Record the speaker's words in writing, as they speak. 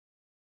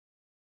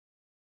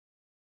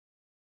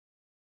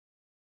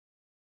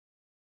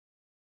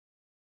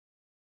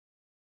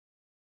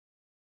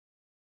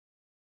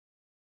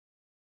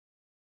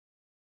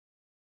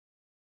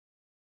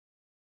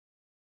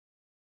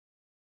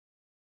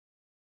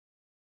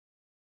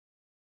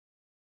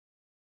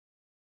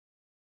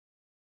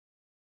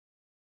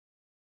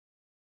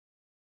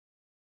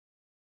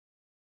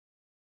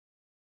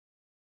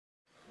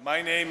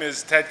My name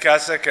is Ted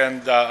Kesik,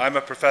 and I'm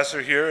a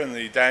professor here in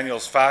the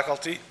Daniels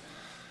faculty.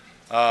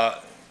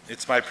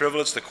 It's my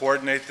privilege to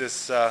coordinate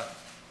this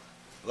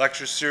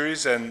lecture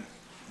series, and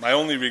my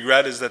only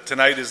regret is that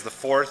tonight is the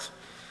fourth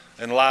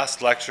and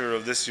last lecture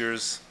of this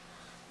year's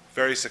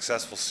very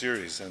successful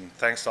series, and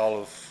thanks to all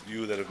of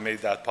you that have made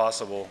that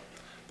possible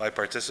by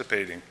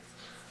participating.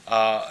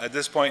 At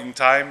this point in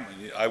time,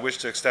 I wish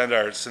to extend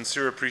our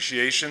sincere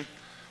appreciation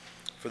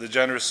for the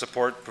generous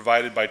support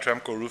provided by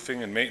Tremco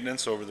Roofing and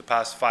Maintenance over the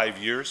past 5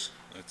 years.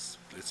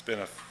 It's been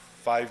a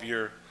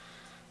 5-year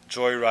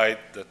joyride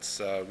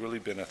that's really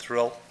been a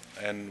thrill,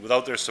 and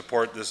without their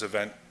support, this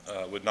event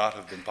would not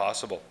have been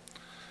possible.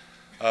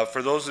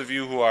 For those of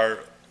you who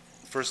are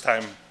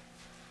first-time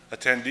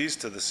attendees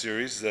to the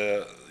series,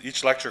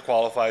 each lecture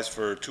qualifies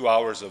for 2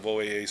 hours of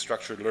OAA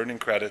structured learning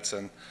credits,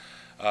 and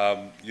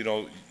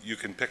you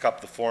can pick up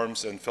the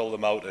forms and fill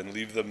them out and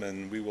leave them,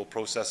 and we will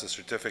process a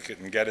certificate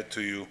and get it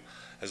to you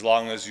as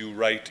long as you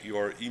write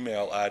your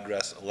email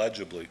address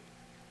legibly.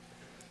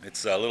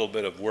 It's a little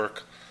bit of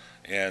work,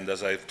 and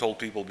as I've told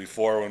people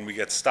before, when we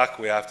get stuck,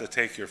 we have to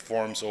take your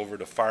forms over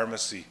to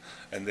pharmacy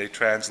and they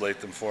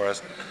translate them for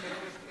us.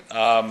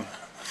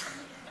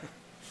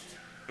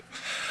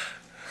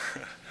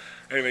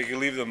 Anyway, you can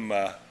leave them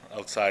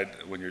outside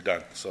when you're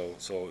done. So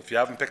if you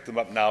haven't picked them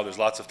up now, there's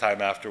lots of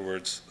time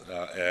afterwards,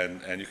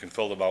 and you can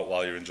fill them out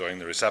while you're enjoying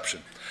the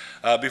reception.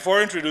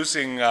 Before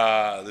introducing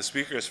the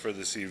speakers for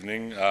this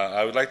evening,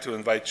 I would like to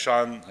invite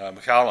Sean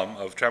McCallum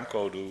of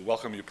Tremco to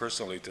welcome you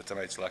personally to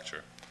tonight's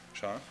lecture.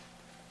 Sean?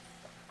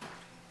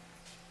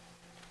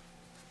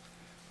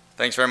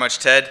 Thanks very much,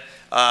 Ted.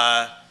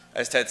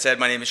 As Ted said,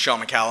 my name is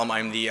Sean McCallum.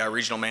 I'm the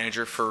regional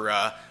manager for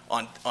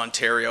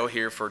Ontario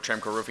here for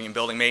Tremco Roofing and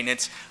Building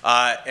Maintenance.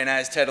 And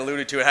as Ted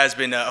alluded to, it has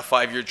been a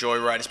 5-year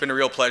joyride. It's been a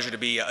real pleasure to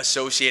be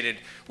associated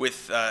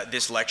with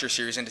this lecture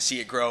series and to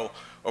see it grow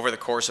over the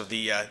course of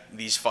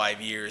these 5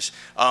 years.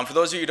 For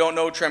those of you who don't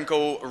know,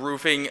 Tremco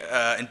Roofing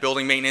and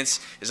Building Maintenance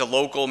is a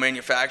local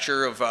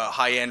manufacturer of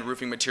high-end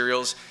roofing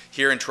materials.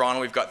 Here in Toronto,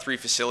 we've got 3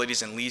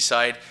 facilities in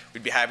Leaside.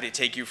 We'd be happy to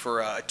take you for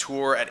a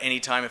tour at any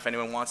time if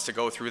anyone wants to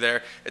go through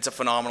there. It's a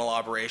phenomenal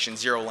operation,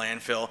 zero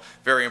landfill,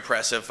 very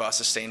impressive,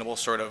 sustainable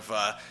sort of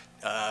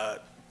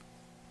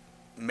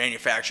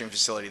manufacturing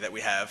facility that we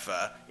have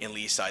in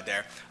Leaside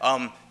there.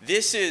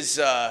 This is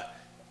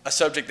a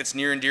subject that's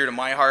near and dear to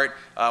my heart.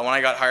 When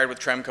I got hired with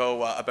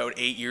Tremco about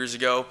 8 years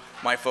ago,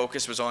 my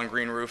focus was on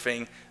green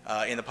roofing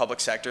in the public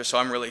sector, so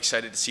I'm really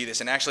excited to see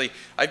this. And actually,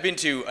 I've been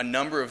to a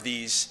number of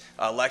these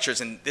lectures,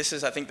 and this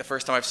is, I think, the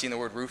first time I've seen the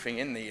word roofing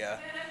in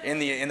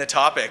the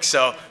topic.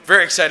 So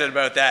very excited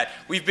about that.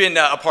 We've been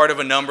a part of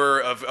a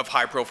number of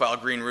high-profile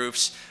green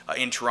roofs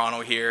in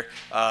Toronto here.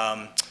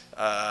 I'm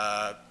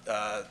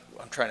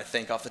trying to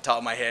think off the top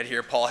of my head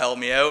here. Paul, help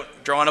me out.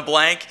 Drawing a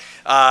blank.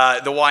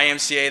 The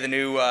YMCA, the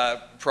new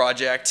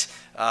project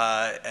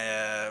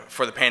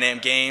for the Pan Am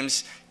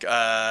Games.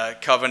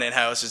 Covenant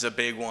House is a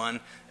big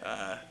one.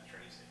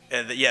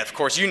 Yeah, of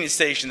course, Union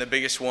Station, the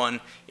biggest one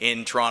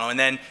in Toronto. And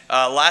then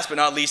last but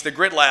not least, the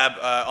Grit Lab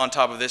on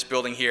top of this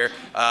building here.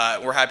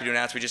 We're happy to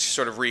announce we just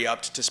sort of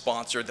re-upped to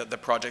sponsor the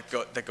project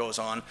that goes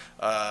on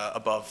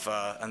above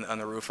on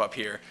the roof up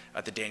here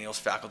at the Daniels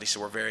faculty,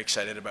 so we're very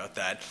excited about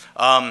that.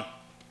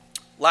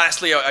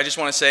 Lastly, I just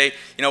want to say,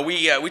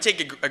 we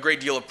take a great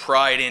deal of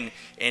pride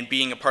in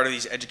being a part of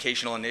these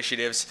educational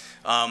initiatives.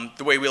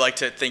 The way we like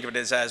to think of it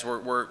is as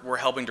we're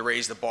helping to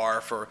raise the bar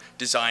for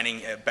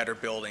designing better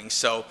buildings.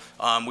 So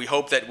we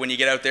hope that when you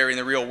get out there in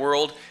the real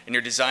world and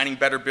you're designing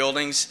better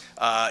buildings,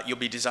 you'll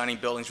be designing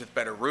buildings with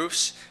better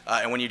roofs.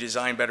 And when you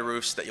design better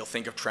roofs, that you'll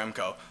think of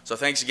Tremco. So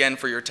thanks again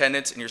for your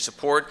attendance and your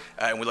support,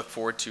 and we look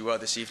forward to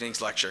this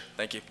evening's lecture.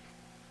 Thank you.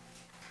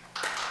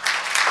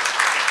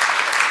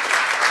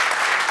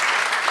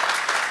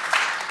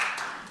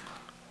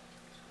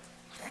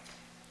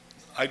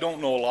 I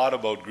don't know a lot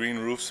about green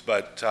roofs,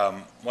 but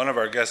one of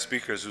our guest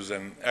speakers, who's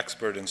an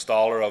expert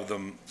installer of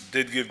them,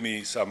 did give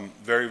me some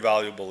very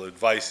valuable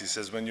advice. He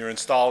says, when you're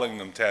installing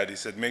them, Ted, he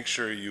said, make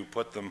sure you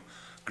put them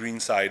green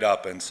side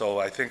up. And so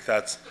I think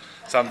that's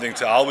something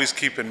to always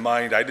keep in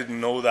mind. I didn't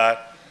know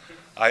that.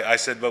 I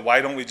said, but why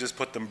don't we just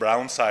put them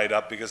brown side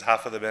up, because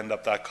half of them end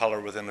up that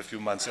color within a few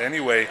months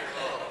anyway.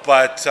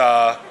 But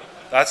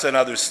that's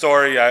another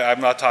story. I'm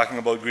not talking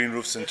about green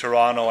roofs in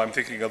Toronto. I'm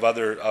thinking of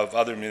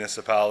other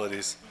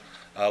municipalities.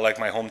 Like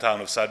my hometown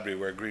of Sudbury,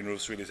 where green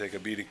roofs really take a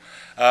beating.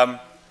 The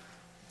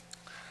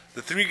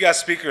 3 guest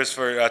speakers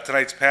for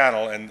tonight's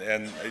panel,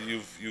 and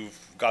you've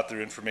got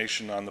their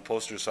information on the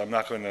poster, so I'm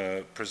not going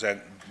to present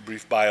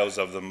brief bios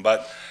of them,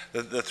 but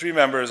the 3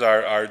 members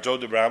are Joe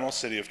DeBramo,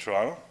 City of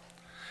Toronto,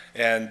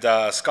 and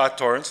Scott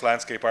Torrance,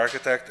 landscape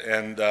architect,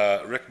 and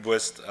Rick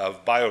Buist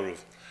of Bylaw.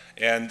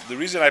 And the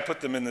reason I put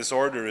them in this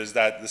order is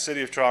that the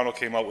City of Toronto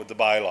came out with the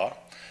bylaw.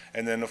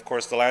 And then, of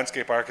course, the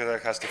landscape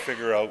architect has to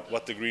figure out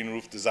what the green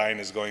roof design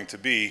is going to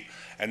be.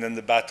 And then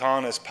the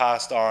baton is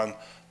passed on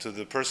to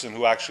the person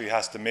who actually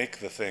has to make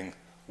the thing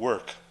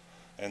work.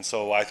 And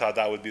so I thought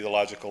that would be the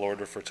logical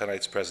order for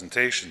tonight's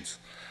presentations.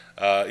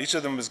 Each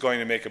of them is going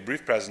to make a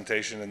brief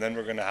presentation, and then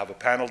we're going to have a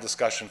panel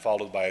discussion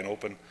followed by an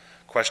open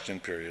question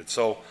period.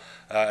 So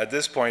at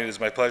this point, it is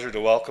my pleasure to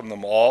welcome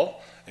them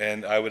all,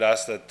 and I would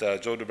ask that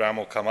Joe DeBram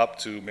will come up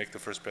to make the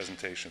first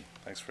presentation.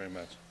 Thanks very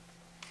much.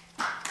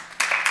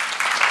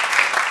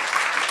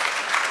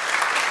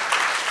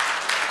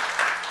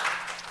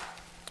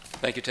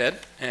 Thank you, Ted,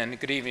 and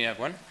good evening,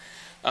 everyone.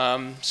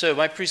 So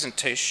my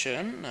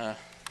presentation, there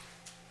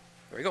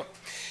we go,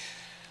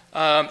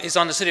 is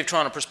on the City of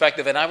Toronto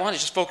perspective, and I want to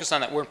just focus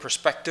on that word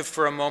perspective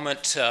for a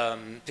moment,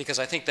 because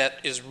I think that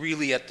is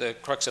really at the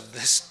crux of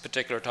this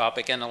particular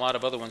topic and a lot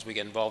of other ones we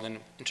get involved in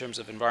terms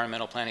of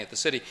environmental planning at the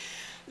city.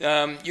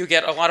 You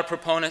get a lot of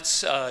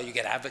proponents, you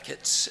get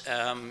advocates,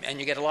 and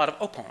you get a lot of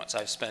opponents.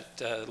 I've spent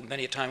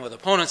many a time with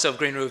opponents of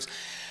green roofs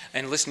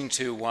and listening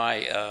to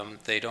why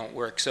they don't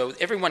work. So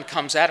everyone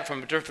comes at it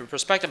from a different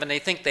perspective, and they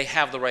think they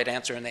have the right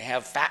answer, and they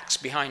have facts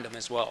behind them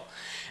as well.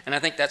 And I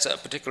think that's a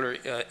particular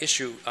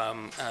issue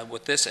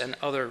with this and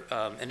other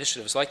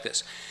initiatives like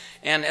this.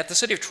 And at the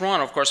City of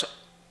Toronto, of course,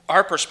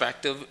 our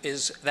perspective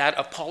is that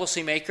of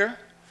policymaker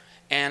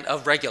and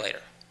of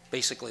regulator.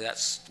 Basically,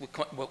 that's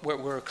where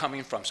we're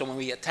coming from. So when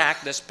we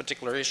attack this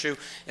particular issue,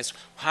 it's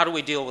how do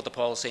we deal with the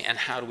policy and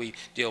how do we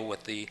deal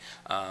with the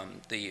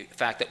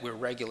fact that we're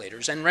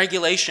regulators. And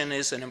regulation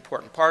is an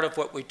important part of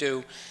what we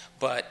do,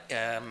 but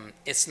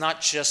it's not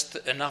just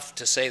enough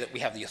to say that we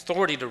have the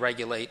authority to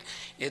regulate.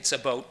 It's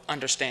about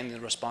understanding the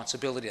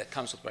responsibility that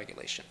comes with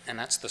regulation. And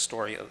that's the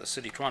story of the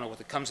City of Toronto when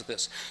it comes to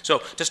this. So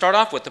to start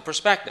off with the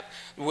perspective,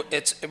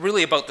 it's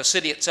really about the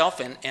city itself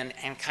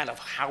and kind of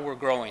how we're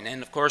growing.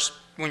 And of course,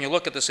 when you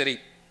look at the city,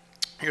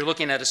 you're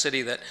looking at a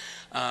city that,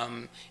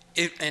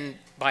 and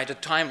by the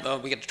time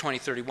we get to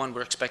 2031,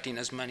 we're expecting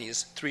as many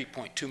as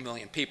 3.2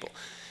 million people.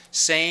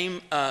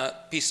 Same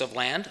piece of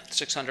land,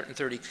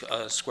 630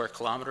 square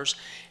kilometers,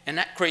 and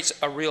that creates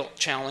a real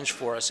challenge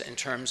for us in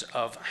terms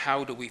of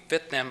how do we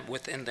fit them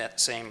within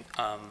that same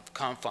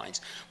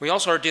confines. We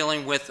also are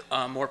dealing with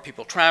more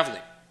people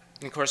traveling.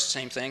 And of course, the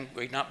same thing,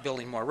 we're not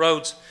building more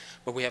roads,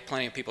 but we have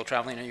plenty of people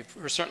traveling, and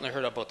you've certainly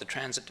heard about the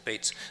transit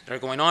debates that are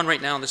going on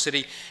right now in the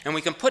city. And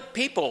we can put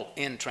people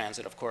in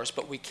transit, of course,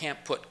 but we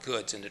can't put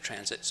goods into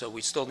transit, so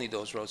we still need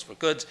those roads for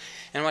goods.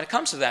 And when it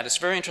comes to that, it's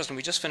very interesting.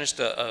 We just finished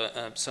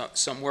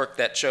some work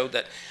that showed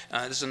that,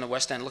 this is in the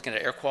West End, looking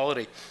at air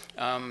quality.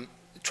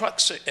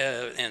 Trucks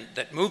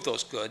that move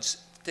those goods,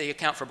 they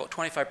account for about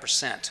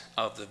 25%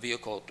 of the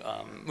vehicle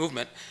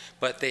movement,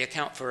 but they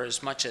account for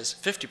as much as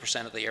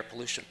 50% of the air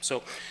pollution.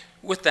 So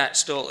with that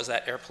still is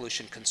that air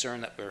pollution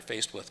concern that we're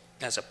faced with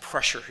as a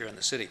pressure here in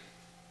the city.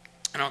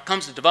 And when it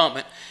comes to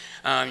development,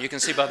 you can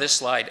see by this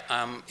slide,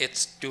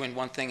 it's doing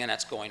one thing, and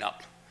that's going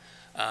up.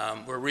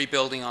 We're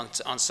rebuilding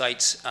on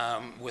sites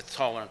with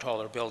taller and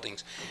taller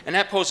buildings. And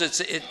that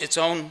poses its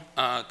own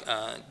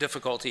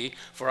difficulty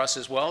for us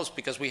as well, is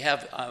because we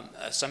have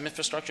some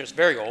infrastructure that's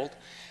very old,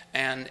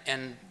 and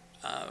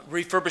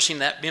refurbishing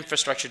that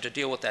infrastructure to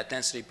deal with that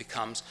density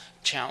becomes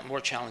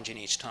more challenging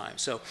each time.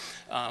 So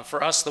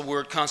for us, the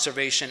word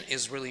conservation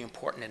is really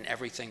important in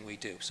everything we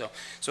do. So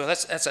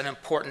that's an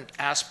important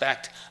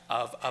aspect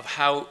of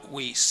how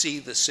we see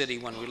the city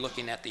when we're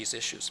looking at these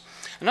issues.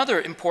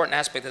 Another important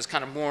aspect that's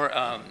kind of more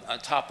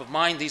top of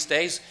mind these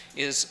days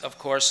is, of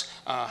course,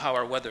 how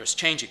our weather is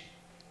changing.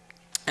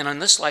 And on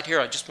this slide here,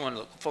 I just want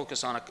to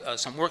focus on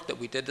some work that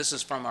we did. This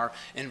is from our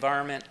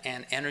Environment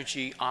and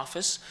Energy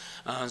Office.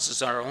 This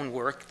is our own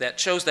work that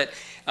shows that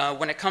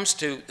when it comes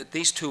to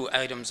these two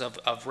items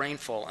of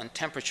rainfall and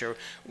temperature,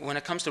 when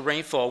it comes to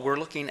rainfall, we're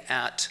looking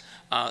at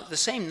the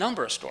same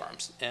number of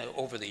storms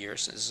over the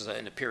years. This is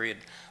in a period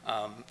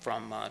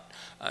from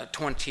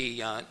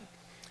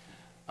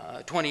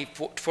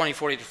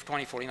 2040 to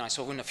 2049,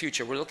 so in the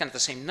future we're looking at the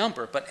same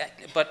number, but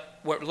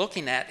what we're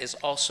looking at is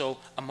also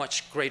a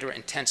much greater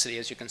intensity,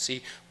 as you can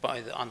see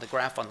on the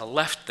graph on the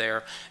left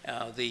there,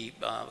 the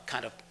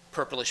kind of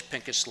purplish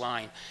pinkish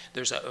line.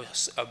 There's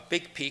a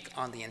big peak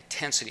on the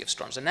intensity of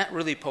storms, and that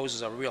really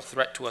poses a real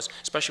threat to us,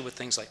 especially with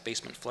things like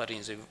basement flooding,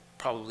 as you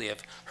probably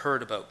have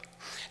heard about.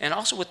 And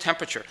also with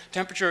temperature.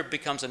 Temperature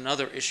becomes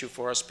another issue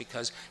for us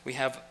because we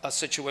have a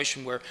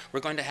situation where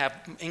we're going to have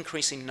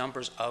increasing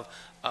numbers of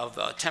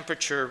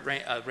temperature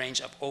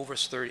range of over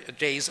 30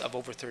 days of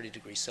over 30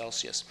 degrees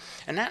Celsius.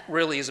 And that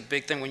really is a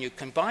big thing. When you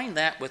combine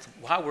that with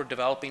how we're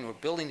developing, we're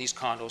building these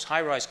condos,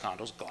 high-rise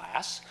condos,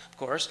 glass, of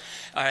course,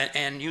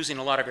 and using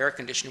a lot of air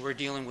conditioning, we're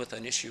dealing with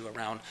an issue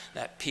around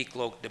that peak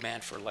load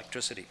demand for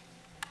electricity.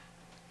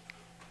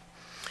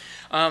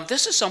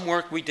 This is some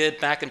work we did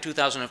back in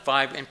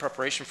 2005 in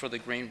preparation for the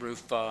green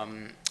roof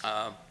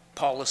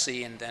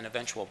policy and then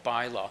eventual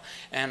bylaw.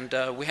 And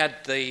we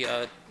had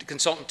the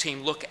consultant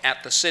team look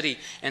at the city,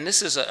 and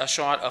this is a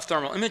shot of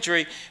thermal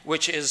imagery,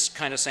 which is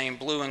kind of saying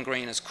blue and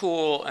green is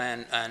cool,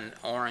 and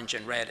orange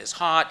and red is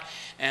hot.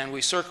 And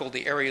we circled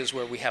the areas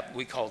where we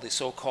call the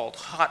so-called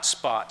hot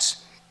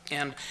spots.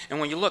 And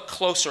when you look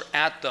closer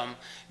at them,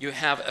 you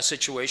have a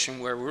situation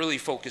where we're really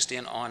focused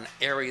in on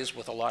areas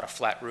with a lot of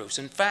flat roofs.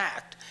 In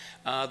fact,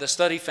 the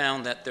study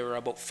found that there are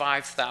about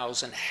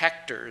 5,000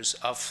 hectares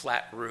of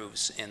flat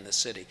roofs in the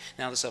city.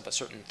 Now, this is of a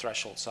certain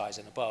threshold size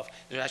and above.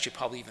 There's actually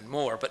probably even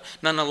more, but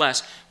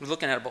nonetheless, we're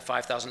looking at about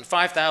 5,000.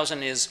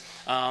 5,000 is,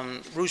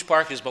 Rouge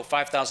Park is about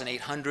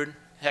 5,800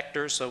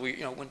 hectares. So we,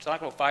 when you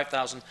talk about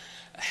 5,000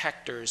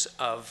 hectares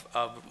of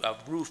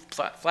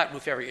flat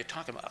roof area, you're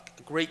talking about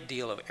a great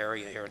deal of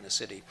area here in the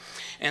city.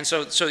 And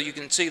so you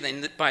can see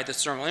that by the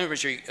thermal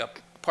imagery,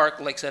 park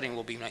lake setting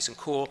will be nice and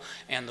cool,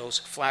 and those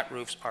flat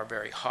roofs are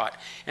very hot.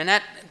 And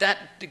that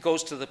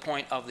goes to the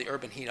point of the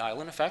urban heat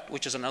island effect,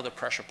 which is another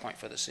pressure point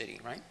for the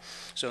city, right?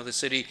 So the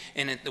city,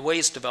 in the way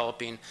it's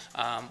developing,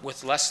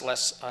 with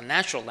less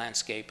natural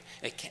landscape,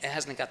 it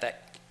hasn't got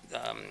that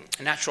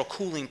natural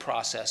cooling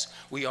process.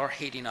 We are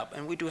heating up,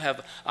 and we do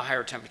have a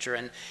higher temperature.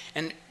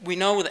 And we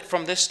know that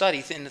from this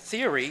study, in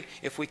theory,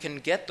 if we can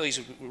get those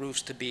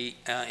roofs to be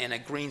in a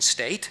green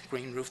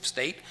roof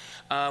state,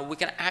 we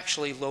can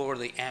actually lower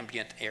the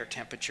ambient air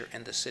temperature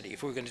in the city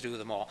if we're going to do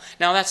them all.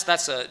 Now,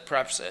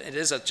 perhaps it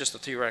is just a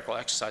theoretical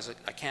exercise.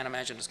 I can't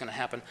imagine it's going to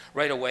happen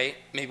right away.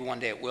 Maybe one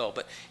day it will,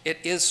 but it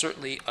is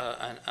certainly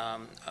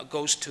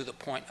goes to the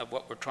point of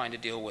what we're trying to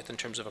deal with in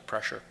terms of a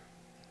pressure.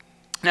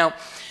 Now,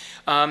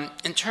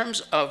 in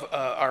terms of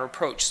our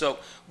approach, so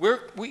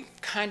we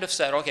kind of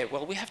said, okay,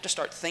 well, we have to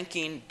start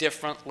thinking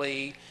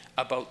differently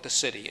about the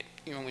city.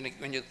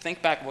 When you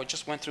think back what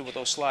just went through with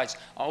those slides,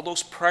 all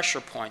those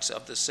pressure points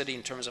of the city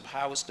in terms of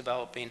how it's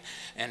developing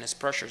and its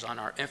pressures on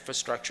our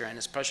infrastructure and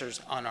its pressures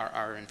on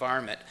our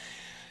environment,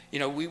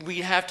 we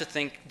have to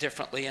think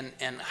differently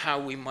and how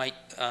we might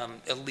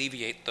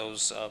alleviate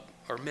those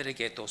or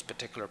mitigate those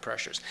particular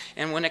pressures.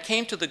 And when it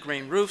came to the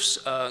green roofs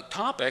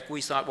topic,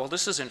 we thought, well,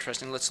 this is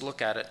interesting, let's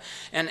look at it.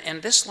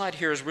 And this slide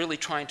here is really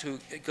trying to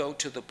go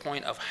to the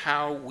point of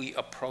how we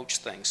approach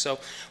things. So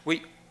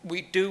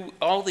we do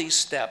all these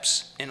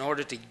steps in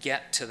order to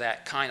get to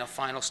that kind of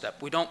final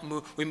step.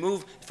 We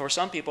move, for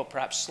some people,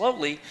 perhaps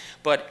slowly,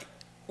 but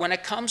when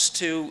it comes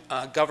to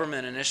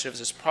government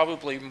initiatives, it's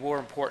probably more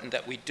important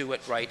that we do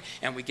it right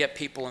and we get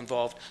people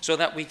involved so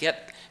that we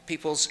get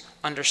people's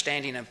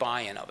understanding and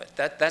buy-in of it.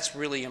 That's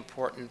really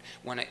important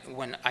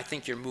when I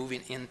think you're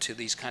moving into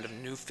these kind of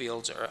new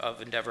fields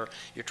of endeavor.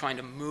 You're trying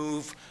to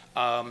move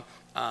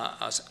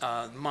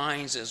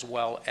minds as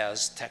well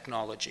as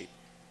technology.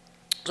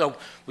 So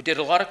we did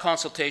a lot of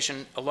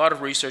consultation, a lot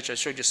of research. I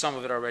showed you some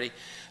of it already.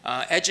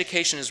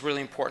 Education is really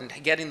important,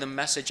 getting the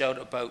message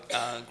out about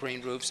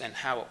green roofs and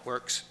how it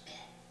works,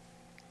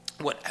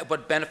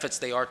 what benefits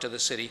they are to the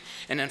city.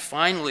 And then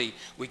finally,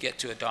 we get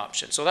to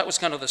adoption. So that was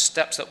kind of the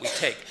steps that we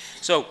take.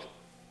 So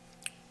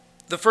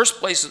the first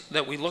place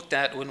that we looked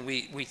at when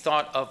we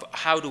thought of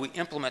how do we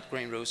implement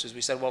green roofs is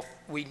we said, well,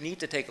 we need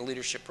to take a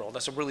leadership role.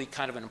 That's a really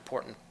kind of an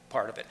important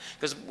part of it.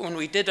 Because when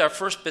we did our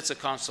first bits of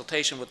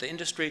consultation with the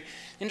industry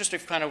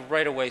kind of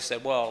right away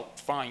said, well,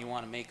 fine, you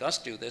want to make us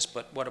do this,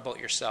 but what about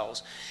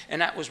yourselves? And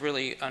that was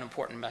really an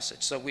important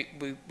message. So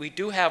we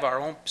do have our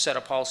own set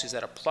of policies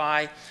that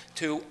apply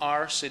to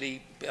our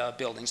city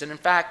buildings. And in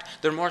fact,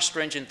 they're more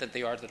stringent than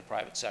they are to the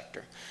private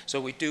sector. So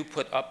we do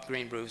put up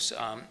green roofs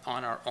on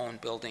our own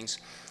buildings,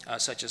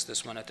 such as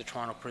this one at the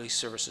Toronto Police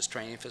Services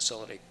Training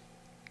Facility.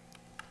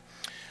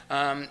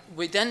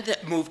 We then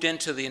moved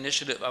into the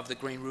initiative of the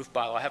Green Roof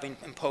Bylaw. Having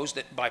imposed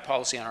it by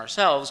policy on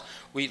ourselves,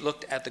 we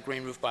looked at the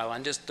Green Roof Bylaw.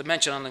 And just to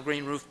mention on the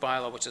Green Roof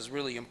Bylaw, which is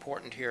really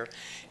important here,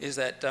 is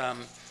that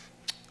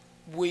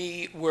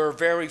we were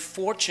very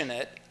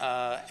fortunate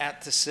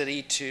at the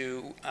city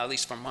to, at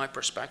least from my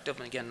perspective,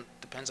 and again,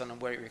 depends on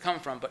where you're coming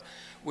from, but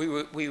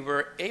we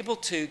were able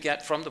to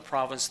get from the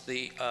province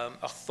the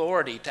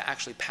authority to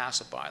actually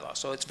pass a bylaw.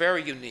 So it's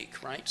very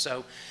unique, right?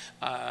 So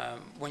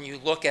when you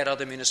look at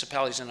other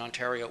municipalities in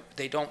Ontario,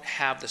 they don't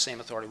have the same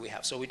authority we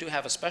have. So we do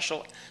have a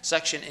special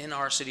section in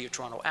our City of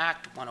Toronto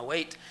Act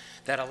 108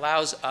 that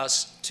allows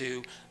us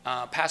to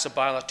pass a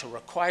bylaw to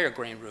require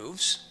green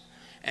roofs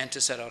and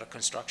to set out a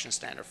construction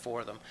standard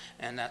for them.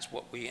 And that's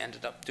what we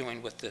ended up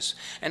doing with this.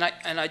 And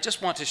I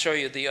just want to show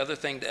you the other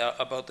thing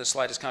about this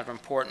slide is kind of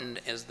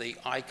important is the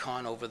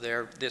icon over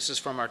there. This is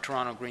from our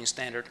Toronto Green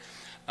Standard.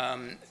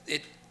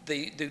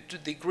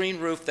 The green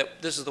roof,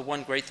 this is the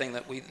one great thing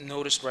that we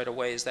noticed right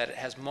away is that it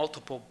has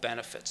multiple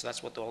benefits.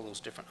 That's what all those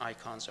different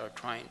icons are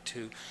trying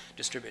to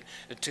distribute,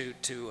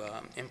 to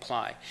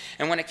imply.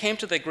 And when it came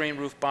to the Green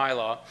Roof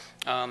Bylaw,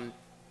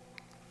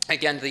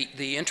 again,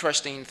 the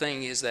interesting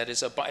thing is that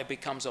it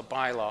becomes a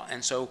bylaw.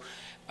 And so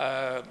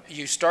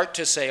you start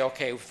to say,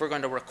 okay, if we're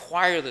going to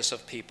require this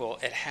of people,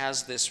 it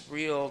has this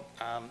real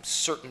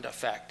certain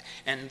effect.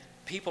 And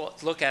people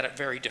look at it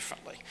very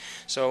differently.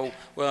 So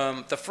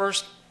the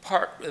first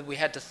part that we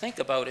had to think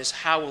about is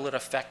how will it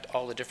affect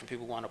all the different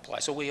people who want to apply.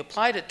 So we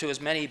applied it to as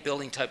many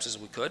building types as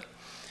we could.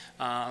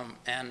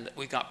 and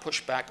we got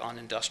pushback on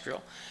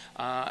industrial.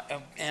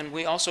 And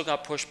we also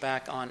got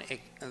pushback on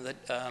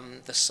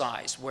the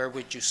size. Where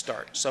would you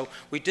start? So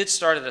we did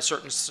start at a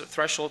certain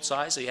threshold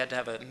size, so you had to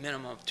have a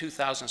minimum of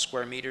 2,000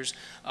 square meters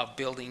of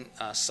building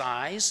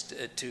size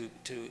to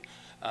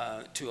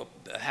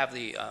have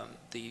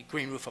the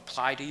green roof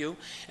apply to you.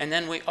 And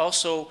then we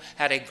also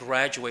had a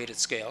graduated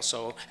scale.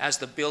 So as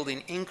the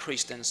building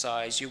increased in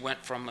size, you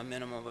went from a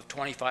minimum of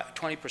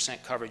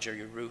 20% coverage of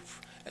your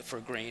roof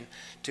for green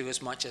to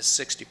as much as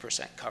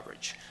 60%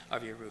 coverage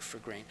of your roof for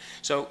green.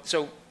 So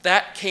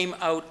that came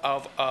out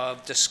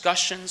of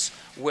discussions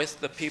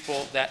with the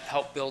people that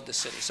helped build the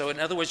city. So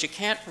in other words, you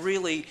can't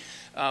really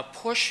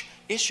push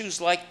issues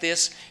like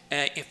this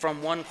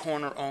from one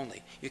corner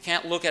only. You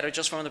can't look at it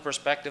just from the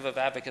perspective of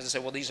advocates and say,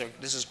 well,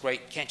 this is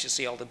great, can't you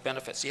see all the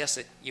benefits? Yes,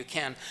 you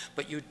can,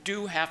 but you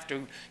do have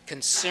to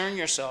concern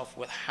yourself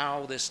with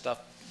how this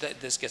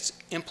gets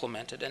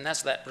implemented, and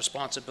that's that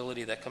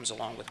responsibility that comes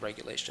along with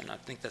regulation. I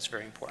think that's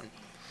very important.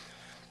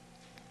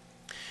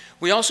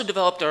 We also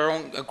developed our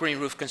own green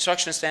roof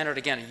construction standard.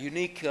 Again, a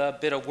unique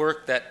bit of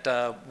work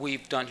that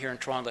we've done here in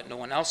Toronto that no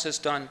one else has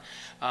done,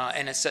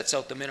 and it sets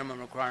out the minimum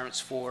requirements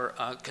for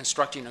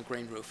constructing a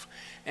green roof.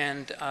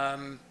 And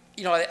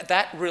you know,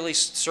 that really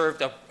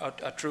served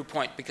a true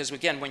point, because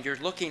again, when you're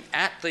looking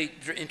at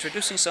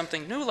introducing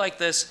something new like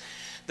this,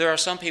 there are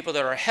some people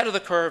that are ahead of the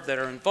curve that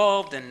are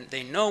involved and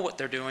they know what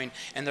they're doing,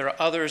 and there are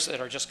others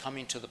that are just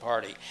coming to the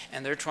party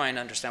and they're trying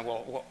to understand,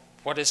 well,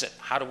 what is it?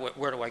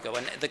 Where do I go?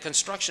 And the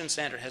construction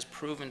standard has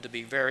proven to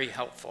be very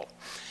helpful.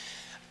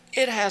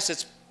 It has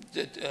its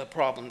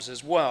problems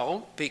as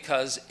well,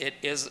 because it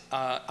is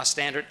a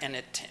standard,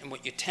 and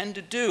what you tend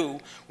to do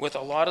with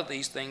a lot of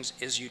these things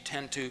is you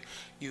tend to,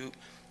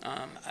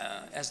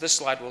 as this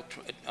slide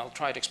I'll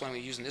try to explain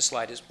what using this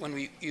slide is,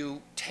 when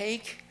you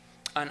take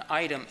an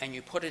item and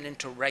you put it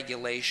into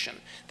regulation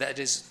that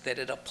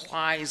it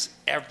applies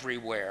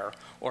everywhere,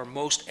 or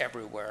most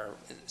everywhere,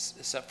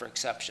 except for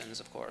exceptions,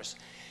 of course,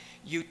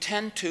 you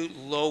tend to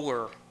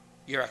lower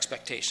your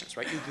expectations,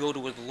 right? You go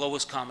to the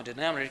lowest common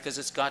denominator because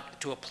it's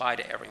got to apply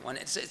to everyone.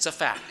 It's a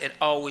fact. It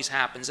always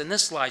happens. And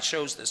this slide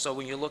shows this. So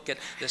when you look at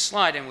this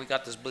slide, and we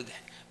got this big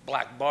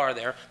black bar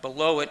there,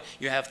 below it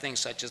you have things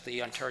such as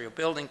the Ontario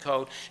Building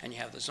Code, and you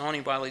have the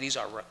zoning bylaw. These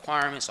are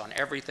requirements on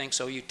everything.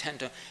 So you tend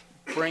to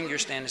bring your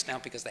standards down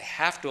because they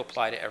have to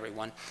apply to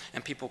everyone,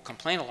 and people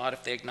complain a lot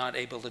if they're not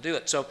able to do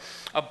it. So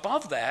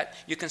above that,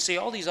 you can see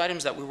all these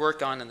items that we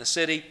work on in the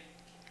city.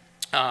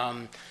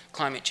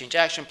 Climate Change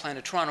Action Plan,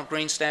 the Toronto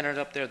Green Standard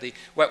up there, the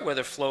Wet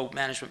Weather Flow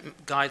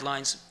Management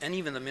Guidelines, and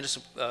even the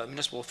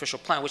Municipal Official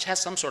Plan, which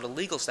has some sort of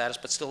legal status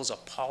but still is a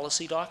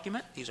policy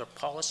document. These are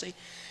policy.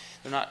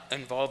 They're not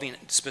involving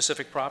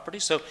specific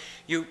properties. So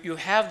you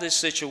have this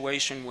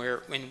situation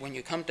where when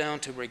you come down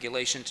to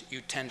regulations,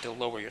 you tend to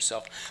lower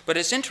yourself. But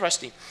it's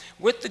interesting.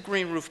 With the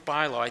Green Roof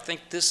Bylaw, I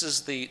think this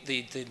is the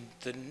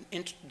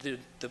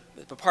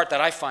part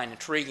that I find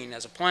intriguing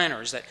as a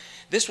planner, is that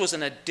this was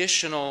an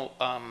additional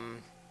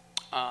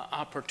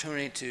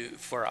opportunity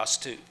for us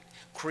to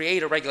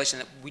create a regulation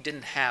that we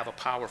didn't have a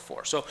power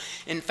for. So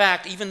in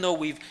fact, even though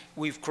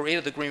we've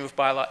created the Green Roof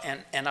Bylaw,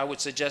 and I would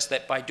suggest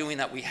that by doing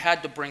that we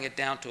had to bring it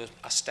down to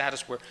a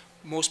status where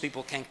most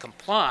people can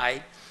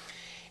comply,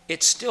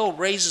 it still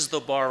raises the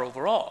bar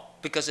overall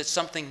because it's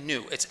something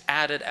new. It's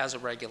added as a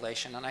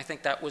regulation, and I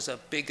think that was a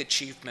big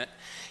achievement,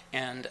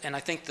 and I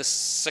think the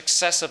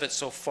success of it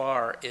so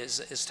far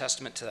is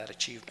testament to that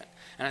achievement.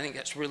 And I think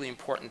that's really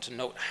important to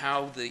note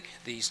how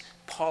these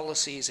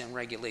policies and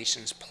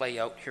regulations play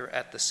out here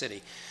at the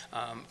city.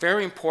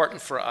 Very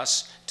important for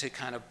us to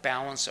kind of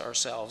balance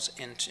ourselves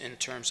in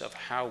terms of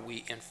how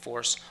we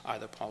enforce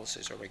either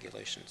policies or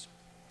regulations.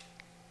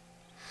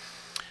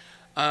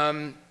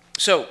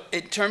 So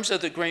in terms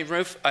of the green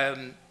roof,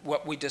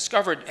 what we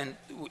discovered, and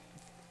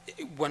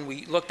when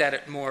we looked at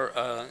it more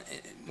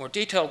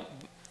detailed,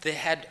 they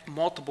had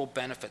multiple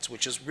benefits,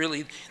 which is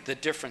really the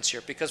difference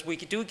here, because we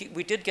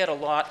did get a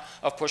lot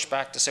of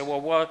pushback to say,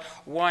 well,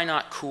 why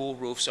not cool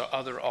roofs or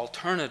other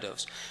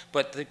alternatives?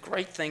 But the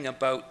great thing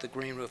about the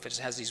green roof is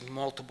it has these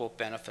multiple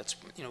benefits,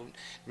 you know,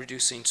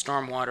 reducing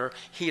stormwater,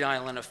 heat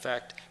island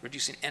effect,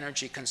 reducing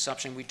energy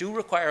consumption. We do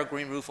require a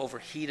green roof over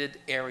heated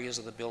areas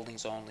of the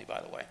buildings only,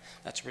 by the way.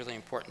 That's really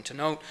important to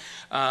note.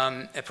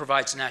 It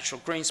provides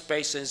natural green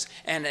spaces,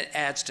 and it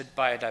adds to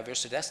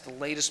biodiversity. That's the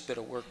latest bit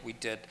of work we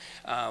did,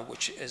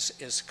 which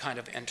is kind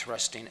of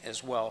interesting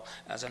as well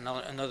as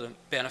another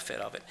benefit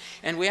of it.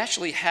 And we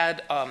actually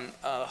had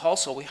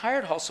we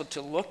hired Hulsel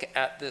to look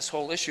at this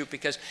whole issue,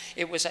 because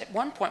it was at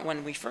one point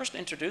when we first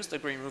introduced the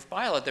Green Roof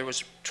Bylaw, there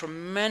was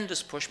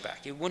tremendous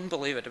pushback. You wouldn't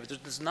believe it.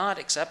 It does not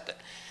accept it.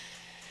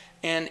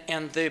 And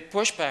the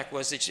pushback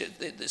was,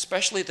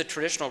 especially the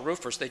traditional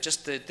roofers, they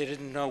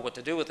didn't know what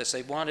to do with this.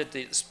 They wanted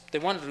to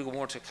go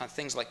more to kind of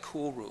things like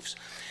cool roofs.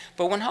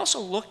 But when Hausa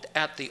looked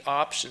at the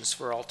options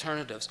for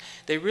alternatives,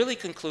 they really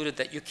concluded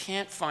that you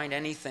can't find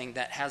anything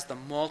that has the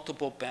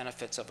multiple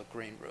benefits of a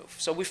green roof.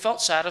 So we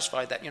felt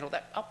satisfied that,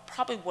 that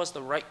probably was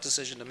the right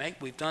decision to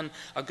make. We've done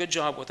a good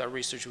job with our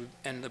research,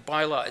 and the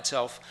bylaw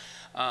itself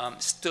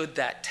stood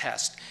that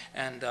test.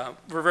 And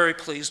we're very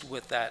pleased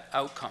with that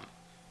outcome.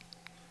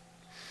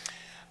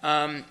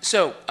 In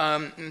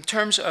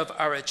terms of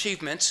our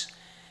achievements,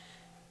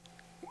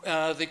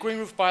 the Green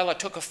Roof Bylaw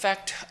took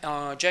effect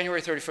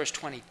January 31st,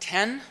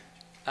 2010.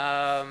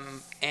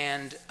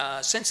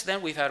 Since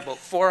then, we've had about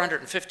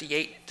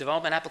 458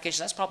 development applications.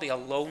 That's probably a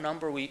low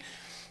number.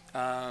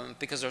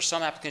 Because there are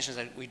some applications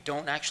that we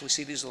don't actually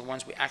see. These are the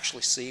ones we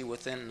actually see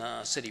within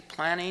city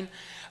planning.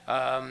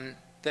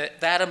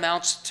 That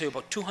amounts to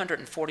about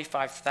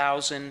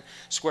 245,000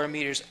 square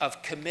meters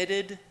of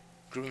committed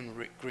green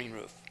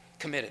roof.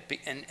 Committed.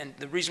 And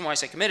the reason why I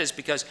say committed is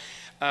because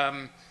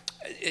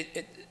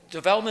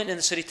development in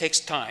the city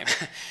takes time.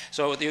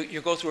 So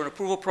you go through an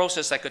approval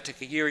process that could take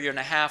a year, year and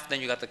a half.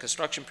 Then you got the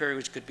construction period,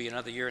 which could be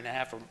another year and a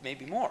half or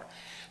maybe more.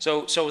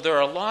 So there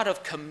are a lot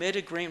of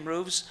committed green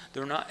roofs.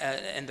 They're not,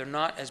 and they're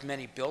not as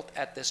many built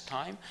at this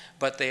time,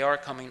 but they are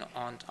coming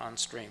on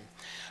stream.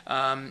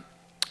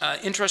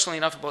 Interestingly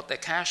enough, about the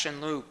cash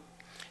in lieu,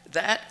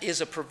 that is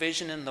a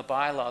provision in the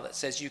bylaw that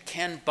says you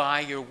can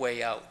buy your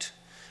way out.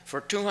 For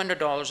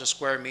 $200 a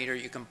square meter,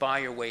 you can buy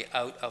your way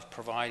out of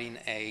providing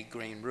a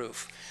green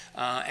roof.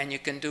 And you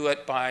can do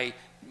it by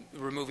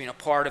removing a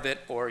part of it,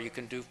 or you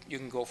can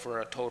go for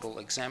a total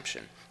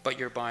exemption, but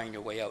you're buying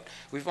your way out.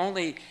 We've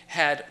only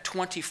had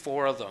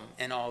 24 of them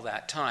in all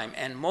that time,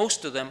 and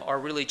most of them are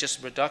really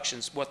just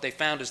reductions. What they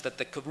found is that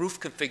the roof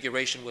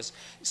configuration was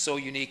so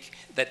unique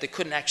that they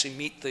couldn't actually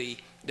meet the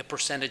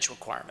percentage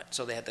requirement,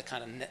 so they had to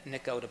kind of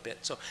nick out a bit.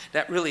 So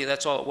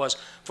that's all it was.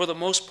 For the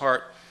most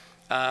part,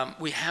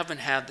 we haven't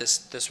had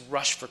this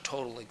rush for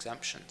total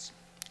exemptions.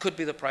 Could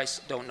be the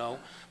price, don't know,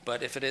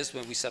 but if it is,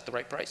 then we set the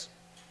right price.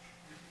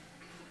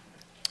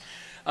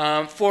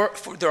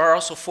 There are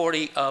also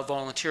 40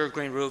 volunteer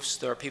green roofs.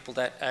 There are people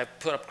that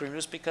put up green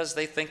roofs because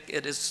they think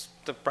it is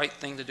the right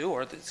thing to do,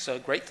 or it's a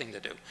great thing to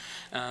do.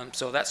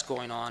 So that's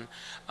going on.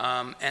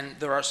 And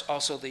there are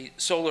also the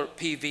solar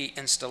PV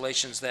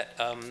installations that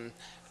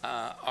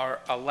are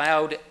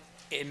allowed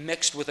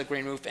mixed with a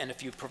green roof, and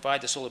if you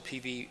provide the solar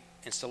PV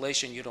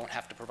installation, you don't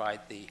have to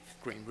provide the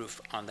green roof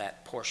on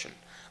that portion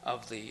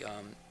of the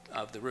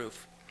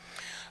roof.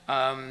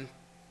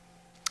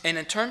 And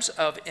in terms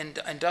of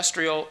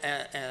industrial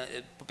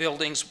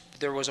buildings,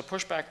 there was a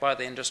pushback by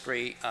the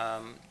industry.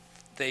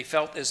 They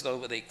felt as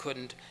though they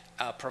couldn't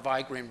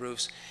provide green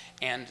roofs,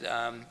 and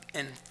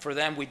for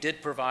them, we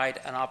did provide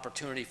an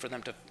opportunity for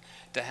them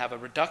to have a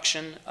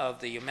reduction of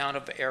the amount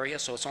of area,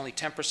 so it's only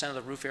 10% of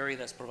the roof area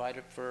that's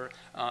provided for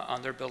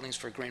on their buildings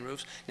for green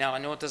roofs. Now, I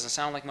know it doesn't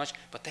sound like much,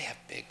 but they have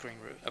big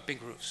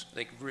big roofs,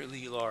 like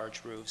really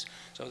large roofs.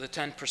 So the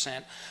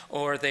 10%,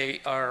 or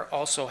they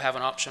also have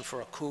an option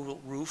for a cool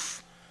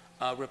roof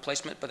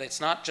replacement, but it's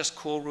not just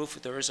cool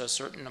roof. There is a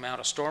certain amount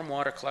of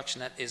stormwater collection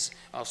that is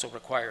also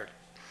required.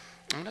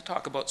 I'm going to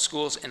talk about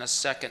schools in a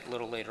second, a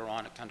little later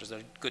on. There's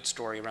a good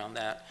story around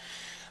that.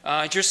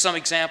 Just some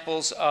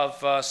examples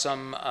of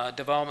some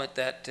development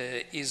that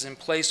is in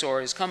place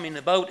or is coming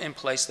about in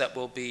place that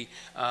will be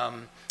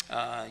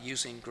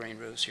using green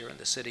roofs here in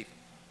the city.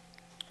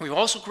 We've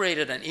also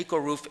created an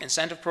eco-roof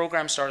incentive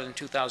program started in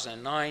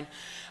 2009,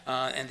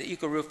 and the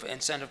eco-roof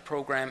incentive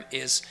program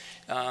is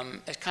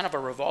kind of a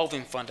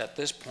revolving fund at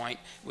this point,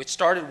 which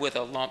started with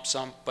a lump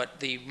sum, but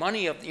the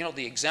money of,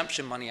 the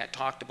exemption money I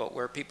talked about,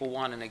 where people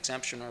want an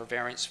exemption or a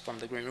variance from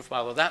the green roof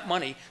bylaw, that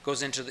money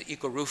goes into the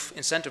eco-roof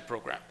incentive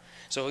program.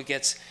 So it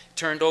gets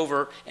turned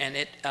over, and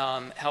it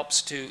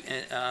helps to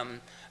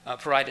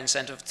provide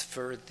incentives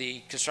for the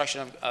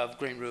construction of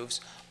green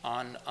roofs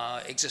on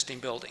existing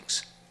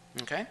buildings.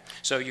 Okay,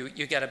 so you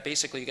get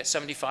basically you get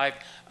 75.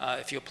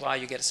 If you apply,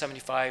 you get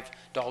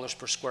 $75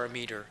 per square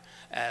meter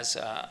as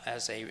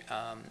a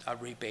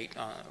rebate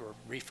or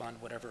refund,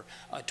 whatever,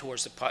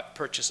 towards the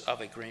purchase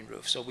of a green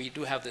roof. So we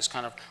do have this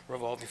kind of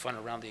revolving fund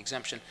around the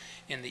exemption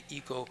in the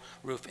Eco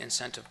Roof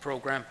Incentive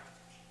Program.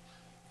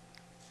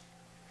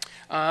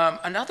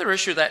 Another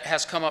issue that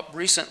has come up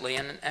recently,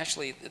 and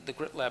actually the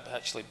Grit Lab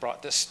actually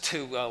brought this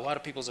to a lot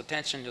of people's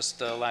attention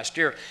just last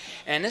year,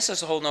 and this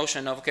is the whole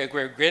notion of, okay,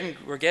 we're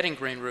getting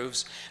green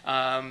roofs,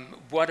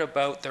 what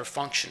about their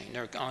functioning,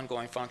 their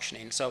ongoing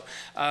functioning? So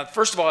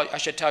first of all, I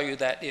should tell you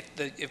that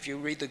if you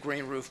read the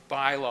green roof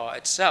bylaw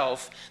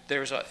itself,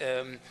 there's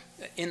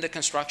in the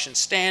construction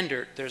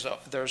standard, there's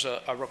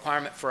a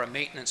requirement for a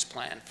maintenance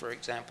plan, for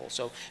example.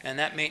 So, and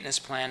that maintenance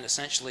plan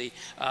essentially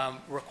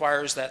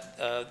requires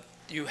that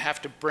you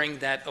have to bring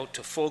that out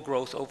to full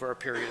growth over a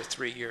period of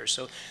 3 years.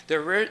 So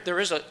there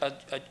is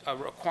a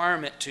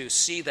requirement to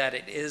see that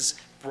it is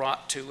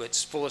brought to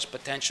its fullest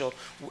potential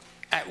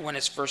when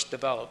it's first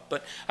developed.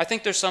 But I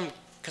think there's some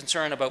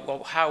concern about,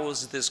 well, how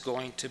is this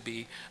going to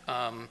be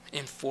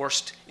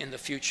enforced in the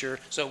future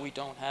so we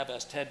don't have,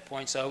 as Ted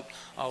points out,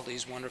 all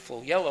these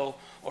wonderful yellow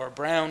or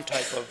brown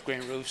type of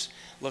green roofs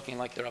looking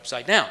like they're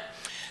upside down.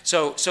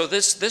 So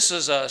this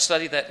is a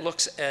study that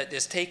looks at,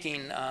 is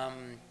taking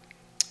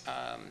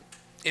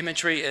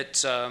imagery.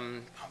 It's, what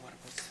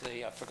was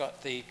the, I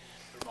forgot the,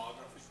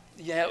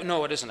 yeah,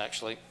 no, it isn't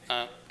actually.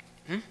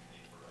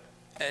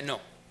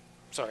 No,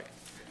 sorry.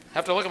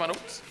 Have to look at my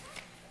notes.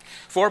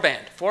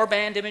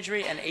 Four-band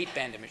imagery and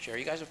 8-band imagery. Are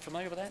you guys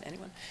familiar with that?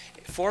 Anyone?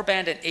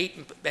 4-band and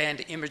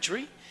 8-band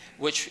imagery,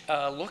 which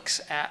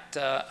looks at,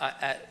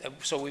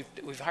 so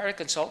we've hired a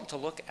consultant to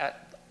look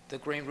at the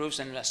green roofs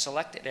in a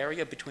selected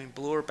area between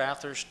Bloor,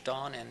 Bathurst,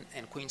 Don,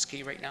 and Queens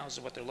Quay right now is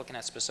what they're looking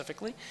at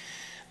specifically,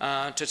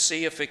 to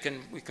see if we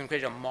can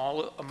create a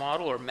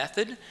model or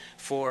method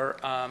for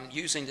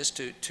using this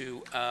to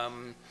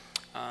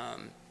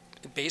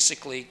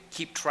basically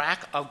keep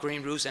track of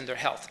green roofs and their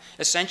health.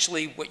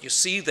 Essentially, what you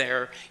see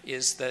there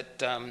is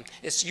that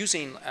it's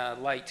using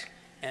light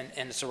and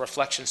it's a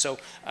reflection. So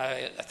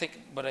I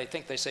think what I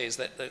think they say is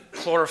that the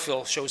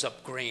chlorophyll shows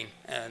up green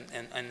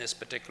in this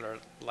particular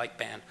light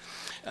band.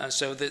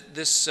 So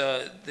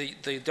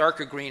the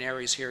darker green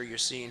areas here you're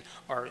seeing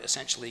are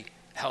essentially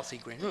healthy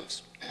green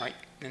roofs, right?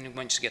 And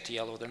once you get to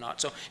yellow, they're not.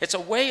 So it's a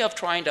way of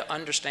trying to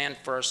understand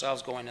for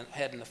ourselves going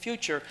ahead in the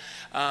future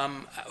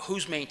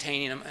who's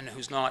maintaining them and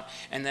who's not,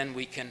 and then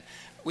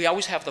we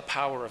always have the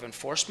power of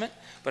enforcement,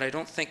 but I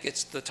don't think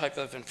it's the type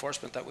of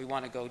enforcement that we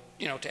want to go,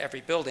 to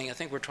every building. I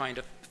think we're trying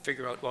to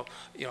figure out, well,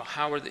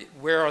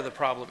 where are the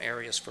problem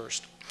areas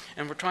first,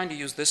 and we're trying to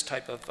use this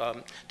type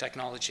of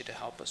technology to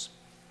help us.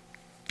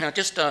 Now,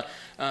 just to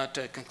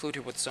conclude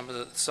here with some of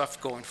the stuff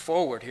going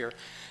forward here,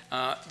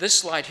 this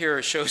slide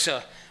here shows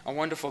a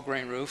wonderful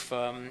green roof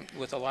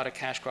with a lot of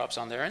cash crops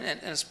on there, and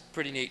it's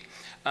pretty neat.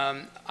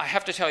 I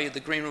have to tell you, the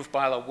green roof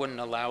bylaw wouldn't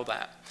allow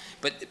that.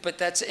 But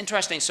that's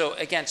interesting. So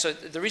again,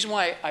 the reason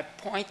why I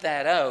point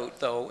that out,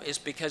 though, is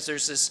because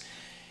there's this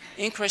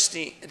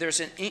interesting,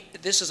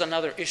 this is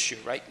another issue,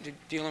 right?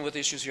 Dealing with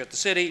issues here at the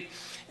city,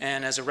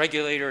 and as a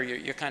regulator,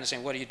 you're kind of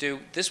saying, what do you do?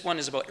 This one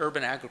is about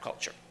urban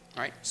agriculture.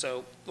 Right,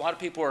 so a lot of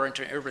people are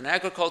into urban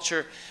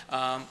agriculture,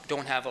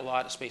 don't have a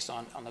lot of space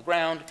on the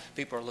ground.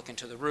 People are looking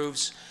to the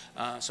roofs.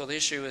 So the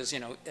issue is,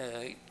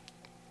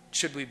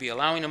 should we be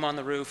allowing them on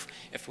the roof?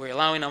 If we're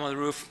allowing them on the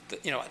roof,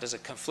 does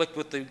it conflict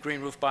with the green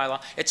roof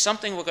bylaw? It's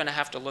something we're going to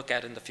have to look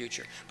at in the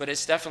future. But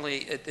it's definitely,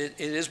 it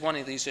is one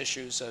of these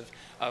issues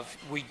of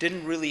we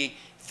didn't really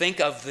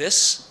think of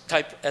this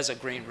type as a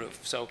green roof.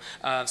 So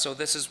so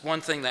this is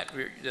one thing that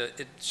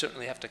it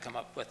certainly have to come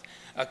up with,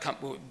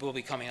 will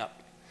be coming up.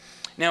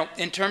 Now,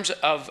 in terms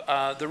of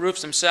the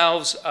roofs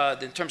themselves,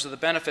 in terms of the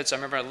benefits, I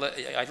remember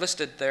I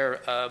listed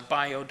their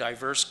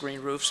biodiverse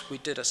green roofs. We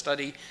did a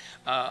study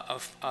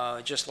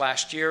just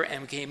last year,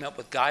 and we came up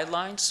with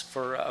guidelines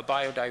for a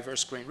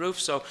biodiverse green roof.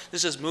 So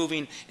this is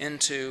moving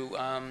into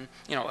a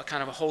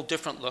kind of a whole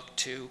different look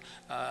to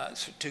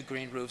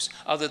green roofs,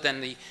 other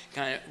than the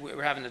kind of, we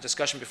were having a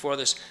discussion before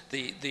this,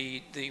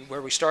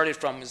 where we started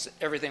from is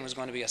everything was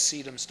going to be a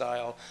sedum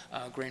style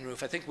green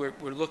roof. I think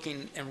we're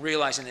looking and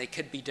realizing they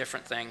could be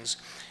different things,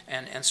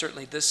 and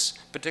certainly this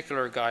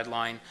particular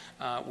guideline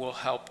will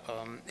help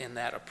in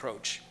that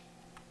approach.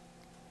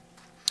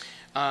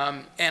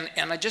 And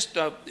I just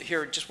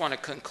here just want to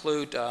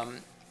conclude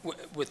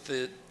with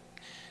the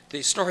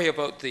story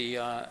about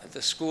the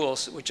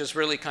schools, which is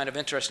really kind of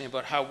interesting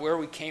about where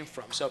we came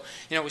from. So,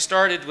 we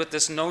started with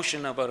this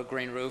notion about a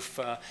green roof,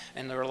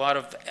 and there were a lot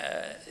of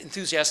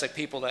enthusiastic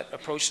people that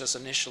approached us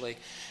initially.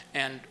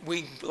 And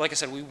we, like I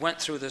said, we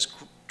went through this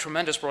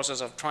tremendous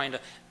process of trying to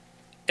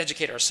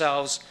educate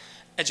ourselves,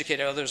 educate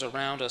others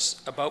around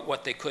us about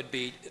what they could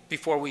be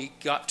before we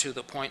got to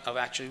the point of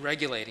actually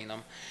regulating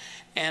them.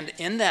 And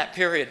in that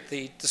period,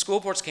 the school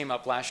boards came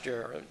up last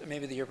year, or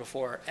maybe the year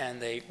before,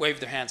 and they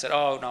waved their hands and said,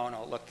 oh,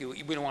 no, look,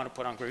 we don't want to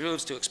put on green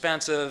roofs, too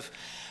expensive.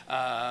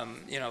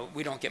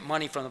 We don't get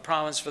money from the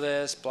province for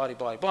this, blah, blah,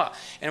 blah, blah.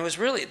 And it was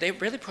really, they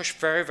really pushed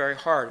very, very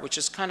hard, which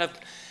is kind of,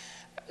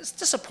 it's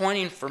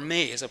disappointing for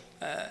me as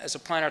a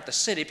planner at the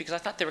city, because I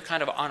thought they were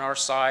kind of on our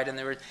side, and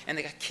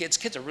they got kids.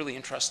 Kids are really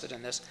interested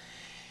in this.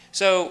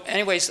 So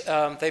anyways,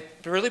 they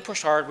really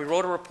pushed hard. We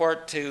wrote a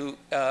report to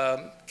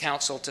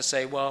council to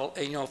say, well,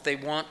 if they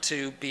want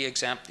to be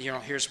exempt,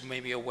 here's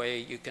maybe a way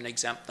you can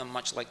exempt them,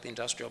 much like the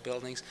industrial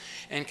buildings.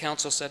 And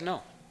council said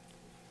no.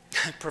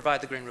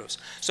 Provide the green roofs.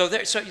 So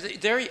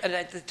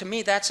to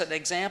me, that's an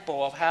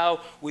example of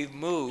how we've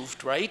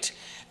moved, right?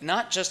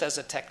 Not just as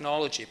a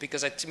technology,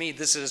 because to me,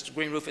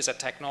 green roof is a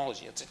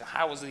technology. It's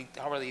how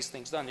are these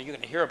things done? You're going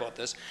to hear about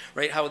this,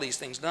 right? How are these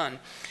things done?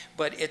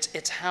 But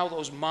it's how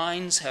those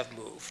minds have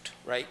moved,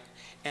 right?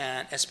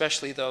 And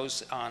especially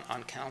those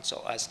on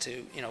council as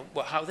to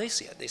how they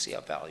see it. They see a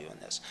value in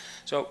this.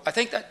 So I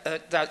think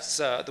that's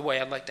the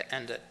way I'd like to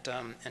end it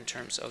in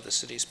terms of the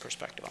city's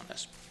perspective on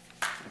this.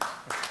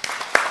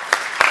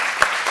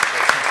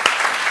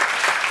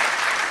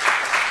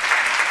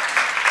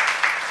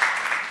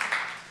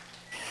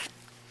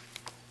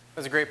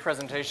 was a great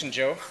presentation,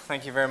 Joe.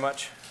 Thank you very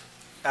much.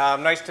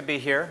 Nice to be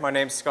here. My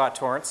name's Scott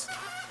Torrance.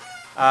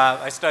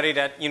 I studied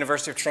at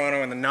University of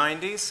Toronto in the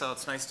 90s, so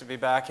it's nice to be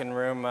back in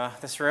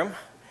this room.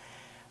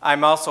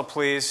 I'm also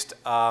pleased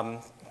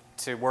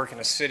to work in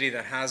a city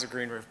that has a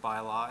green roof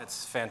bylaw.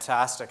 It's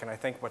fantastic, and I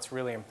think what's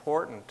really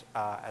important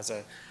as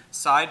a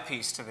side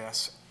piece to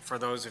this, for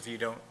those of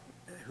you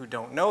who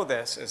don't know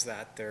this, is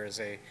that there is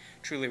a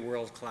truly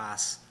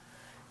world-class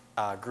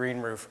green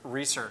roof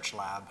research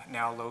lab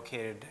now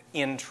located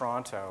in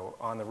Toronto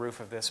on the roof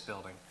of this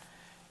building.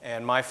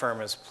 And my firm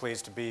is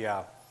pleased to be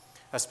a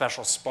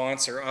special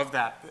sponsor of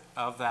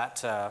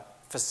that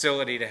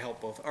facility to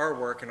help both our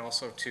work and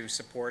also to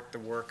support the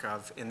work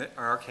of, in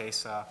our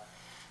case,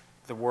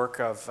 the work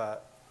of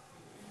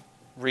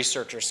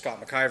researcher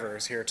Scott McIver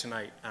is here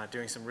tonight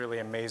doing some really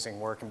amazing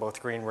work in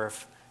both green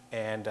roof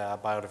and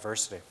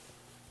biodiversity.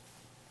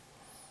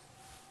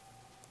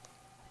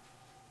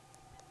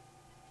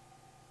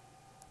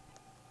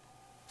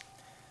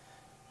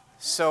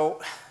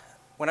 So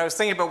when I was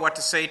thinking about what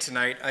to say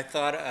tonight, I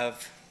thought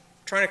of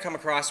trying to come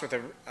across with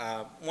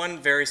one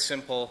very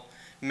simple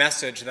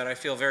message that I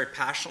feel very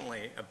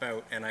passionately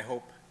about, and I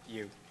hope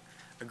you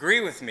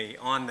agree with me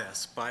on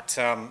this. But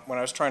when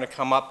I was trying to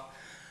come up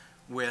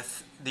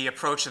with the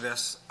approach of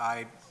this,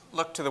 I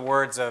looked to the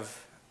words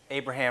of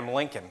Abraham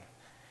Lincoln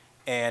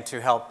and to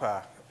help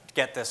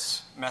get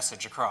this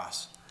message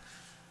across.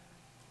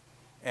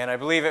 And I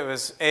believe it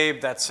was Abe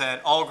that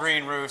said, "All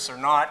green roofs are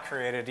not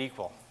created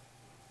equal."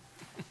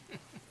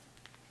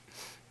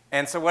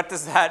 And so what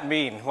does that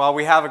mean? Well,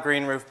 we have a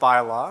green roof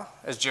bylaw,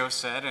 as Joe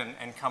said,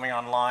 and coming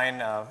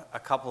online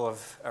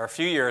a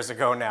few years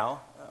ago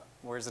now.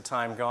 Where's the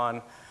time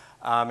gone?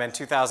 In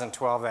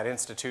 2012, that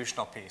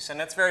institutional piece. And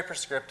it's very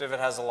prescriptive.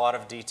 It has a lot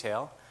of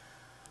detail.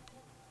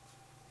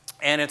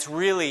 And it's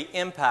really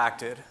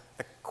impacted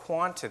the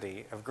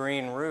quantity of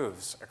green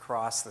roofs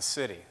across the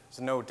city.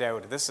 There's no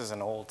doubt. This is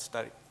an old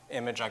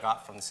image I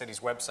got from the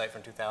city's website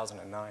from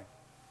 2009.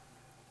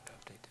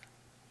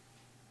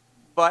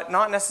 But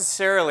not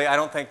necessarily, I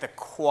don't think, the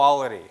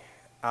quality.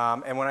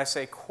 And when I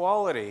say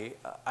quality,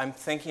 I'm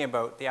thinking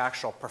about the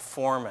actual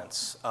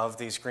performance of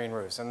these green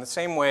roofs. In the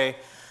same way,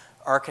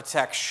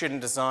 architects shouldn't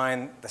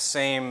design the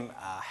same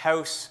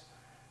house.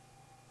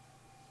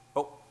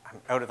 Oh, I'm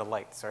out of the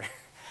light, sorry.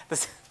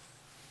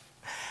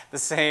 The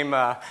same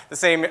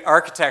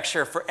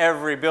architecture for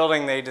every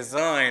building they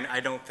design. I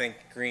don't think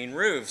green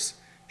roofs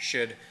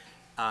should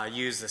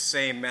use the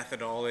same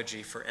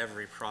methodology for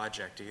every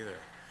project either.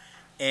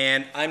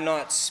 And I'm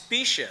not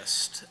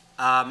specious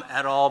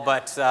at all,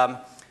 but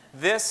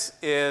this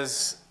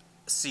is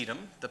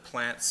sedum, the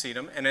plant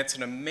sedum, and it's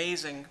an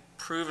amazing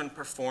proven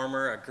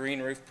performer, a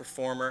green roof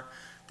performer,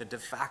 the de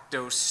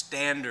facto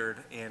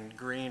standard in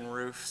green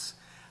roofs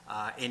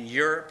in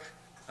Europe,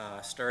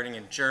 starting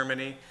in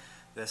Germany.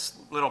 This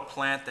little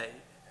plant that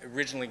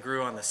originally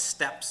grew on the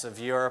steppes of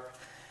Europe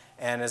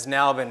and has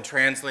now been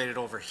translated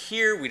over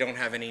here. We don't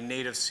have any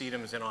native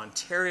sedums in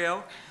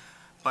Ontario,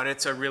 but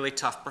it's a really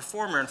tough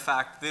performer. In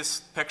fact,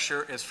 this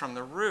picture is from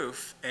the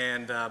roof,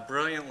 and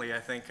brilliantly, I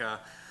think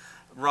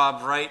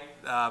Rob Wright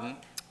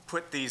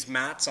put these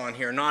mats on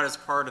here, not as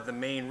part of the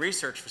main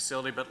research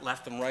facility, but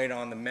left them right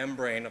on the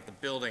membrane of the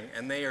building,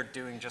 and they are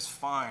doing just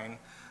fine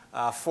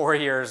 4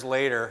 years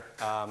later,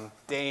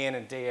 day in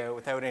and day out,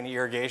 without any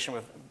irrigation,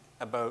 with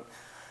about,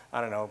 I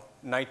don't know,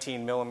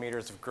 19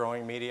 millimeters of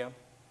growing media.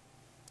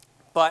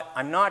 But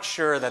I'm not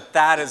sure that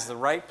that is the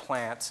right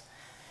plant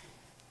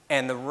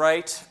and the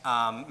right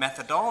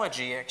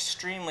methodology,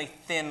 extremely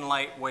thin,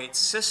 lightweight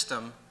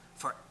system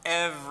for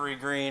every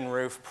green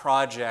roof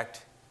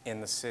project in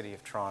the city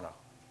of Toronto.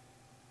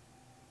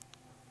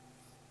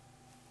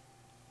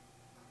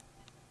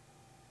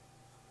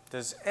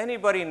 Does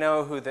anybody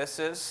know who this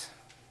is?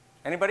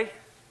 Anybody?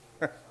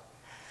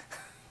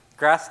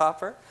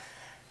 Grasshopper?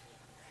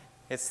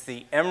 It's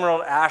the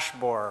emerald ash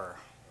borer.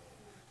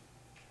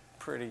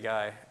 Pretty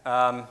guy.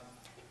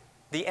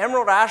 The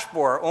emerald ash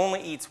borer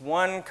only eats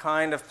one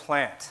kind of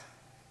plant,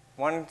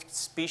 one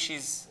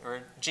species,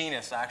 or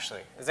genus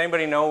actually. Does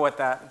anybody know what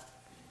that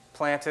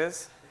plant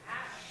is?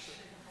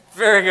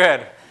 Very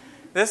good.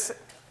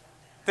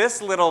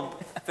 This little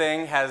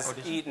thing has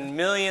eaten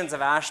millions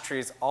of ash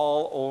trees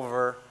all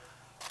over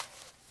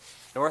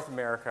North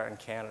America and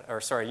Canada,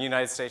 or sorry,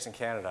 United States and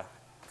Canada,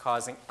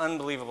 causing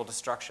unbelievable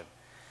destruction.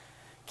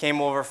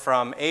 Came over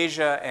from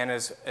Asia and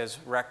has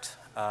wrecked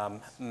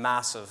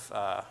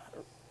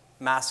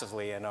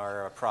massively in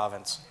our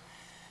province.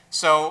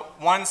 So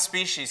one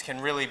species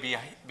can really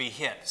be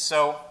hit.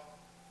 So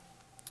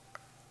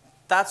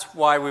that's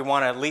why we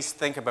want to at least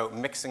think about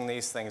mixing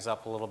these things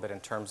up a little bit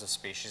in terms of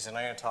species, and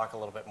I'm going to talk a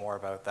little bit more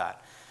about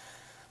that.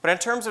 But in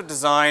terms of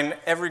design,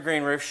 every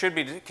green roof should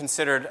be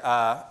considered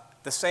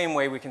the same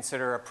way we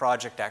consider a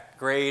project at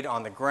grade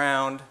on the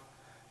ground.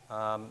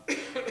 And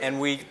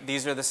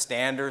these are the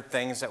standard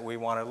things that we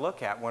want to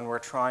look at when we're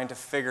trying to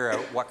figure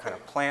out what kind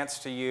of plants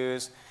to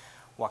use,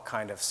 what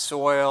kind of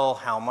soil,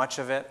 how much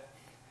of it.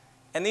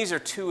 And these are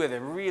two of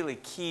the really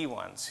key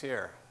ones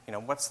here. You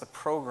know, what's the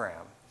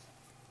program?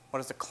 What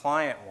does the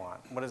client want?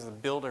 What does the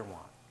builder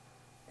want?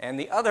 And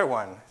the other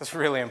one is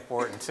really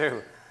important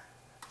too,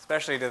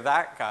 especially to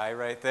that guy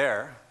right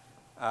there,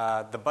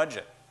 the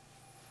budget.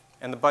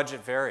 And the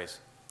budget varies.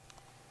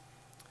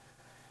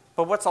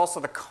 But what's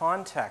also the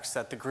context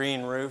that the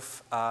green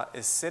roof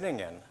is sitting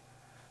in?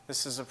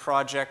 This is a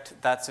project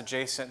that's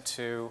adjacent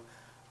to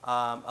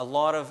a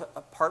lot of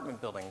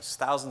apartment buildings,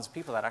 thousands of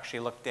people that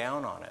actually look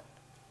down on it.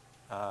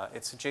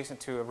 It's adjacent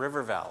to a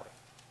river valley.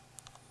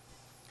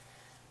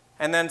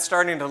 And then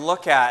starting to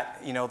look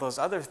at, those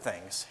other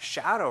things.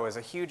 Shadow is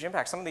a huge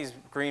impact. Some of these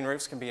green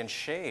roofs can be in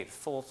shade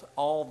full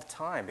all the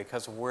time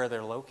because of where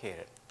they're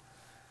located.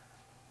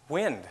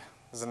 Wind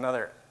is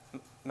another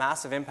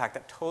massive impact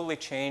that totally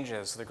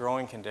changes the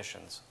growing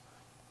conditions.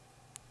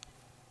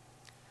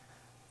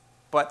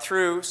 But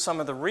through some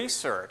of the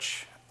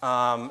research,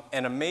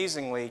 and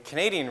amazingly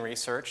Canadian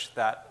research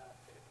that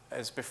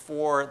is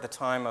before the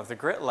time of the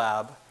Grit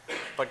Lab,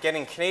 but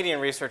getting Canadian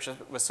research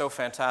was so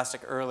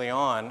fantastic early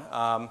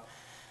on,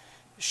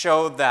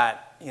 showed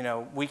that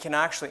we can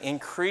actually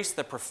increase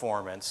the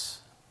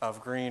performance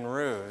of green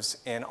roofs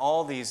in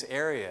all these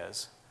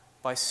areas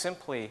by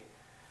simply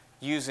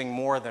using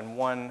more than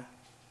one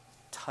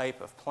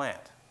type of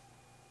plant.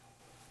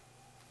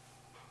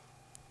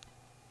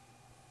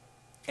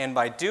 And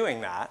by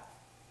doing that,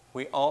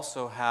 we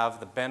also have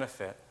the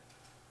benefit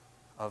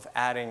of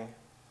adding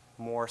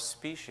more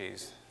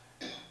species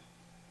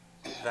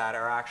that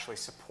are actually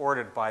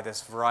supported by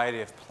this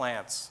variety of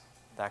plants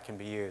that can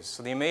be used.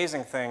 So the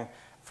amazing thing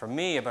for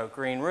me about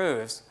green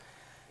roofs,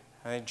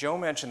 I think Joe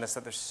mentioned this,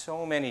 that there's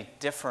so many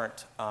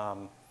different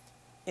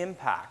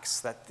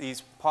impacts,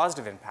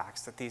 positive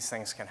impacts that these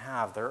things can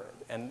have.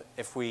 And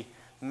if we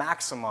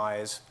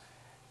maximize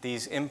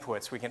these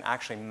inputs, we can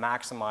actually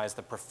maximize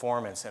the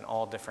performance in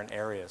all different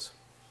areas.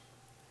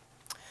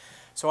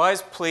 So I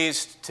was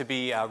pleased to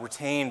be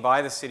retained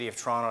by the City of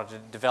Toronto to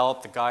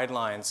develop the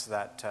guidelines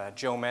that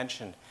Joe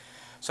mentioned.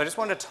 So I just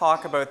wanted to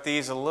talk about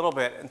these a little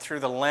bit and through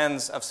the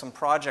lens of some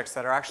projects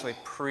that are actually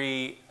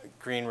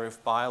pre-green roof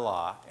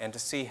bylaw and to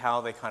see how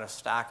they kind of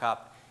stack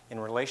up in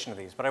relation to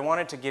these. But I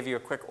wanted to give you a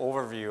quick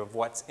overview of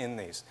what's in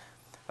these.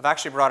 I've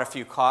actually brought a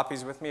few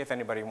copies with me. If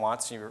anybody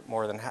wants, you're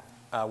more than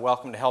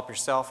welcome to help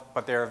yourself,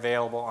 but they're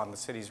available on the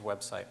city's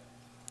website.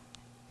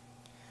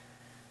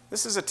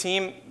 This is a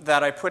team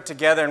that I put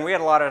together, and we had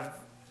a lot of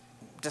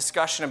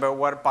discussion about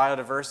what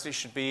biodiversity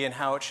should be and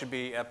how it should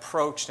be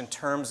approached in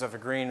terms of a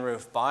green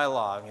roof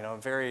bylaw. A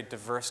very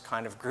diverse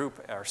kind of group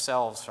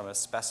ourselves, from a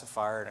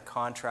specifier and a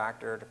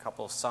contractor to a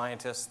couple of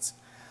scientists.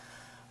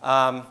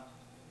 But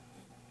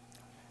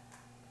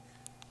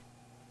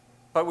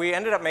we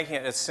ended up making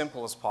it as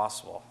simple as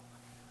possible.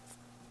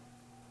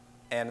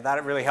 And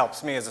that really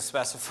helps me as a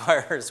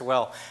specifier as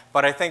well.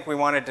 But I think we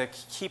wanted to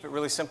keep it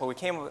really simple. We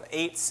came up with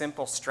 8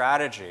 simple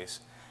strategies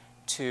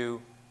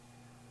to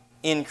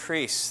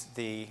increase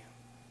the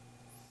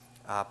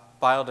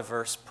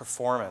biodiverse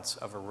performance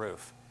of a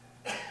roof.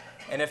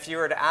 And if you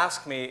were to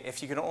ask me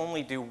if you could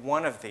only do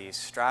one of these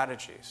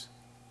strategies,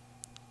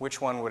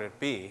 which one would it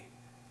be?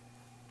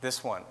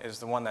 This one is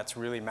the one that's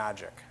really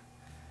magic,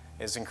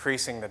 is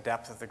increasing the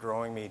depth of the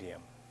growing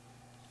medium.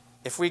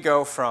 If we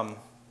go from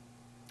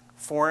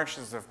 4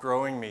 inches of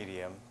growing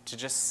medium to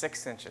just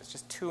 6 inches,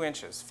 just 2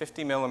 inches,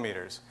 50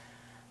 millimeters,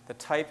 the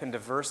type and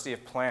diversity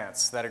of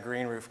plants that a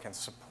green roof can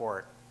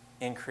support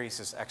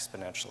increases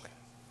exponentially.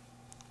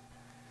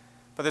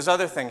 But there's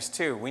other things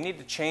too. We need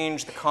to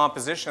change the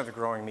composition of the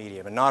growing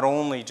medium and not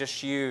only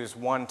just use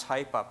one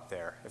type up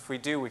there. If we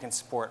do, we can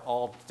support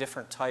all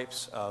different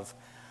types of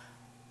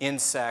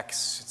insects,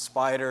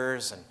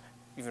 spiders, and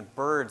even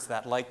birds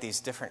that like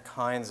these different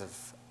kinds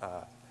of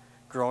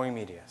growing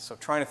media. So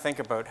trying to think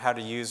about how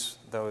to use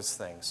those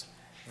things.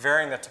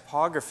 Varying the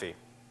topography.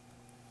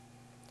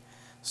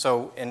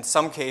 So in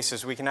some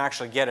cases, we can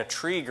actually get a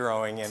tree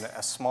growing in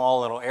a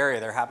small little area.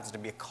 There happens to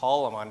be a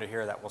column under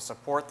here that will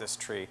support this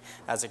tree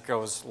as it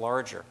grows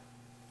larger.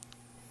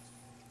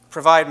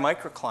 Provide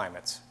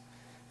microclimates.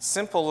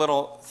 Simple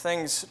little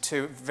things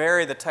to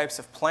vary the types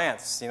of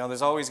plants.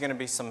 There's always going to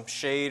be some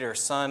shade or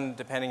sun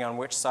depending on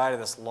which side of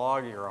this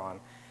log you're on.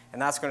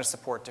 And that's going to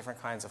support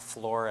different kinds of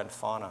flora and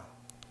fauna.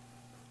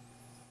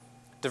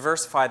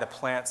 Diversify the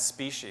plant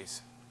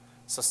species.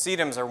 So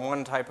sedums are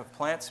one type of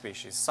plant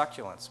species,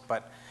 succulents,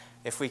 but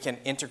if we can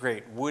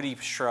integrate woody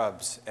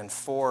shrubs and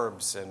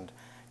forbs and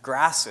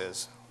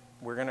grasses,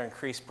 we're going to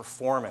increase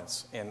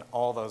performance in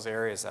all those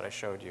areas that I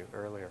showed you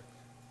earlier.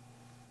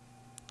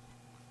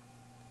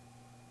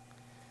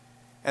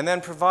 And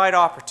then provide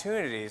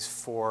opportunities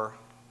for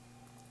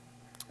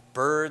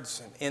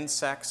birds and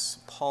insects,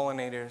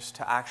 pollinators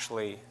to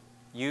actually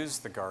use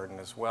the garden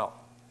as well.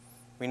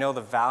 We know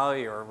the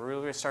value, or we're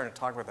really starting to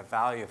talk about the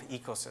value of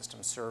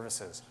ecosystem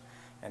services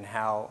and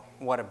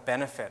what a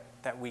benefit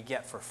that we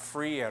get for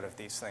free out of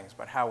these things,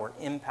 but how we're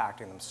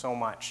impacting them so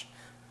much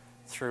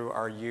through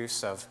our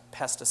use of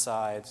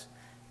pesticides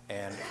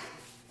and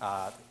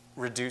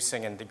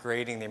reducing and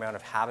degrading the amount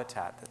of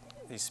habitat that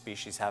these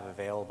species have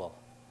available.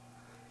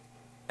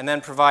 And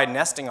then provide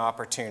nesting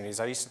opportunities.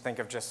 I used to think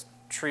of just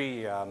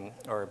tree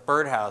or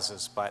bird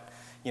houses, but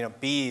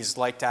bees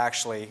like to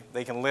actually,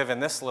 they can live in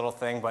this little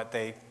thing, but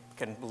they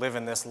can live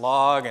in this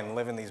log and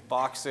live in these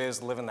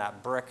boxes, live in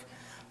that brick.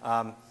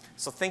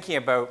 So thinking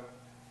about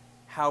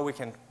how we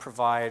can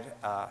provide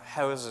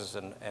houses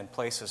and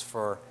places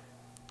for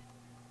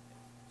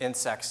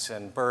insects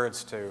and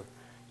birds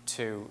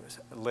to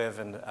live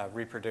and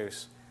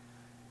reproduce.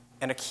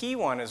 And a key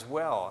one as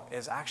well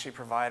is actually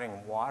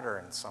providing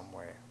water in some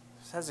way.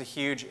 This has a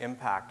huge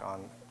impact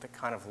on the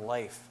kind of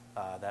life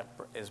that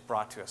is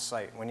brought to a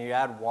site. When you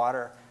add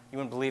water, you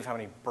wouldn't believe how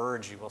many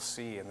birds you will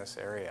see in this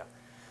area.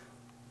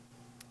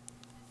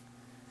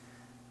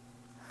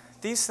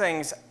 These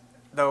things,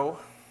 though,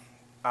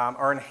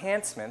 are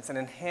enhancements, and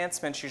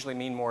enhancements usually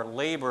mean more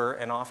labor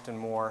and often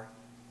more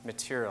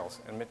materials,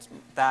 and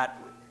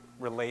that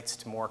relates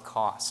to more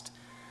cost.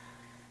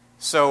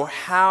 So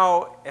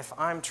how, if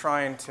I'm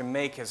trying to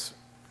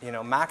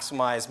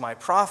maximize my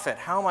profit,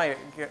 how am I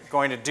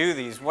going to do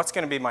these? What's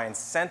going to be my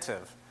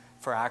incentive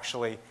for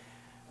actually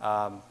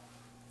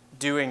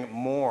doing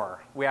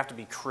more? We have to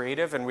be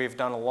creative, and we've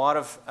done a lot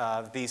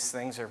of these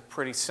things are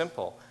pretty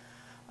simple.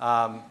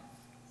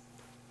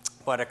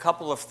 But a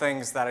couple of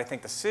things that I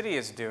think the city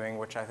is doing,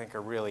 which I think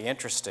are really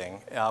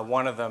interesting,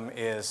 one of them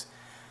is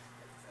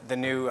the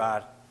new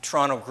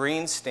Toronto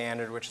Green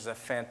Standard, which is a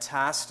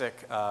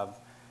fantastic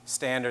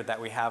standard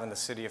that we have in the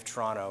city of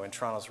Toronto, and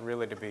Toronto's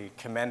really to be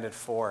commended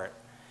for it,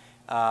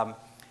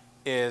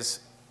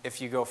 is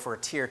if you go for a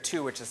tier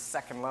 2, which is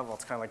second level,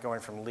 it's kind of like going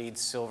from LEED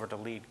silver to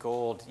LEED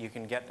gold, you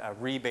can get a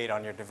rebate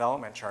on your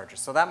development charges.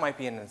 So that might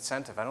be an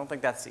incentive. I don't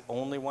think that's the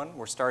only one.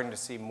 We're starting to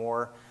see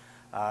more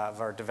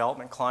of our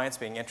development clients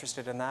being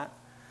interested in that.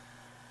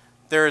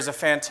 There is a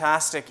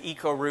fantastic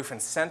eco-roof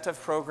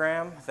incentive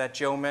program that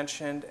Joe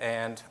mentioned,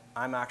 and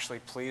I'm actually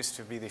pleased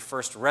to be the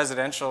first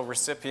residential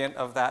recipient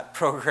of that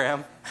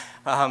program.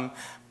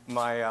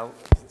 My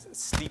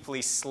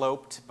steeply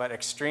sloped but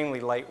extremely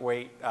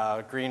lightweight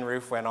green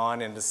roof went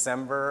on in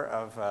December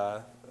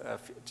of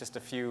just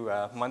a few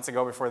months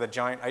ago before the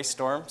giant ice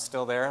storm.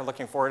 Still there,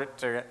 looking forward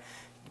to it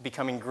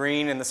becoming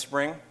green in the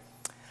spring.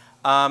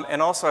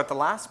 And also at the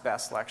last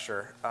B.E.S.T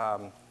lecture,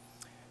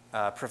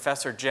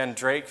 Professor Jen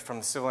Drake from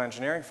the Civil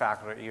Engineering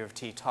faculty at U of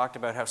T talked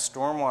about how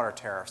stormwater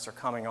tariffs are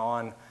coming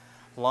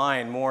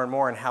online more and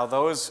more, and how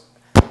those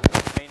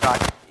may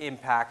not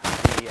impact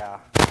the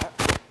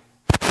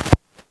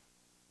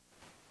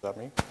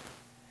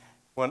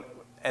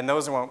and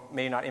those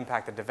may not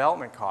impact the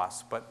development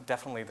costs, but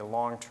definitely the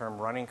long-term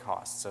running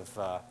costs of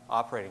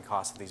operating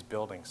costs of these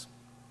buildings.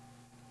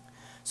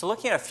 So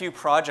looking at a few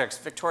projects,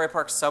 Victoria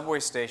Park Subway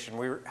Station,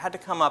 we had to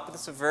come up with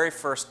this is the very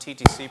first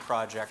TTC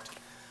project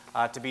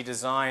to be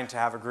designed to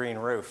have a green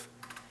roof.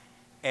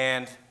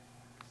 And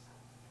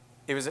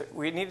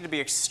we needed to be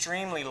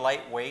extremely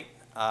lightweight,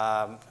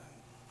 and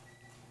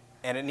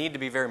it needed to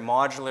be very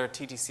modular.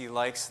 TTC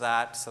likes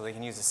that, so they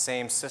can use the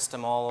same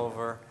system all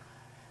over.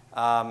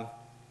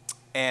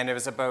 And it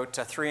was about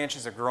 3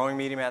 inches of growing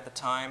medium at the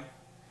time.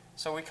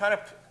 So we kind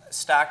of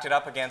stacked it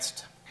up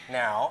against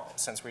now,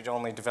 since we'd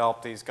only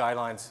developed these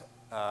guidelines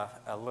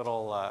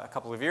a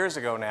couple of years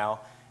ago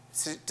now,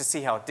 to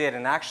see how it did.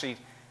 And actually,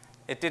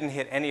 it didn't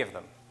hit any of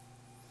them.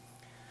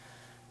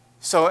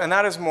 So, and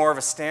that is more of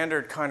a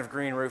standard kind of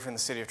green roof in the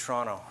city of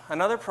Toronto.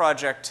 Another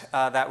project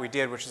that we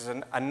did, which is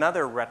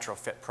another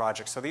retrofit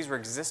project, so these were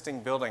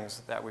existing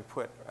buildings that we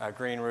put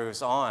green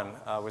roofs on,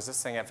 was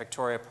this thing at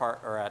Victoria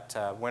Park, or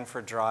at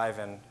Winford Drive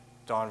and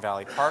Don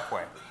Valley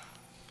Parkway.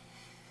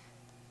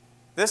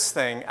 This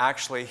thing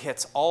actually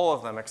hits all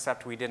of them,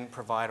 except we didn't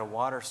provide a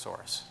water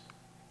source.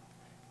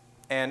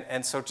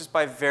 And so just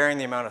by varying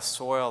the amount of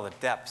soil, the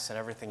depths and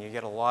everything, you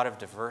get a lot of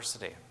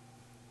diversity.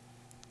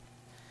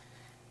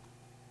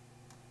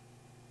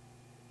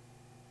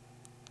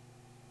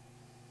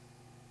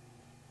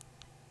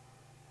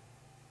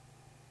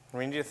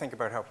 We need to think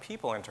about how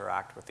people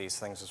interact with these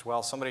things as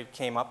well. Somebody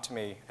came up to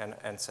me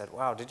and said,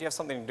 wow, did you have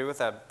something to do with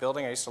that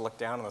building? I used to look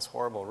down on this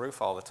horrible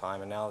roof all the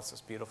time, and now it's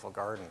this beautiful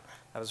garden.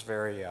 That was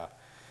very,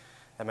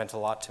 that meant a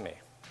lot to me.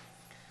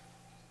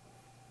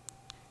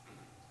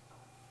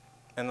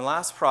 And the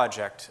last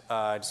project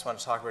I just want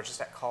to talk about, just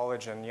at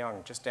College and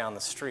Yonge, just down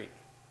the street.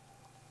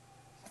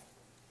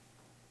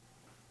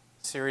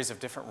 Series of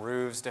different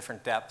roofs,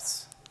 different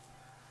depths.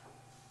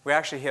 We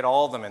actually hit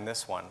all of them in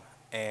this one.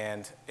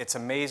 And it's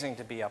amazing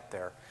to be up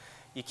there.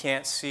 You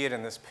can't see it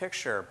in this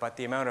picture, but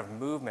the amount of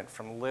movement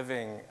from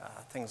living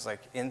things like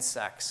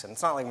insects, and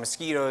it's not like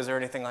mosquitoes or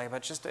anything like that,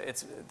 but just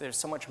there's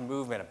so much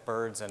movement of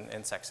birds and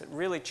insects. It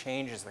really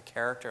changes the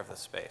character of the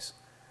space.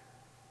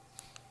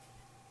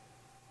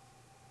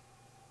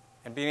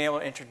 And being able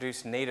to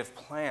introduce native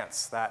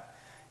plants that,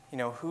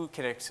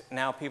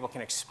 now people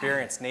can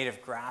experience native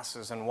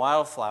grasses and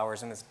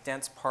wildflowers in this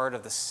dense part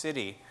of the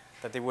city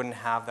that they wouldn't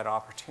have that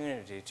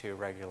opportunity to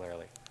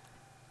regularly.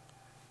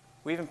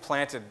 We even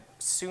planted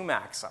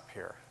sumacs up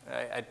here.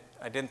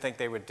 I didn't think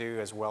they would do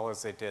as well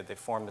as they did. They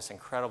formed this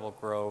incredible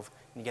grove,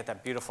 and you get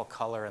that beautiful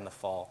color in the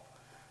fall.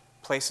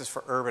 Places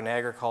for urban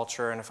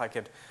agriculture, and if I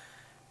could,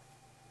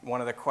 one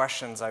of the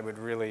questions I would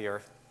really,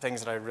 or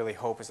things that I really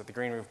hope is that the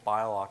Green Roof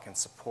Bylaw can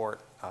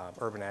support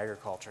urban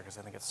agriculture, because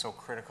I think it's so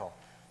critical.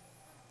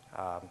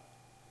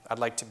 I'd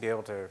like to be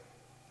able to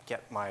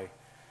get my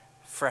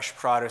fresh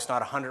produce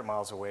not 100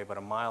 miles away, but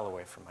a mile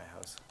away from my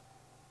house.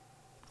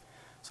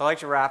 So I'd like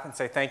to wrap and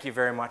say thank you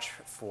very much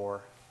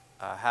for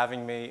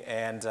having me,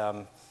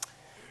 and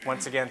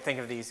once again, think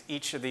of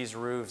each of these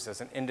roofs as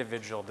an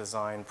individual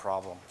design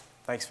problem.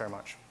 Thanks very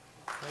much.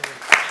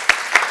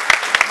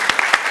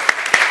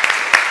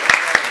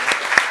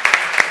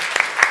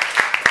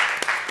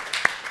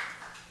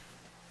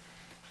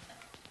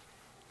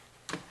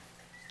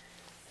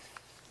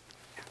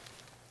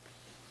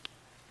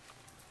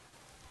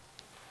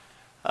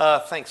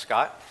 Thanks,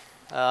 Scott.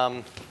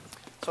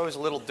 It's always a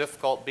little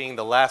difficult being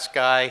the last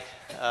guy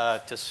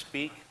to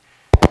speak.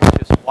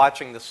 Just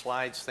watching the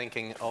slides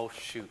thinking, oh,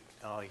 shoot,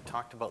 oh, he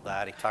talked about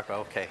that, he talked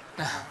about, okay.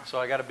 So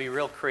I got to be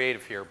real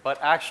creative here. But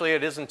actually,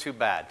 it isn't too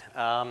bad.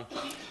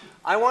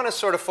 I want to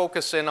sort of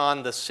focus in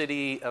on the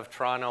City of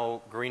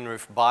Toronto Green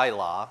Roof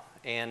Bylaw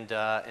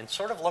and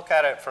sort of look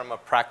at it from a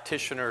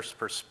practitioner's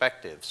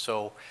perspective.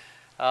 So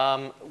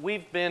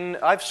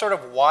I've sort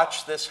of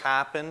watched this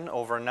happen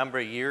over a number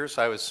of years.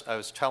 I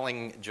was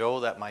telling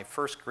Joe that my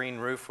first green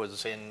roof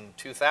was in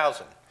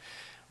 2000,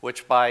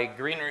 which by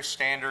green roof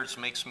standards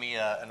makes me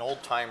an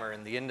old timer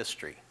in the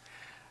industry.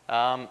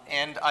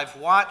 And I've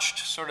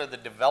watched sort of the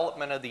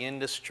development of the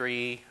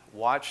industry,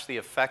 watched the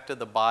effect of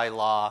the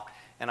bylaw,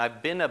 and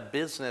I've been a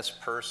business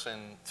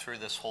person through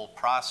this whole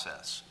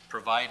process,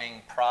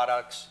 providing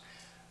products,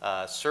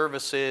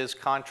 services,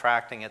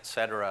 contracting, et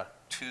cetera,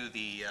 to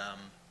the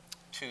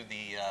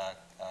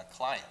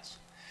clients.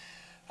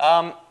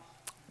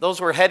 Those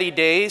were heady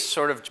days,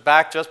 sort of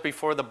back just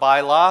before the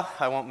bylaw.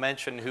 I won't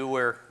mention who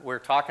we're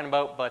talking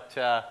about, but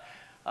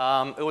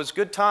it was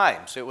good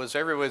times.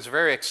 Everyone was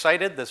very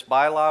excited. This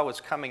bylaw was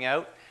coming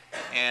out,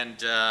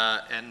 and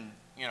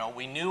you know,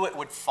 we knew it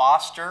would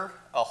foster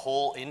a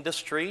whole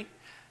industry,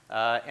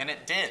 and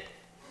it did.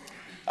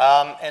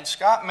 And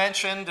Scott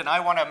mentioned, and I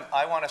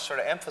want to sort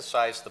of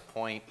emphasize the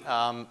point.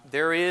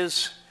 There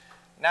is.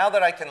 Now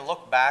that I can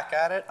look back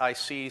at it, I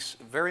see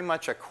very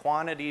much a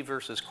quantity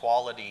versus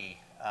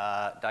quality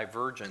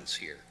divergence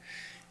here.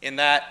 In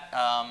that,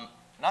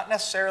 not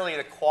necessarily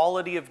the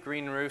quality of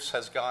green roofs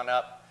has gone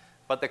up,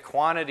 but the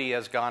quantity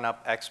has gone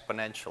up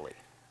exponentially.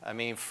 I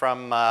mean,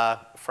 from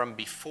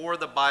before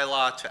the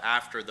bylaw to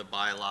after the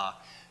bylaw,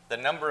 the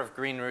number of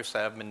green roofs that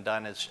have been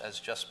done has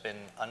just been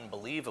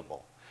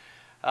unbelievable.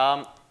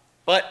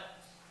 But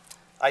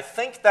I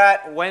think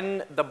that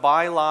when the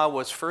bylaw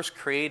was first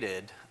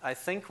created, I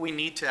think we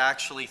need to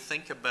actually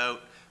think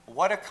about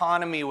what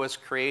economy was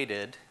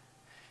created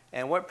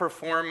and what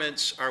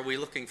performance are we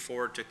looking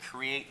for to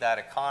create that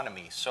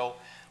economy. So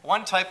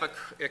one type of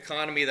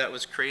economy that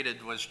was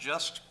created was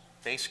just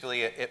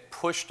basically it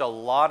pushed a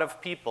lot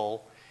of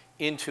people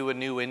into a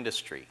new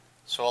industry.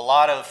 So a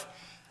lot of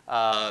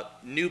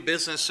new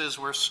businesses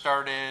were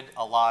started,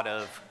 a lot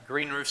of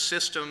green roof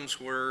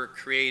systems were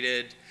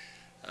created,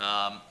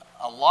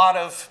 a lot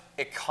of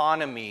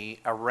economy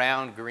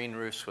around green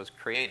roofs was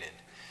created.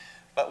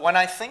 But when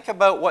I think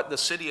about what the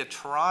City of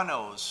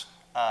Toronto's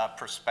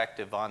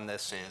perspective on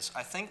this is,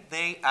 I think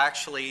they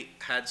actually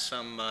had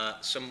some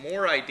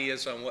more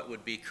ideas on what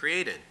would be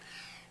created.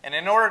 And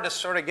in order to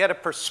sort of get a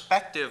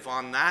perspective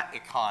on that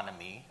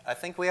economy, I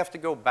think we have to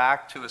go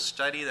back to a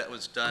study that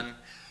was done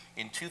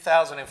in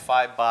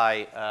 2005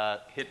 by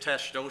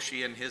Hitesh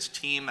Doshi and his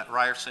team at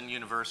Ryerson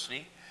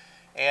University.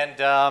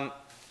 And,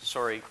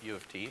 sorry, U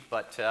of T,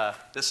 but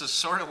this is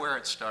sort of where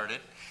it started.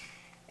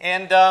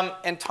 And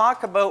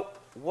talk about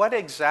what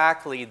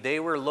exactly they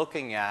were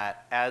looking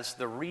at as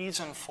the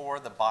reason for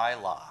the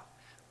bylaw.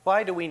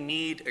 Why do we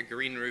need a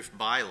green roof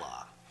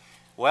bylaw?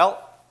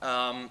 Well,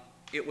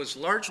 it was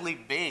largely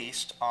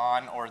based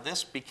on, or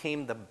this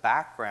became the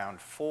background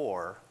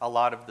for a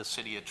lot of the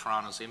City of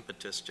Toronto's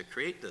impetus to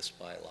create this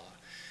bylaw.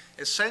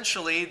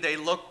 Essentially, they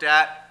looked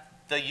at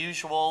the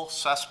usual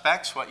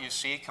suspects, what you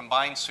see,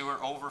 combined sewer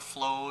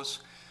overflows,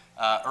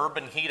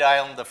 urban heat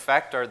island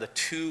effect are the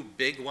two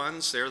big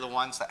ones. They're the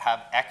ones that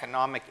have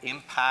economic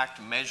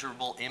impact,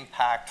 measurable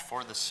impact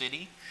for the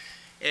city.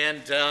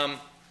 And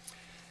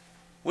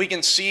we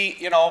can see,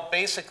 you know,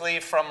 basically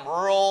from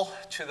rural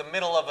to the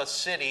middle of a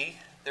city,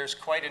 there's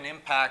quite an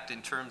impact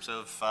in terms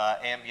of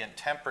ambient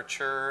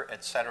temperature,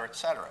 et cetera, et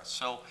cetera.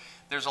 So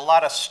there's a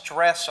lot of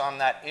stress on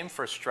that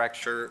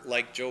infrastructure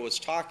like Joe was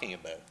talking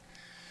about.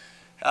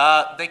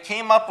 They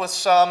came up with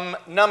some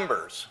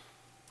numbers.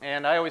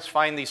 And I always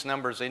find these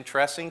numbers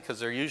interesting because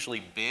they're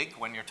usually big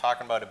when you're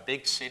talking about a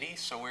big city.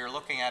 So we were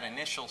looking at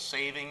initial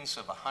savings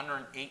of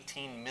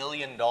 $118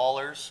 million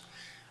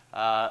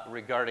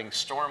regarding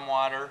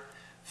stormwater,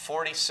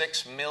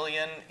 $46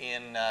 million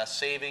in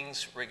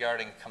savings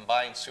regarding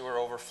combined sewer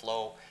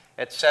overflow,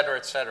 et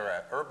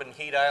cetera, urban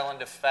heat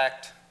island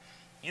effect,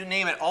 you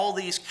name it, all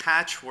these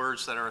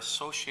catchwords that are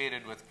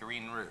associated with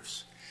green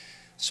roofs.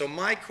 So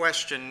my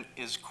question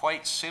is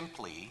quite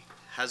simply,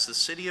 has the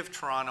City of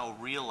Toronto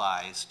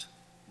realized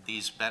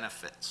these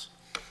benefits?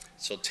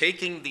 So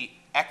taking the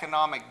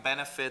economic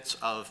benefits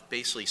of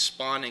basically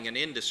spawning an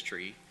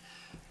industry,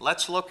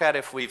 let's look at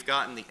if we've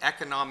gotten the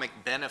economic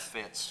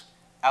benefits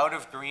out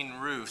of green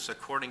roofs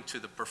according to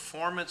the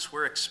performance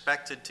we're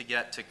expected to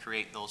get to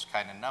create those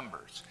kind of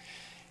numbers.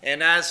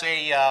 And as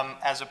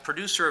a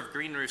producer of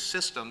green roof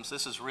systems,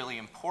 this is really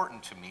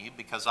important to me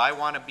because I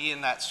want to be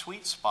in that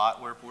sweet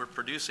spot where we're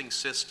producing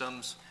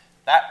systems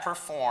that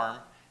perform,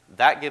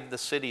 that give the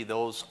city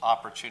those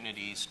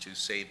opportunities to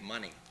save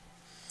money.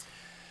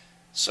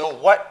 So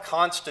what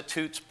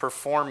constitutes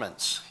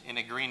performance in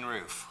a green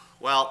roof?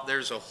 Well,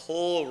 there's a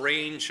whole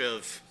range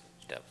of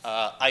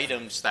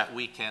items that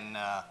we can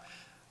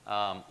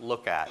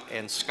look at.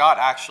 And Scott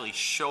actually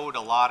showed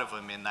a lot of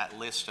them in that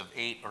list of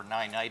 8 or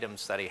 9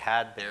 items that he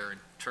had there in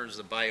terms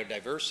of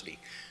biodiversity.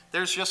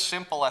 There's just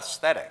simple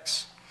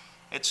aesthetics.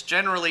 It's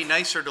generally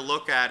nicer to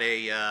look at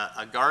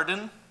a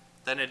garden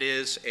than it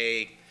is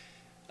a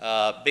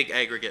big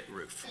aggregate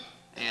roof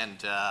and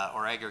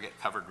or aggregate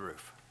covered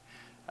roof.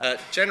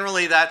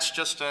 Generally, that's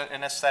just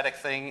an aesthetic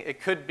thing.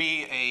 It could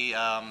be a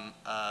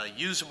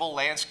usable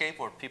landscape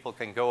where people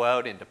can go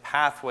out into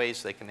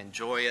pathways, they can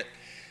enjoy it.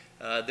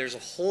 There's a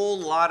whole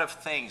lot of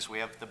things. We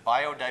have the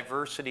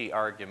biodiversity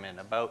argument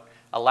about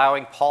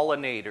allowing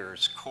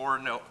pollinators,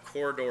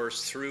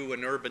 corridors through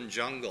an urban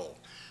jungle.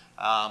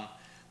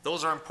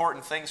 Those are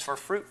important things for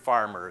fruit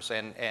farmers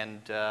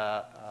and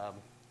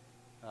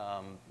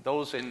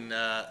those in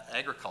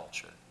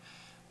agriculture.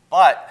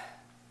 But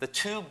the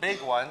 2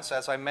 big ones,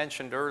 as I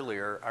mentioned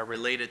earlier, are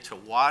related to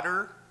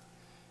water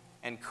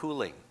and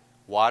cooling,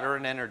 water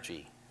and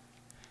energy.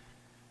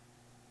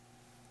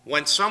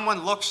 When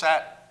someone looks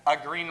at a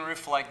green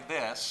roof like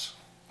this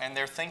and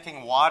they're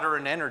thinking water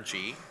and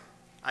energy,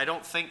 I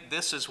don't think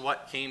this is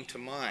what came to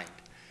mind.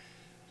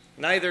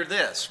 Neither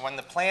this. When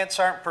the plants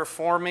aren't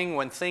performing,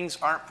 when things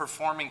aren't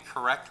performing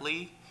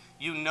correctly,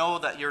 you know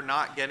that you're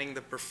not getting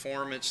the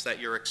performance that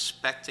you're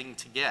expecting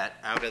to get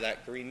out of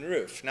that green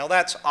roof. Now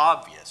that's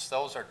obvious.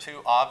 Those are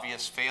 2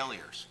 obvious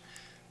failures.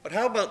 But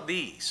how about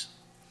these?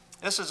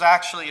 This is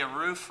actually a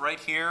roof right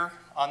here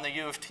on the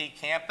U of T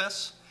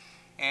campus,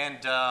 and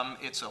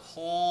it's a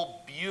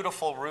whole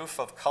beautiful roof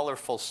of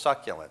colorful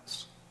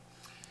succulents.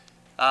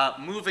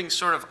 Moving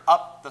sort of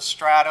up the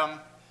stratum,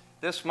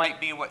 this might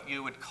be what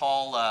you would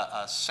call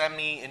a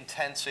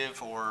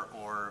semi-intensive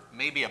or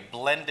maybe a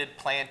blended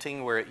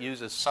planting where it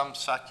uses some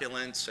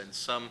succulents and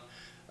some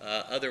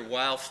other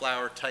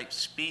wildflower type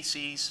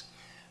species.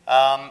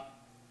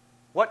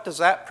 What does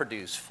that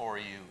produce for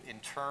you in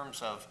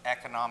terms of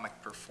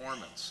economic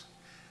performance?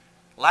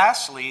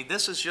 Lastly,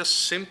 this is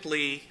just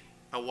simply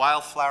a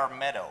wildflower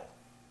meadow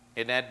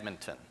in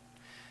Edmonton.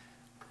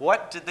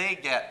 What did they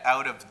get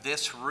out of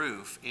this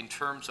roof in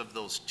terms of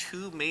those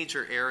 2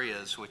 major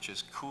areas, which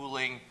is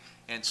cooling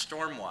and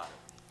stormwater?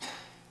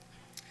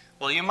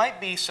 Well, you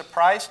might be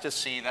surprised to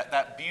see that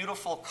that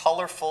beautiful,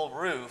 colorful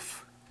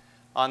roof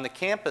on the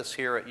campus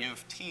here at U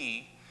of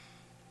T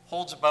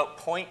holds about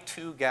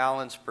 0.2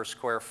 gallons per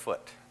square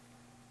foot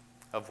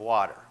of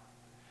water.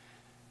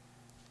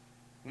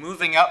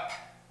 Moving up,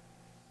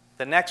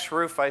 the next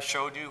roof I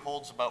showed you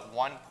holds about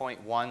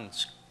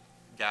 1.1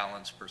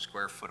 gallons per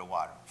square foot of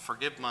water.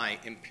 Forgive my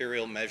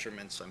imperial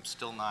measurements. I'm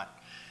still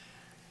not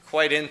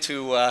quite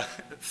into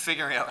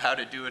figuring out how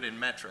to do it in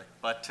metric.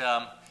 But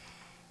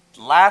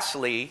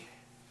lastly,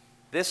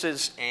 this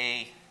is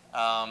a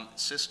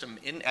system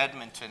in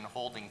Edmonton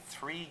holding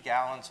 3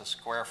 gallons a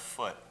square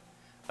foot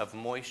of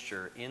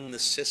moisture in the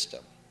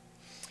system.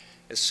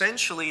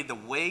 Essentially, the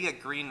way a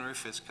green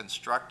roof is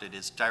constructed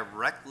is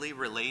directly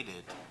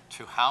related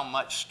to how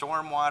much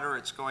stormwater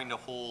it's going to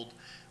hold,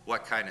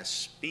 what kind of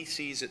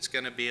species it's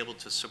going to be able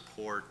to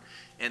support,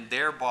 and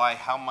thereby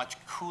how much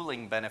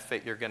cooling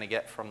benefit you're going to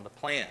get from the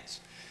plants.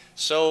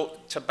 So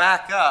to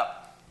back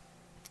up,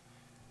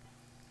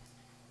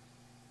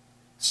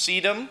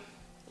 sedum,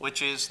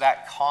 which is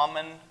that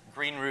common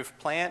green roof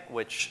plant,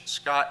 which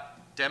Scott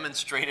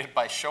demonstrated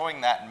by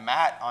showing that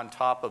mat on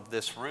top of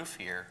this roof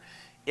here,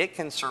 it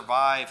can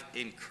survive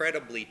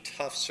incredibly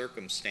tough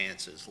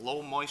circumstances,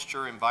 low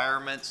moisture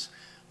environments,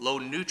 low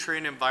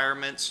nutrient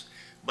environments.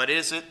 But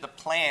is it the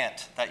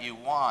plant that you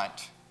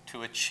want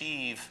to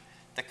achieve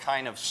the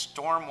kind of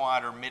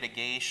stormwater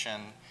mitigation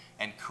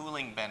and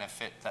cooling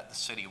benefit that the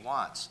city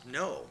wants?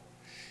 No,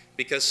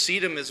 because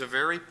sedum is a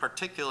very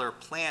particular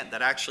plant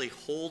that actually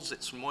holds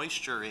its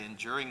moisture in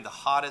during the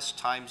hottest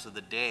times of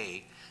the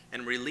day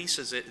and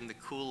releases it in the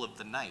cool of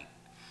the night,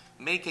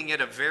 making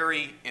it a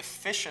very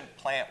efficient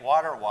plant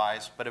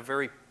water-wise, but a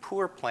very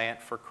poor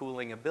plant for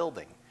cooling a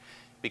building,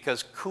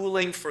 because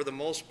cooling for the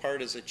most part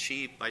is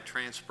achieved by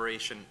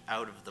transpiration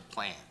out of the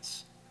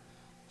plants.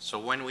 So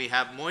when we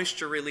have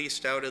moisture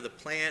released out of the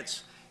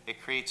plants,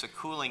 it creates a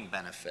cooling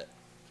benefit.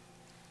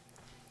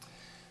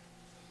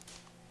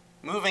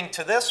 Moving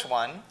to this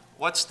one,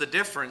 what's the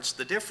difference?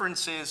 The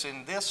difference is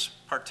in this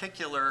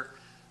particular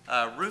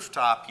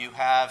rooftop, you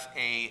have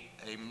a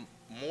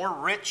more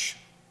rich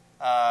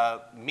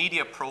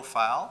media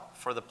profile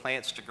for the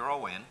plants to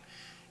grow in,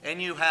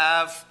 and you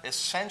have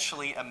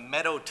essentially a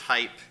meadow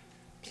type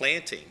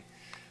planting.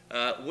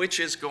 which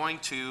is going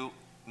to,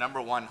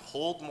 number one,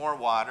 hold more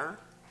water,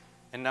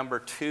 and number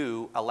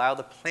two, allow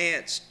the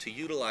plants to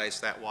utilize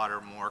that water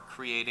more,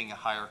 creating a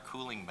higher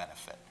cooling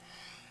benefit.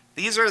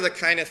 These are the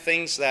kind of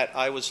things that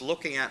I was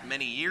looking at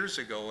many years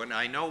ago, and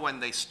I know when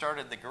they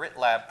started the Grit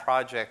Lab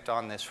project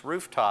on this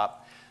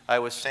rooftop, I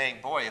was saying,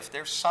 boy, if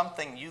there's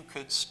something you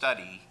could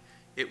study,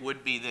 it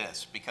would be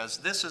this, because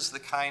this is the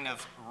kind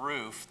of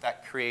roof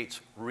that creates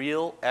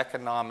real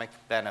economic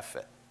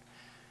benefit.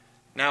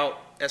 Now,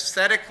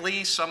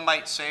 aesthetically, some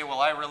might say, well,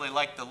 I really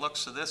like the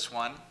looks of this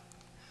one.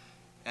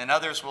 And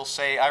others will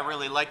say, I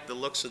really like the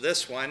looks of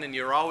this one, and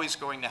you're always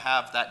going to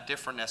have that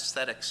different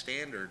aesthetic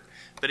standard.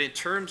 But in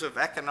terms of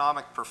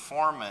economic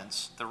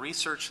performance, the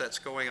research that's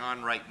going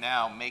on right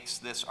now makes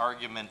this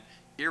argument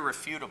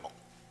irrefutable.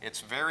 It's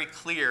very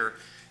clear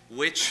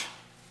which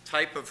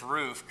type of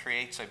roof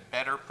creates a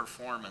better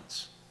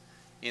performance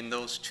in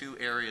those two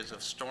areas of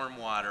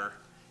stormwater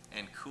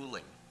and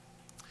cooling.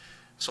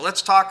 So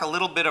let's talk a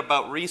little bit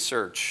about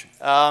research.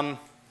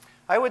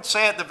 I would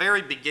say at the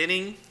very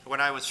beginning,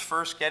 when I was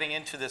first getting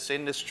into this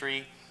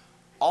industry,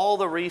 all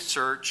the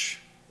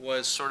research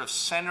was sort of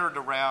centered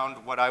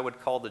around what I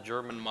would call the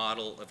German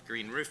model of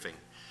green roofing,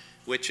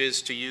 which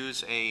is to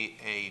use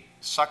a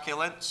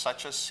succulent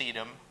such as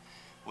sedum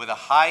with a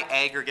high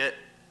aggregate,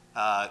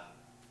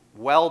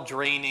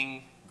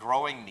 well-draining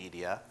growing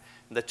media.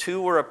 The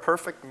two were a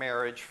perfect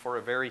marriage for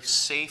a very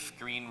safe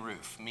green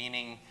roof,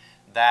 meaning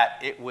that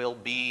it will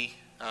be,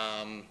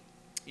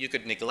 you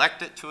could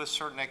neglect it to a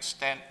certain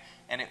extent,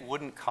 and it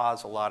wouldn't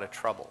cause a lot of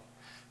trouble.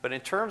 But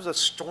in terms of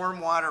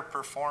stormwater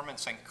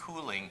performance and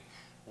cooling,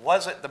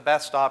 was it the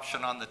best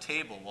option on the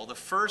table? Well, the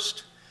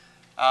first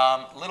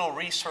little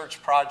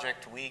research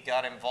project we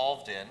got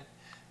involved in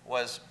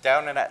was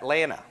down in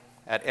Atlanta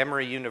at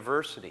Emory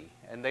University,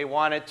 and they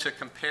wanted to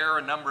compare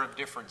a number of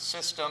different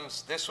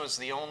systems. This was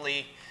the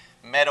only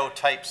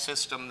meadow-type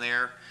system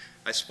there.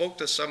 I spoke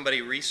to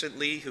somebody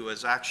recently who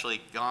has actually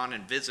gone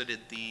and visited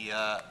the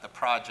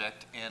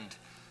project, and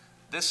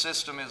this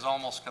system is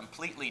almost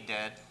completely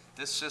dead.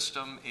 This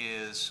system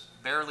is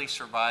barely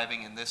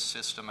surviving, and this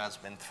system has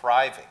been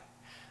thriving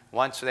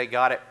once they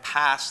got it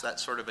past that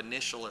sort of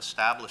initial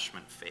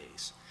establishment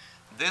phase.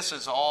 This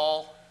is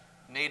all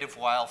native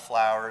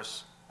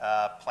wildflowers,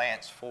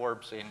 plants,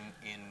 forbs in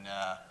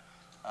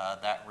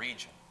that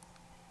region.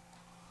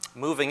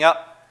 Moving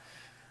up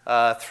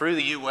through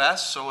the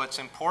U.S., so it's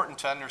important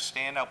to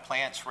understand how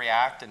plants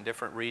react in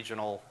different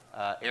regional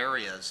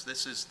areas.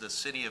 This is the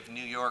City of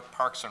New York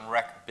Parks and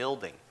Rec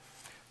building.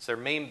 It's their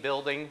main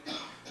building.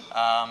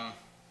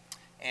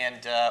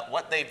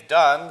 What they've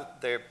done,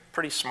 they're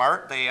pretty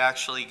smart. They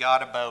actually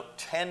got about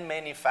 10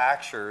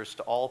 manufacturers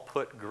to all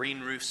put green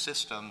roof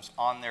systems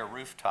on their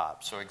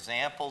rooftop. So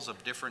examples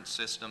of different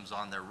systems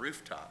on their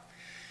rooftop.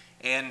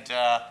 And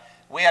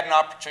we had an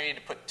opportunity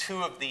to put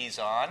 2 of these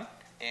on,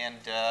 and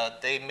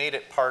they made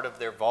it part of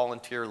their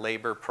volunteer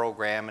labor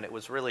program, and it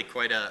was really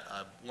quite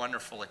a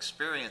wonderful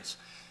experience.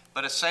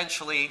 But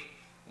essentially,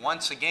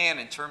 once again,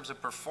 in terms of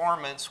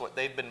performance, what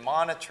they've been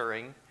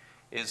monitoring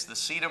is the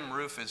sedum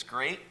roof is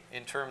great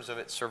in terms of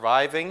it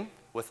surviving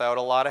without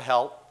a lot of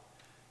help.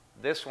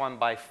 This one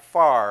by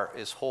far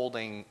is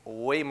holding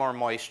way more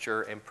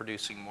moisture and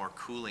producing more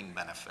cooling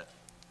benefit.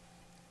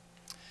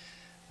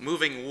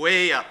 Moving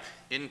way up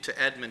into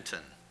Edmonton.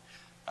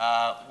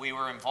 We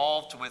were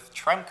involved with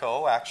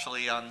Tremco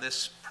actually on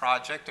this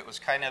project. It was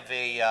kind of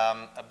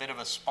a bit of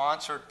a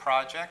sponsored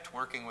project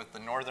working with the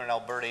Northern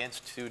Alberta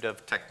Institute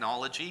of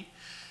Technology.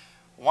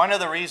 One of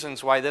the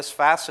reasons why this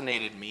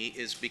fascinated me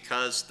is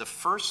because the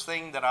first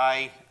thing that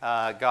I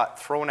got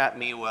thrown at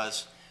me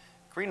was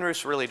green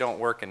roofs really don't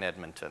work in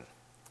Edmonton.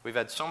 We've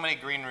had so many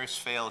green roofs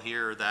fail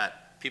here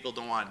that people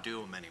don't want to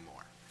do them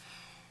anymore.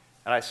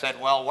 And I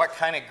said, well, what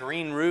kind of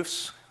green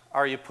roofs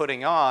are you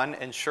putting on?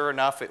 And sure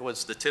enough, it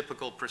was the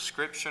typical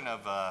prescription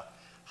of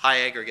high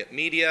aggregate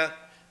media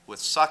with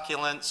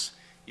succulents.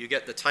 You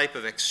get the type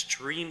of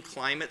extreme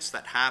climates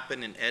that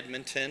happen in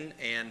Edmonton,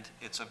 and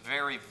it's a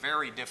very,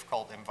 very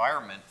difficult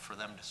environment for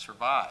them to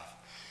survive.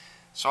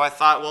 So I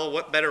thought, well,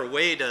 what better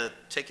way to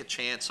take a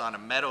chance on a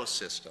meadow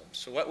system?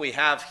 So what we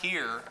have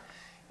here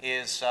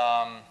is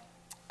a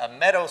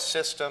meadow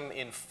system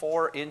in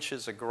 4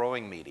 inches of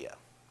growing media,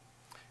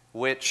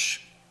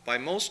 which by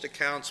most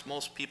accounts,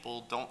 most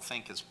people don't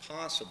think is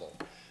possible.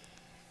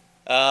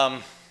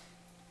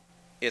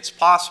 It's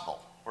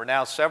possible. We're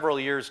now several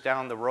years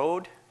down the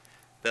road.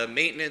 The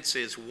maintenance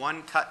is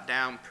 1 cut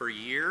down per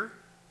year,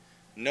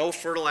 no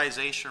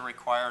fertilization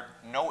required,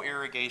 no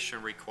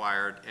irrigation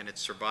required, and it's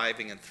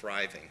surviving and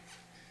thriving.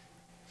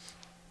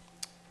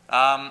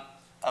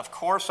 Of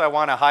course, I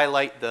want to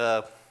highlight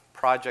the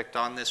project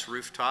on this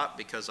rooftop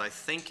because I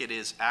think it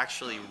is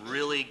actually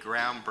really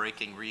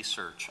groundbreaking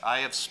research. I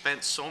have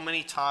spent so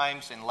many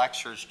times in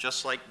lectures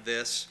just like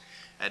this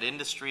at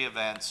industry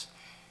events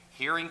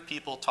hearing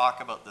people talk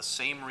about the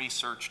same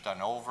research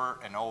done over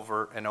and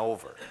over and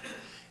over.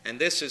 And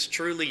this is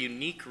truly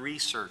unique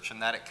research in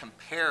that it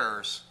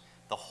compares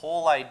the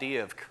whole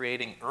idea of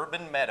creating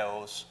urban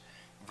meadows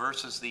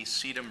versus these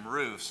sedum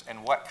roofs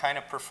and what kind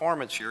of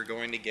performance you're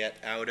going to get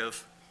out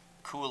of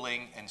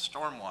cooling and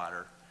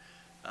stormwater,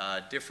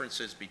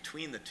 differences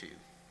between the two.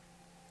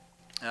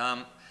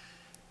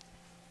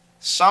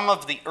 Some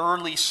of the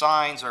early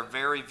signs are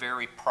very,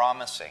 very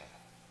promising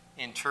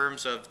in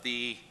terms of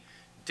the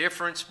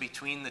difference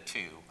between the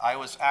two. I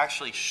was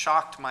actually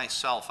shocked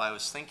myself. I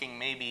was thinking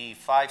maybe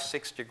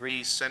 5-6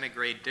 degrees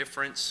centigrade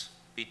difference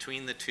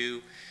between the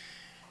two.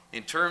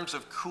 In terms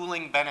of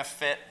cooling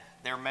benefit,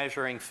 they're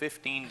measuring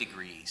 15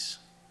 degrees.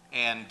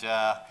 And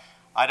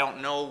I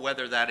don't know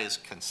whether that is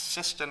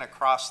consistent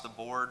across the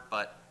board,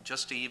 but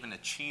just to even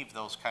achieve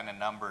those kind of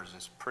numbers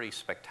is pretty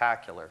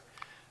spectacular.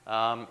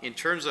 In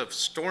terms of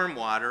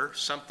stormwater,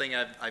 something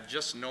I've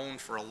just known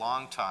for a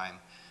long time,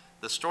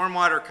 the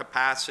stormwater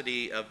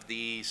capacity of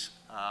these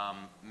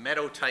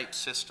meadow-type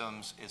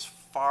systems is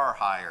far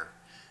higher.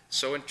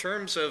 So in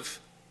terms of,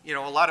 a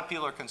lot of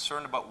people are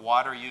concerned about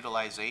water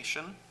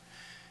utilization,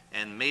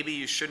 and maybe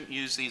you shouldn't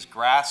use these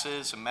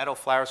grasses and meadow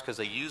flowers because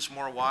they use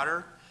more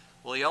water.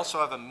 Well, you also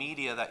have a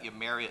media that you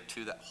marry it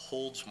to that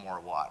holds more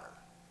water.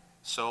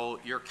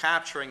 So you're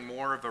capturing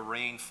more of a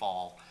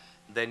rainfall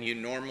than you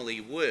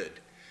normally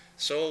would.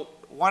 So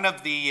one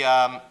of the,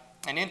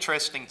 an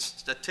interesting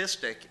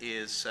statistic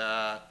is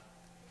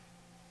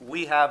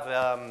we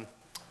have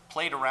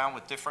played around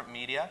with different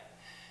media,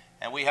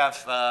 and we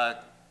have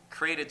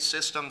created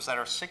systems that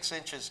are 6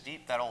 inches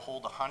deep that'll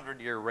hold a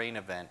 100-year rain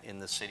event in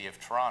the city of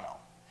Toronto.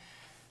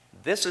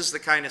 This is the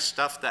kind of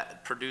stuff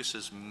that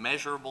produces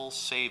measurable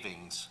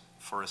savings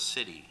for a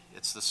city.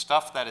 It's the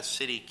stuff that a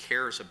city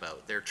cares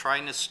about. They're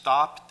trying to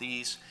stop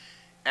these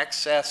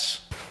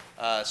excess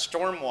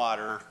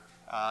stormwater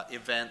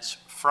events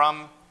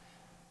from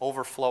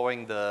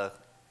overflowing the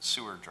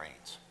sewer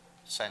drains,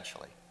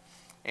 essentially.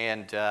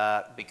 And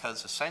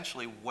because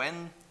essentially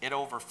when it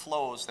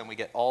overflows, then we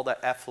get all that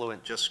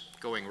effluent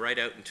just going right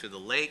out into the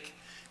lake,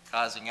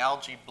 causing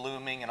algae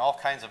blooming and all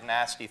kinds of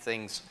nasty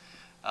things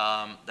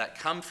that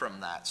come from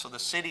that. So the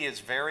city is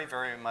very,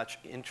 very much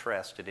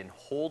interested in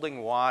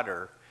holding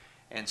water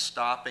and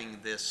stopping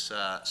this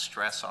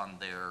stress on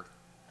their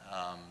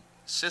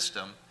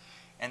system,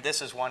 and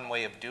this is one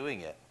way of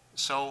doing it.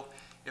 So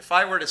if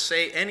I were to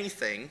say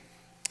anything,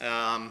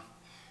 and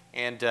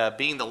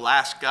being the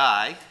last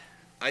guy,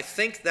 I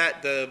think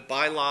that the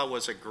bylaw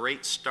was a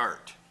great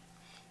start.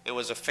 It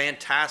was a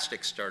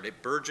fantastic start.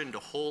 It burgeoned a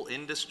whole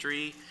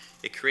industry.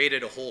 It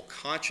created a whole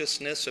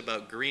consciousness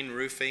about green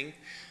roofing.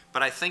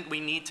 But I think we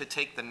need to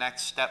take the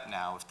next step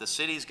now. If the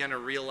city's going to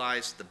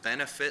realize the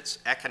benefits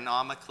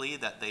economically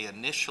that they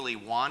initially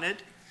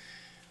wanted,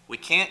 we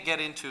can't get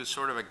into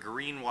sort of a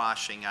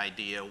greenwashing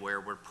idea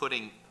where we're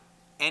putting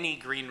any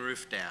green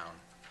roof down,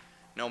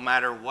 no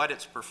matter what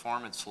its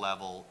performance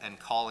level, and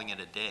calling it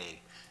a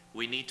day.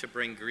 We need to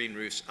bring green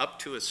roofs up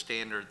to a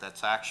standard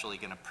that's actually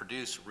going to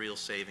produce real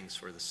savings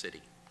for the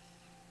city.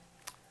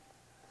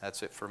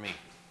 That's it for me.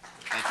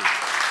 Thank you.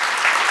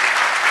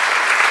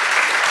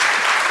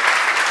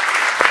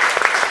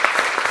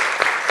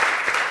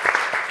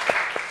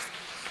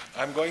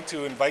 I'm going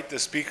to invite the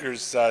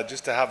speakers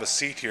just to have a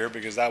seat here,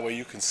 because that way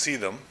you can see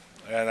them.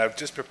 And I've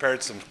just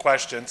prepared some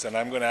questions, and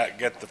I'm going to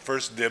get the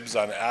first dibs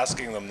on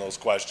asking them those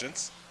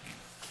questions.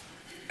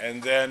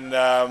 And then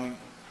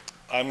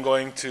I'm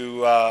going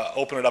to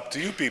open it up to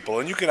you people,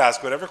 and you can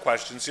ask whatever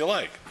questions you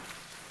like.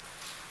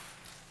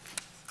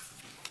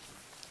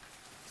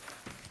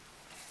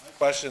 My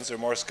questions are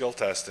more skill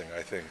testing,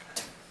 I think.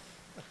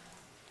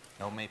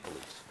 No maple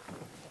leaves.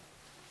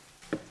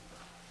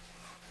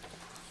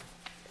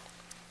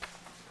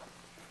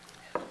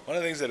 One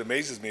of the things that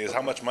amazes me is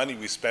how much money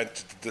we spent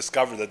to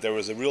discover that there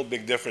was a real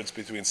big difference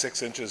between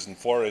 6 inches and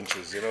 4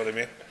 inches, you know what I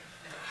mean?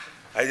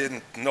 I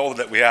didn't know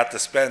that we had to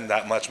spend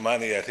that much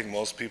money. I think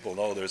most people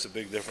know there's a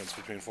big difference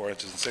between 4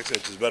 inches and 6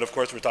 inches, but of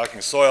course we're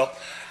talking soil.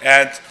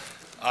 And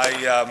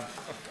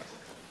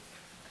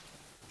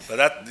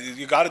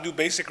you got to do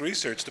basic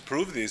research to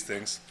prove these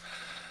things.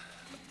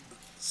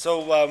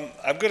 So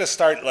I'm going to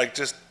start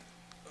just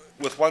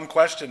with one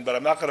question, but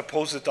I'm not going to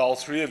pose it to all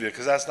three of you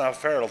because that's not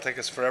fair. It'll take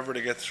us forever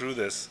to get through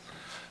this.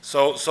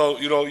 So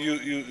you know,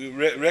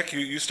 Rick,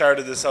 you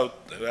started this out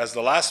as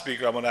the last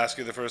speaker. I'm going to ask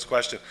you the first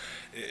question.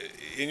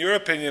 In your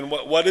opinion,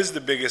 what is the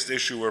biggest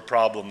issue or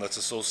problem that's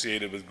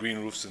associated with green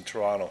roofs in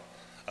Toronto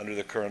under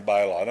the current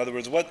bylaw? In other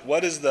words,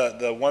 what is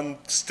the one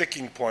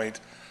sticking point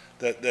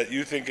that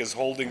you think is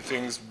holding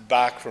things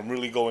back from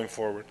really going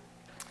forward?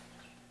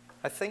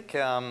 I think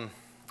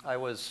I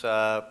was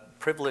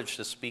privileged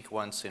to speak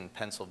once in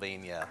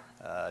Pennsylvania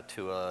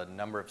to a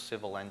number of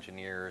civil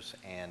engineers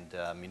and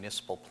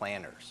municipal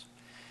planners.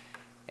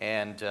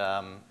 And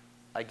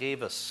I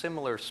gave a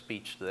similar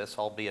speech to this,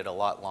 albeit a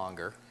lot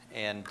longer.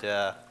 And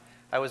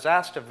I was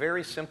asked a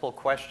very simple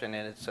question,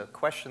 and it's a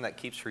question that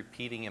keeps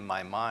repeating in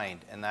my mind,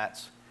 and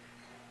that's,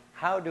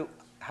 how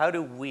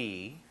do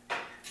we,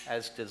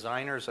 as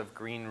designers of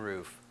green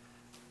roof,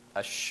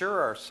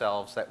 assure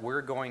ourselves that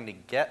we're going to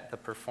get the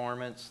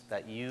performance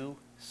that you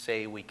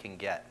say we can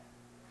get?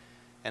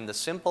 And the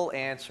simple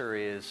answer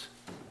is,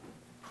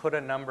 put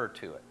a number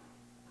to it.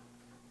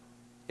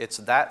 It's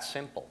that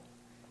simple.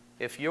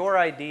 If your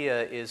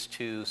idea is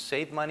to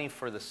save money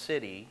for the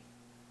city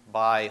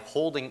by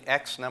holding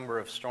X number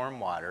of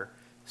stormwater,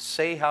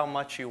 say how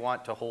much you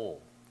want to hold.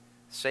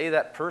 Say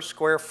that per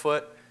square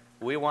foot,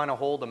 we want to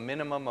hold a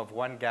minimum of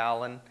 1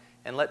 gallon,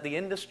 and let the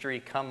industry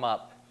come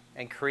up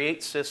and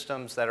create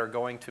systems that are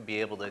going to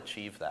be able to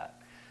achieve that.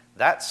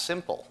 That's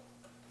simple.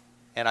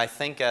 And I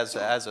think as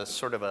a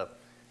sort of a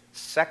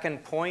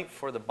second point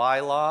for the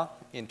bylaw,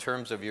 in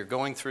terms of you're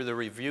going through the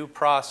review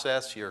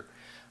process,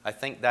 I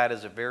think that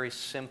is a very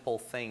simple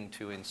thing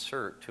to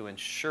insert to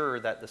ensure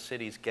that the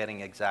city's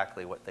getting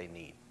exactly what they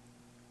need.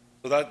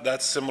 So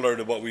that's similar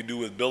to what we do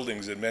with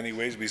buildings in many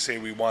ways. We say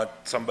we want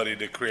somebody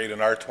to create an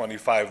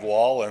R25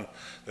 wall, and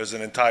there's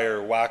an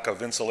entire whack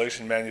of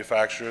insulation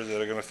manufacturers that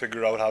are going to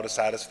figure out how to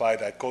satisfy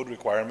that code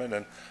requirement,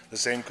 and the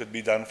same could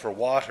be done for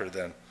water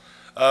then.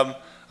 I'm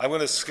going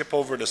to skip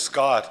over to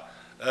Scott.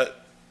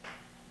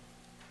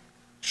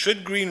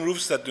 Should green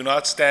roofs that do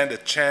not stand a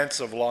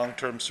chance of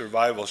long-term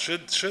survival,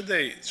 should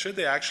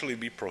they actually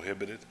be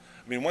prohibited?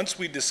 I mean, once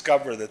we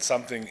discover that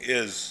something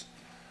is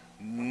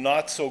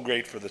not so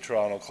great for the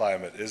Toronto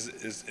climate,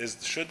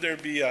 should there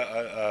be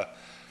a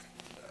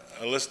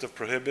list of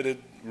prohibited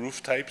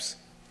roof types?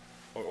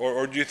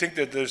 Or do you think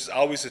that there's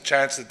always a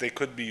chance that they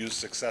could be used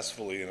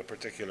successfully in a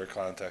particular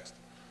context?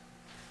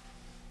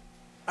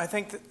 I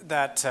think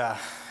that,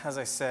 as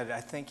I said,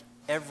 I think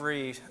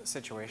every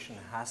situation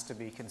has to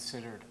be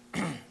considered.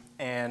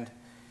 And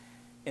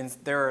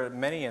there are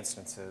many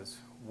instances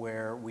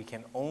where we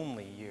can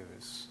only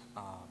use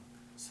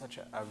such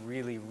a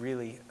really,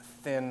 really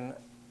thin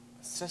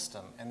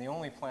system. And the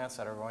only plants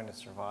that are going to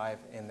survive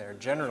in there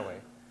generally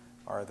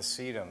are the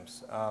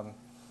sedums.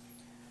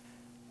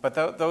 But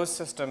those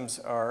systems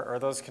or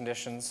those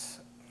conditions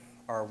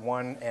are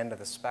one end of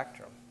the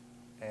spectrum.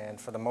 And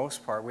for the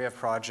most part, we have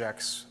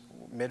projects,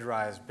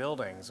 mid-rise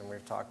buildings, and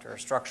we've talked to our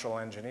structural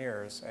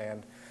engineers,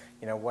 and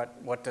you know,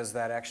 what does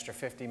that extra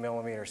 50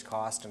 millimeters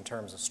cost in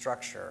terms of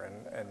structure?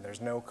 And there's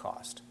no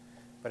cost.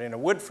 But in a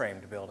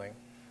wood-framed building,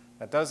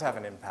 that does have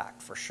an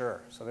impact for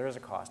sure. So there is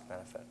a cost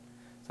benefit.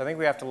 So I think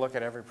we have to look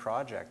at every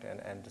project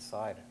and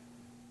decide.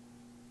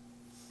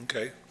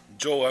 Okay.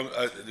 Joe,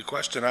 the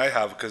question I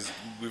have, because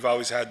we've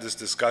always had this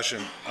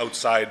discussion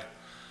outside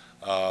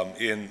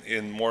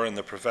more in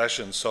the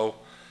profession. So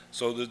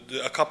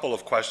a couple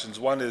of questions.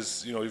 One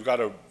is, you know, you've got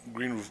a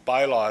green roof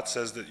bylaw. It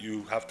says that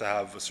you have to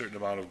have a certain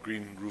amount of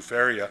green roof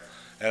area,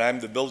 and I'm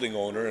the building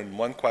owner, and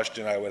one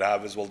question I would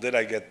have is, well, did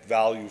I get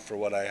value for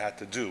what I had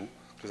to do?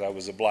 Because I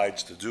was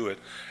obliged to do it.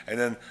 And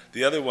then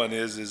the other one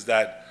is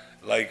that,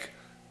 like,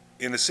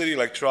 in a city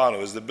like Toronto,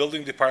 is the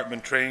building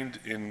department trained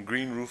in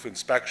green roof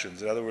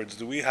inspections? In other words,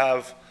 do we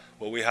have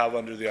what we have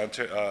under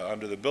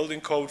the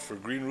building code for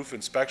green roof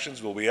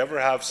inspections? Will we ever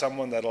have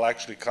someone that'll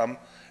actually come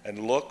and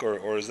look,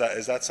 or is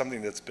that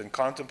something that's been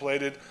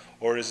contemplated,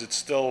 or is it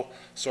still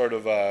sort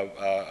of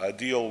a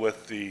deal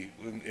with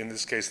in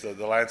this case,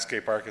 the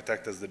landscape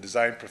architect as the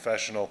design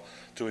professional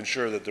to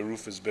ensure that the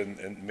roof has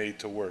been made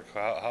to work?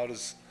 How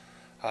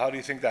do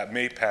you think that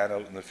may pan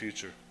out in the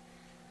future?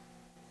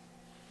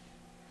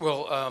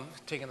 Well,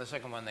 taking the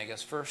second one, I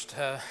guess, first,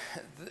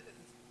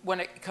 when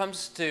it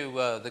comes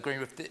to the green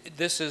roof,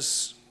 this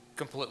is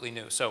completely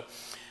new. So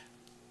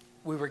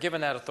we were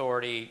given that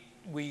authority.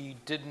 We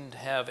didn't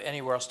have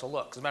anywhere else to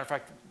look. As a matter of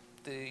fact,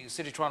 the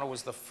City of Toronto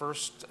was the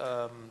first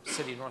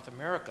city in North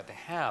America to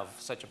have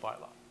such a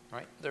bylaw,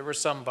 right? There were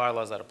some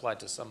bylaws that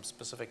applied to some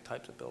specific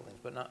types of buildings,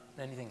 but not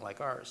anything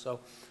like ours. So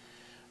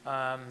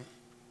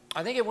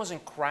I think it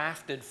wasn't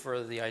crafted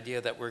for the idea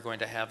that we're going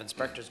to have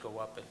inspectors go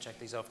up and check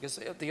these out, because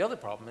the other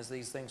problem is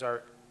these things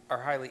are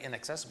highly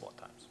inaccessible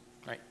at times,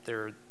 right?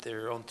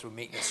 They're owned through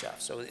maintenance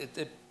shafts, so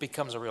it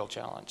becomes a real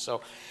challenge. So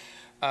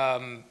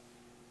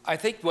I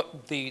think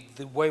what the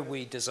way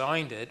we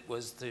designed it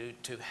was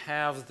to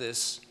have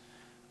this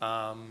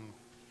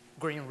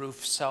green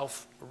roof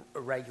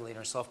self-regulating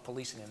or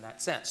self-policing in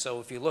that sense. So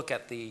if you look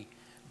at the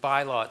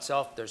bylaw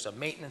itself, there's a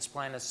maintenance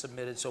plan that's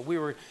submitted. So we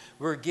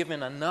were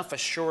given enough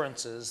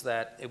assurances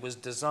that it was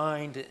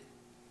designed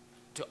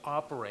to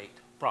operate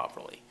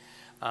properly,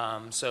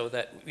 so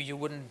that you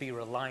wouldn't be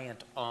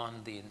reliant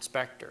on the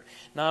inspector.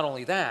 Not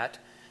only that,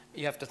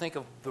 you have to think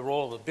of the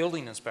role of the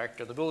building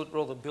inspector. The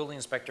role of the building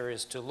inspector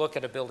is to look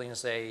at a building and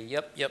say,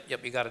 yep,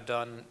 you got it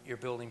done, your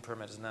building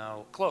permit is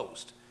now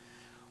closed.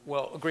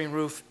 Well, a green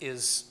roof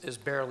is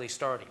barely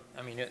starting.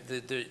 I mean,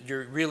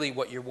 you're really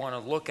what you want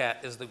to look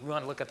at is we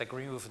want to look at the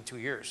green roof in 2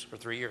 years or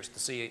 3 years to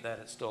see that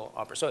it still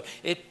operates. So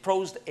it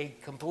posed a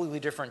completely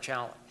different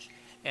challenge.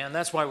 And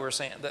that's why we're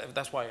saying,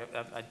 that's why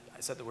I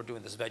said that we're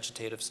doing this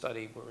vegetative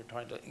study where we're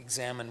trying to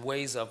examine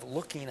ways of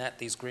looking at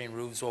these green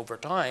roofs over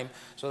time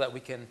so that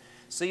we can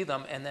see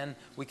them, and then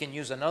we can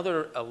use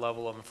another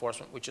level of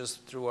enforcement, which is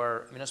through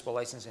our municipal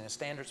licensing and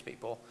standards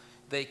people.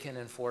 They can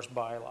enforce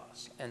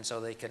bylaws, and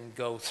so they can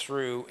go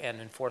through and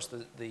enforce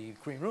the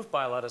green roof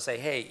bylaw to say,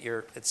 hey,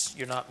 you're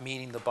not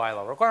meeting the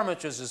bylaw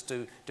requirement, which is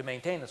to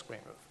maintain this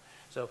green roof.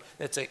 So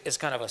it's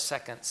kind of a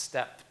second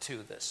step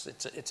to this.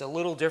 It's a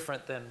little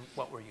different than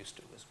what we're used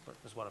to,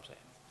 is what I'm saying.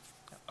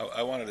 Yeah.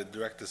 I wanted to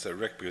direct this at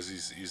Rick because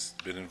he's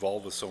been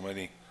involved with so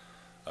many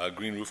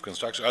green roof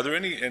construction. Are there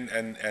any,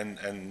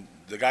 and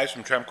the guys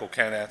from Tremco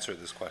can't answer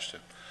this question,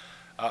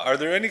 are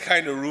there any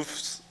kind of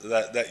roofs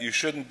that you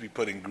shouldn't be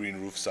putting green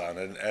roofs on?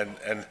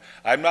 And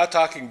I'm not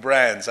talking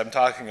brands, I'm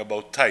talking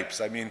about types.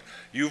 I mean,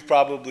 you've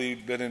probably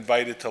been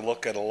invited to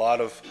look at a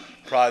lot of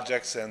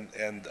projects,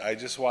 and I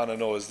just want to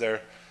know, is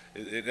there,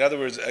 in other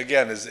words,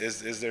 again,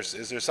 is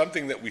there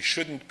something that we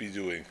shouldn't be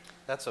doing?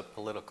 That's a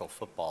political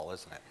football,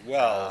 isn't it?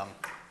 Well,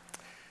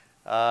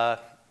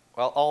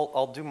 well,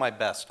 I'll do my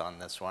best on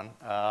this one.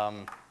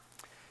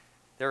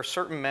 There are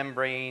certain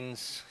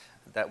membranes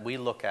that we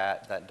look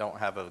at that don't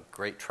have a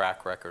great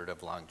track record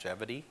of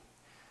longevity.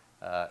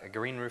 A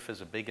green roof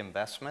is a big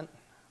investment.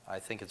 I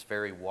think it's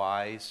very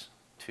wise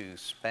to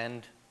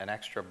spend an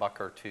extra buck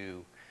or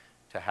two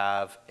to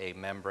have a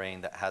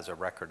membrane that has a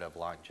record of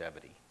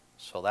longevity.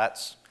 So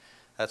that's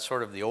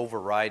sort of the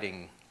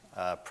overriding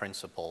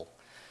principle.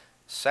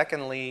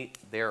 Secondly,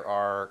 there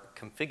are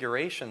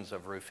configurations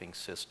of roofing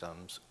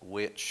systems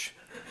which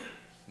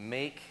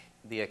make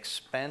the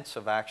expense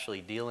of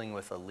actually dealing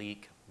with a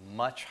leak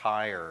much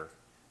higher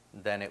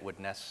than it would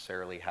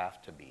necessarily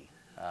have to be.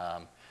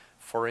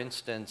 For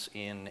instance,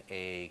 in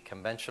a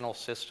conventional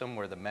system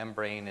where the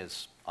membrane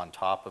is on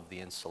top of the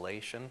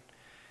insulation,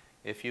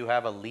 if you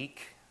have a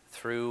leak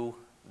through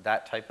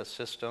that type of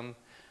system,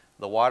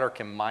 the water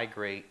can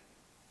migrate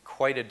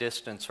quite a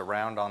distance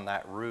around on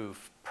that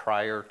roof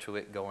prior to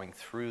it going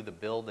through the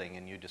building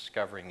and you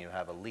discovering you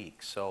have a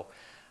leak. So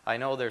I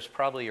know there's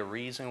probably a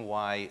reason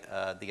why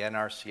the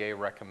NRCA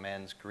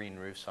recommends green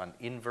roofs on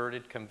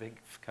inverted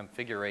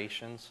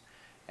configurations,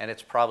 and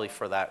it's probably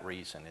for that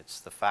reason. It's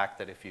the fact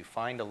that if you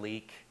find a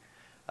leak,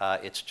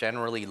 it's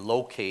generally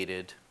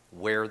located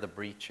where the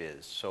breach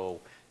is. So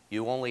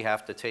you only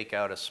have to take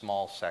out a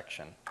small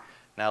section.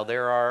 Now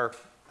there are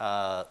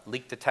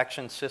leak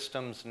detection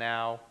systems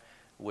now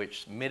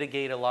which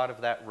mitigate a lot of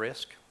that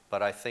risk,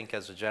 but I think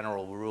as a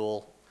general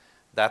rule,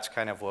 that's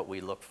kind of what we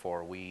look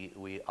for.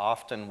 We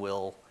often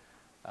will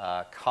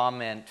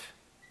comment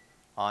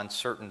on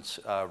certain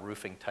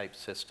roofing type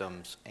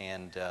systems,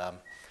 and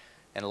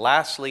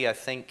lastly, I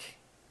think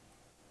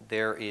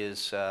there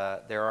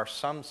are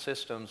some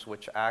systems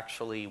which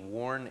actually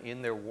warn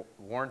in their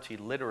warranty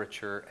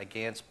literature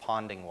against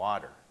ponding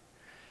water,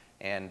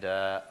 and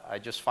I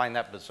just find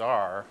that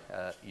bizarre.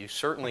 You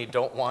certainly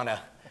don't want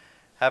to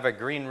have a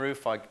green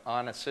roof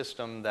on a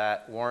system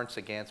that warrants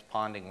against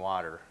ponding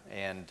water,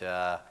 and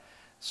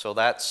so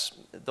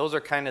those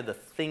are kind of the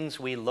things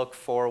we look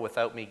for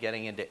without me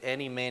getting into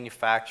any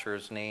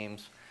manufacturer's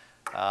names.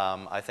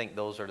 I think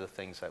those are the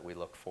things that we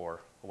look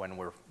for when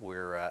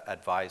we're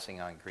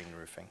advising on green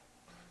roofing.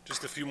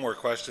 just a few more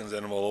questions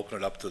and we'll open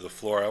it up to the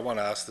floor. I want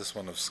to ask this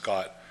one of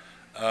Scott.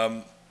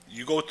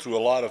 You go through a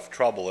lot of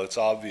trouble, it's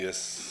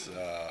obvious,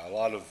 a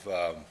lot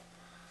of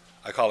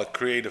I call it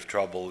creative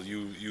trouble.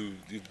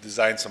 You've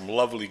designed some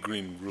lovely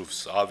green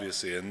roofs,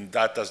 obviously, and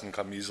that doesn't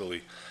come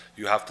easily.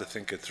 You have to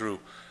think it through.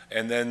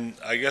 And then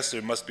I guess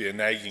there must be a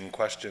nagging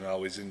question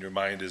always in your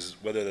mind is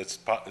whether that's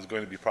is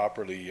going to be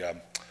properly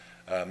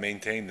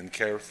maintained and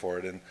cared for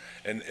it.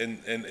 And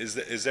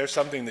is there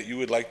something that you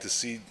would like to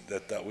see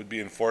that would be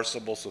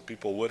enforceable so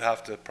people would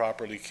have to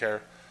properly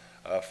care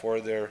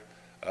for their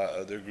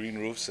green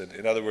roofs? And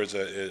in other words,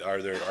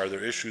 are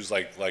there issues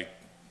like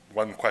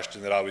one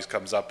question that always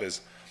comes up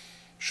is,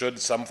 should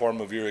some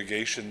form of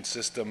irrigation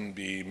system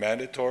be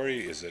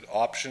mandatory? Is it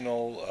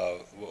optional?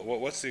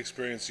 What's the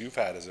experience you've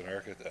had as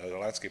a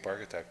landscape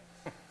architect?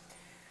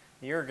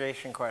 The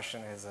irrigation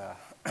question is,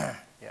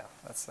 yeah,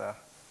 that's a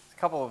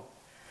couple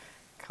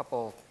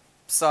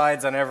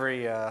sides on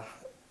every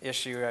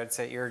issue. I'd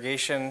say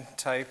irrigation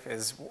type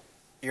is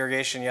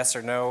irrigation, yes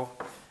or no,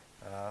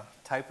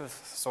 type of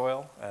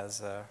soil,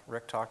 as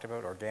Rick talked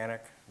about,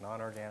 organic,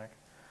 non-organic.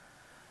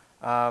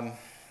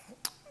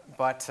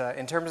 But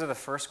in terms of the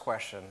first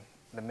question,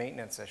 the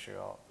maintenance issue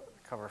I'll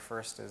cover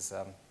first is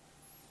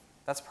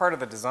that's part of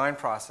the design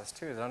process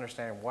too, is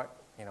understanding what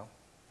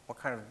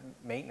kind of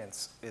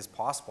maintenance is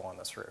possible on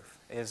this roof.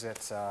 Is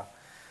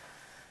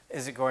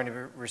it going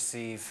to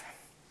receive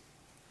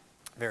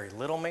very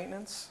little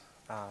maintenance?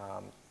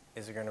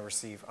 Is it going to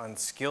receive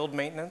unskilled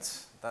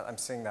maintenance? I'm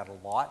seeing that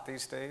a lot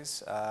these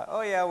days.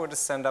 Oh yeah, we'll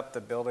just send up the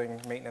building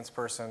maintenance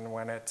person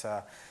when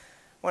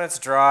it's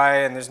dry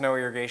and there's no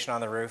irrigation on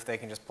the roof, they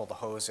can just pull the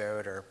hose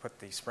out or put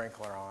the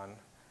sprinkler on.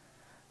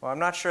 Well, I'm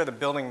not sure the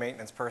building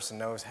maintenance person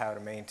knows how to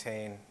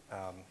maintain,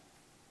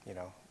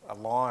 a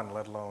lawn,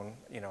 let alone,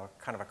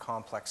 kind of a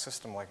complex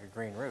system like a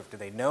green roof. Do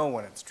they know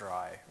when it's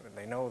dry? Do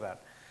they know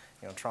that,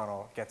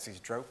 Toronto gets these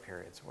drought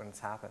periods when it's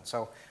happened?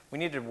 So we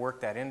need to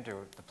work that into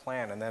the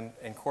plan and then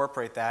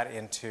incorporate that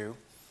into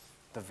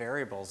the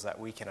variables that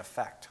we can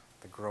affect.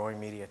 The growing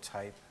media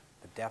type,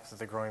 the depth of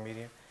the growing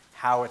media,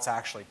 how it's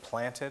actually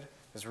planted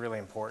is really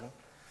important.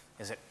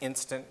 Is it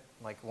instant,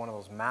 like one of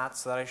those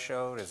mats that I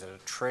showed? Is it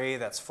a tray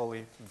that's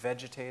fully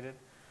vegetated?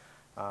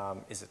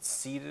 Is it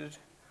seeded?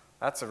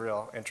 That's a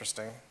real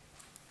interesting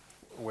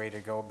way to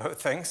go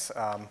about things. It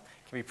can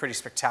be pretty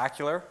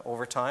spectacular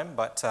over time,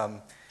 but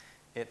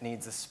it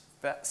needs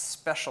a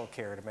special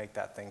care to make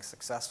that thing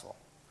successful.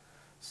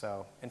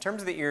 So in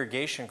terms of the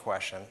irrigation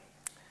question,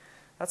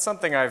 that's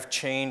something I've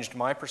changed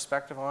my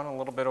perspective on a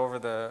little bit over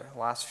the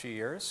last few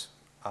years.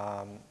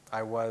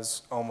 I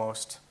was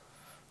almost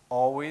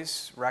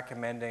always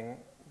recommending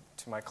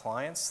to my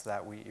clients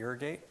that we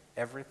irrigate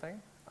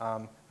everything.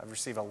 I've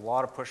received a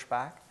lot of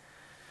pushback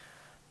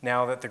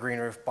now that the green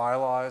roof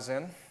bylaw is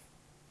in.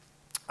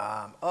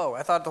 Oh,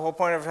 I thought the whole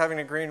point of having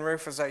a green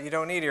roof is that you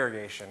don't need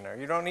irrigation or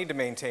you don't need to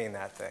maintain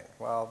that thing.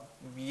 Well,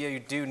 yeah, you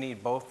do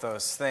need both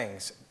those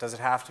things. Does it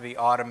have to be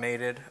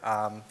automated?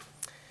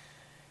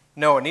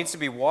 No, it needs to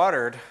be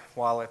watered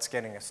while it's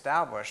getting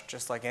established,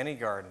 just like any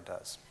garden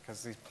does,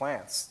 because these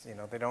plants, you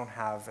know, they don't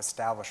have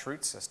established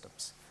root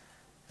systems.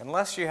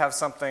 Unless you have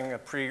something, a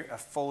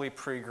fully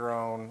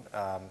pre-grown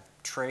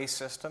tray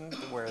system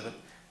where the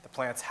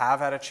plants have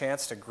had a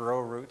chance to grow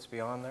roots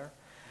beyond there.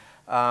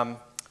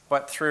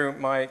 But through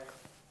my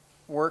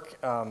work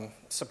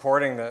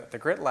supporting the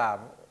Grit Lab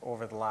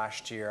over the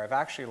last year, I've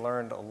actually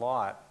learned a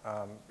lot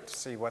to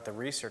see what the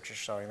research is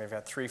showing. They've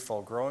had 3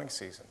 full growing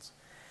seasons.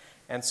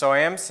 And so I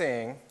am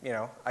seeing, you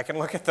know, I can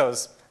look at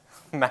those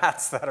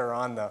mats that are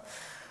on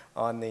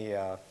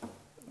the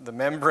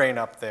membrane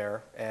up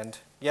there, and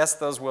yes,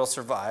 those will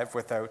survive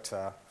without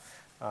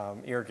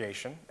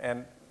irrigation.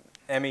 And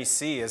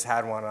MEC has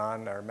had one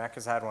on, or MEC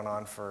has had one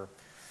on for,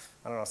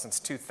 I don't know, since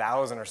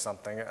 2000 or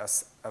something,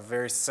 a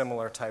very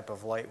similar type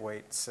of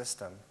lightweight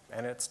system,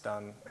 and it's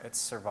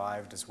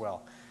survived as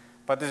well.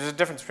 But there's a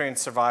difference between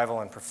survival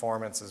and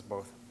performance, as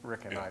both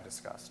Rick and I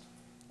discussed.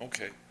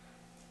 Okay.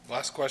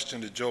 Last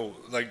question to Joe.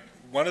 Like,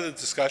 one of the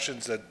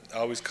discussions that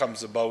always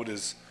comes about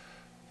is,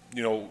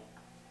 you know,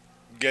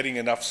 getting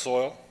enough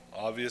soil,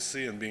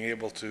 obviously, and being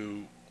able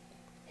to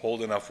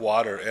hold enough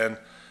water.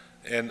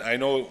 And I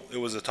know it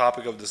was a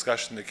topic of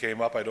discussion that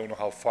came up. I don't know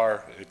how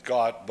far it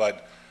got,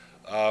 but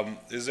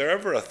is there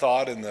ever a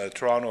thought in the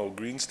Toronto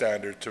Green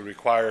Standard to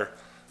require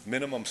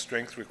minimum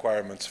strength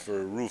requirements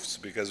for roofs?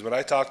 Because when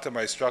I talk to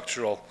my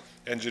structural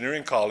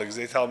engineering colleagues,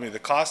 they tell me the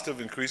cost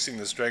of increasing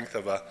the strength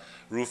of a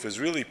roof is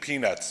really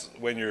peanuts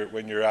when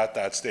you're at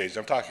that stage.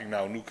 I'm talking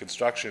now new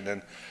construction.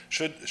 And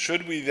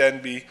should we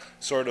then be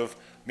sort of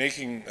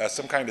making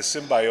some kind of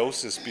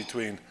symbiosis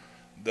between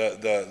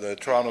the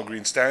Toronto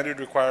Green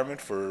Standard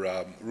requirement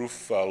for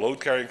roof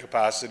load carrying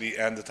capacity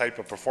and the type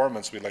of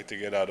performance we'd like to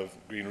get out of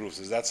green roofs?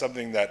 Is that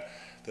something that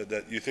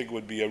you think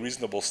would be a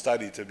reasonable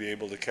study to be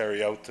able to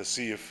carry out to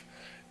see if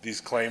these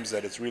claims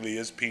that it really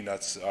is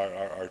peanuts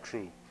are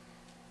true?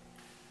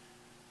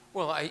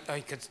 Well,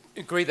 I could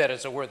agree that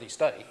it's a worthy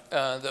study.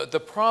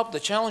 The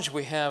challenge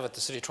we have at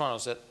the City of Toronto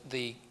is that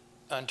the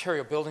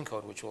Ontario Building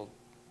Code, which will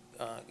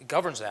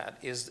governs that,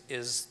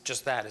 is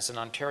just that. It's an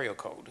Ontario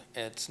code.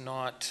 It's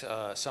not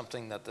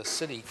something that the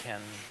city can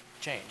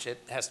change.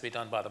 It has to be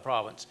done by the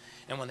province.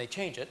 And when they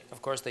change it,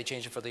 of course, they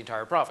change it for the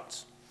entire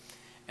province.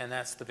 And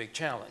that's the big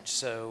challenge.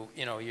 So,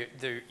 you know,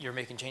 you're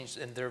making changes,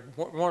 and they're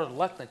more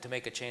reluctant to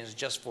make a change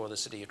just for the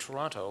City of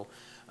Toronto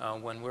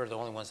when we're the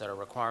only ones that are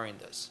requiring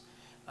this.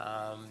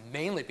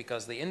 Mainly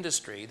because the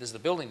industry, the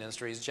building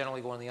industry, is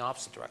generally going the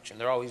opposite direction.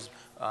 They're always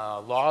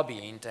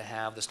lobbying to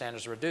have the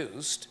standards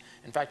reduced.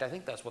 In fact, I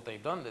think that's what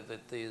they've done.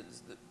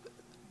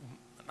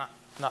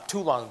 Not too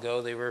long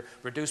ago, they were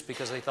reduced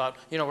because they thought,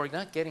 you know, we're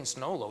not getting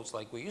snow loads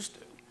like we used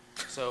to.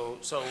 So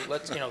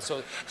let's, you know,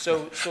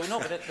 no,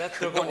 but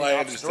they're going the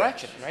opposite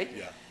direction, right?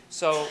 Yeah.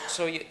 So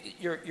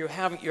you're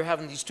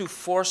having these two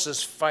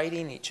forces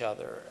fighting each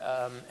other,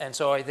 and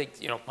so I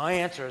think, you know, my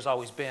answer has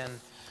always been,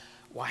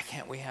 why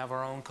can't we have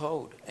our own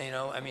code? You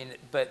know, I mean,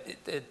 but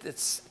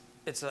that's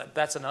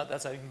an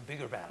even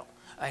bigger battle.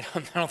 I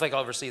don't think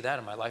I'll ever see that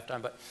in my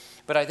lifetime.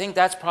 But I think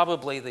that's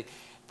probably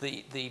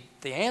the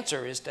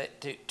answer is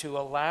to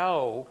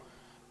allow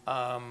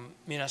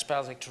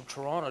municipalities like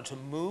Toronto to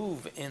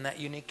move in that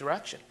unique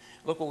direction.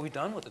 Look what we've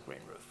done with the green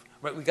roof.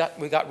 Right?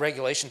 We got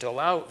regulation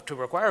to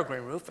require a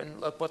green roof,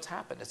 and look what's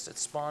happened. It's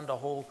spawned a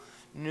whole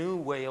new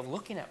way of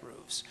looking at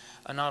roofs,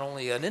 and not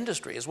only an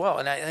industry as well.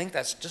 And I think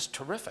that's just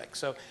terrific.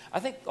 So I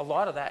think a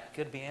lot of that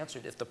could be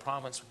answered if the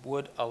province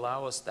would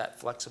allow us that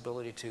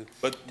flexibility to.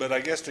 But I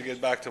guess to get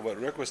back to what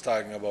Rick was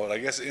talking about, I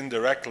guess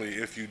indirectly,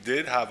 if you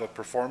did have a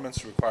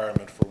performance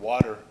requirement for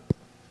water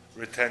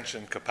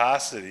retention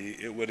capacity,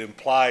 it would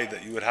imply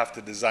that you would have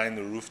to design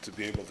the roof to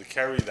be able to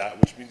carry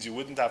that, which means you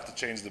wouldn't have to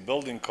change the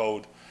building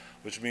code,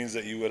 which means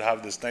that you would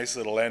have this nice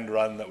little end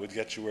run that would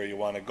get you where you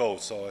want to go.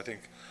 So I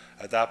think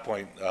at that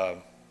point,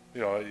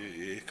 you know,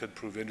 it could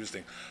prove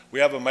interesting. We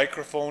have a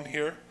microphone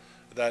here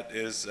that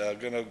is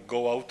going to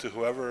go out to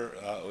whoever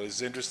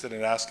is interested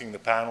in asking the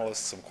panelists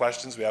some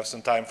questions. We have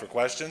some time for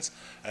questions,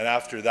 and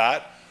after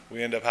that,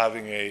 we end up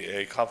having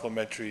a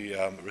complimentary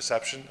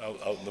reception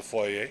out in the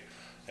foyer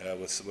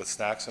with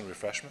snacks and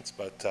refreshments.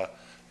 But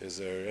is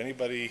there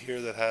anybody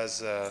here that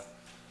has?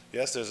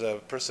 Yes, there's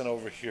a person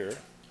over here.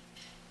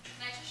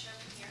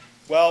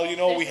 Well, you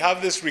know, we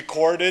have this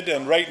recorded,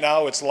 and right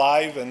now it's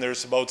live, and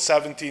there's about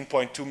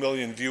 17.2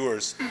 million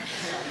viewers.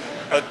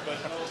 But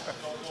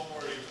don't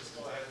worry, just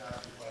go ahead and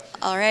ask your question.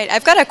 All right,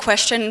 I've got a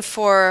question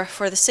for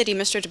the city,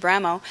 Mr.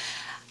 DeBramo.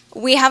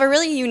 We have a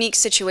really unique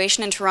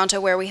situation in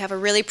Toronto where we have a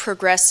really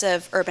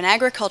progressive urban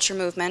agriculture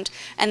movement,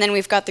 and then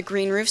we've got the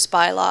Green Roofs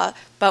bylaw,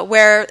 but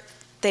where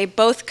they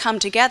both come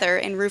together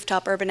in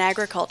rooftop urban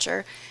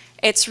agriculture,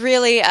 it's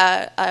really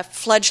a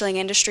fledgling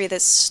industry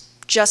that's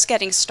just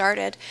getting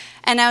started.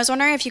 And I was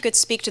wondering if you could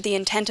speak to the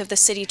intent of the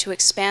city to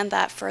expand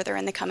that further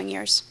in the coming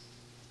years,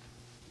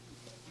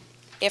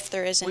 if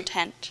there is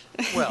intent.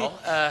 Well,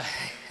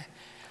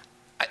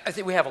 I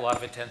think we have a lot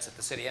of intents at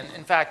the city. And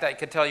in fact, I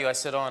could tell you I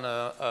sit on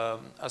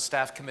a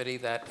staff committee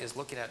that is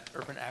looking at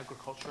urban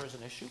agriculture as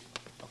an issue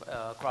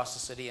across the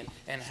city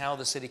and how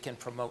the city can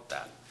promote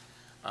that.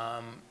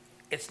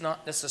 It's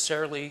not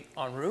necessarily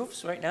on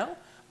roofs right now,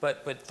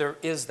 but there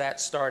is that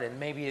start. And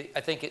maybe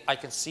I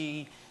can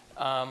see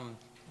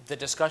the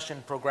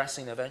discussion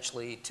progressing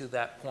eventually to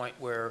that point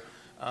where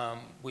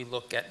we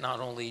look at not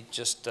only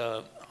just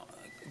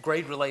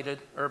grade-related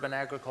urban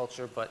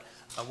agriculture, but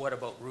what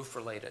about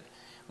roof-related?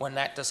 When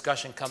that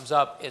discussion comes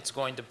up, it's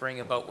going to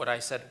bring about what I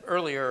said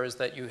earlier, is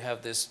that you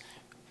have this,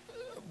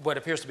 what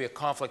appears to be a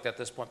conflict at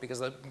this point, because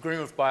the Green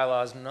Roof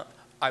Bylaw,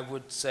 I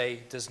would say,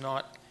 does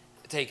not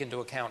take into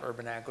account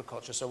urban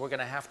agriculture. So we're going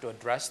to have to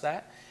address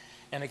that.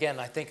 And again,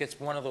 I think it's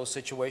one of those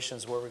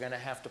situations where we're going to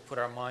have to put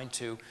our mind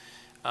to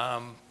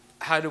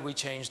how do we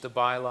change the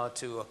bylaw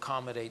to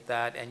accommodate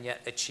that and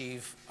yet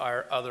achieve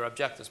our other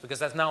objectives? Because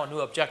that's now a new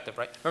objective,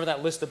 right? Remember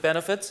that list of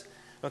benefits?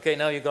 Okay,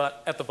 now you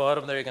got at the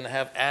bottom there, you're going to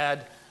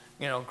have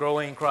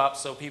growing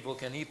crops so people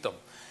can eat them,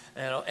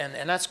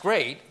 and that's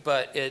great.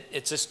 But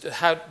it's just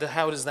how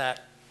does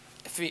that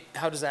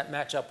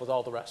match up with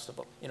all the rest of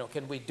them?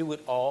 Can we do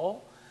it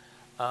all?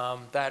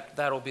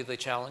 That'll be the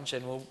challenge,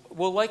 and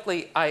we'll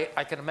likely.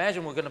 I can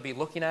imagine we're going to be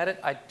looking at it.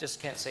 I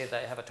just can't say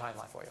that I have a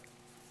timeline for you.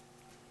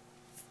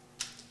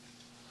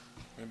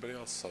 Anybody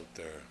else out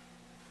there?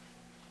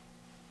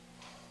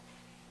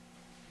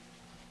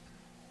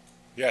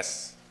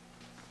 Yes,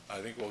 I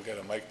think we'll get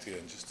a mic to you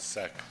in just a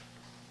sec.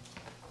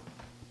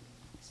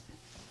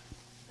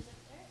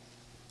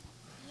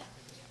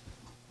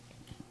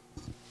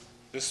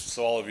 Just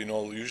so all of you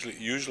know,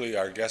 usually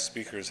our guest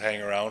speakers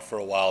hang around for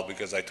a while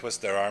because I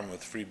twist their arm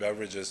with free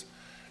beverages,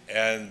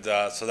 and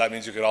so that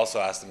means you could also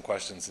ask them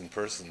questions in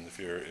person if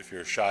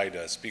you're shy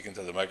to speak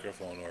into the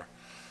microphone or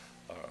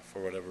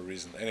for whatever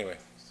reason. Anyway,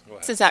 go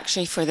ahead. This is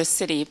actually for the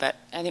city, but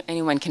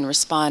anyone can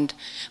respond.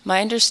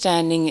 My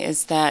understanding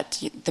is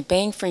that the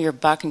bang for your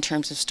buck in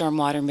terms of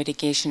stormwater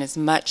mitigation is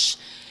much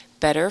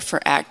better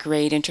for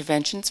at-grade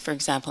interventions. For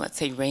example, let's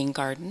say rain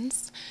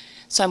gardens.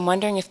 So I'm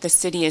wondering if the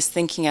city is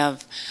thinking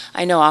of,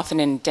 I know often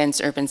in dense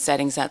urban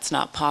settings that's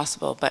not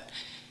possible, but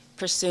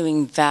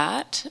pursuing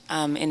that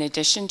in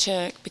addition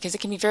to, because it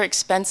can be very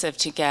expensive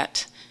to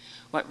get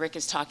what Rick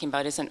is talking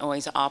about isn't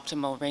always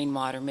optimal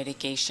rainwater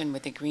mitigation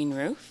with a green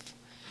roof,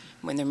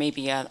 when there may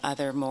be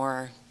other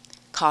more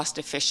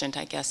cost-efficient,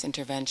 I guess,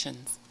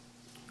 interventions.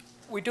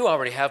 We do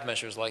already have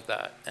measures like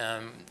that.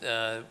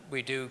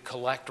 We do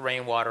collect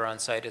rainwater on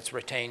site. It's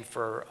retained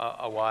for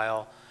a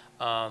while.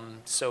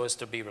 So as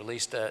to be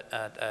released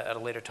at a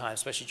later time,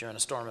 especially during a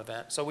storm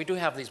event. So we do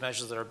have these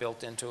measures that are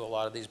built into a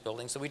lot of these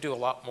buildings. So we do a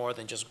lot more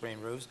than just green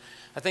roofs.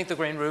 I think the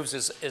green roofs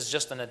is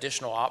just an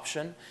additional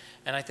option.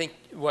 And I think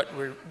what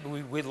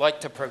we'd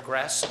like to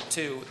progress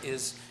to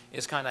is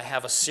kind of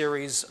have a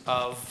series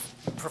of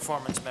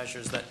performance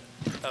measures that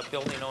a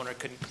building owner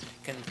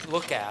can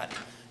look at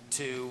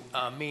to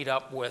meet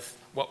up with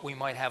what we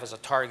might have as a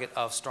target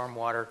of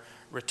stormwater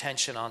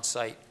retention on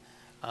site.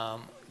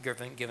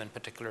 Given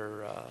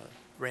particular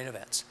rain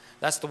events.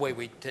 That's the way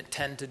we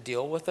tend to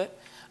deal with it.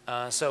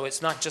 So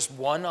it's not just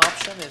one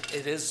option,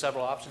 it is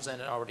several options, and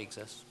it already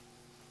exists.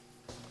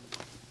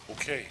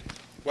 Okay,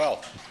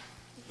 well,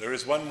 there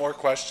is one more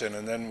question,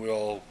 and then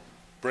we'll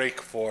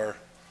break for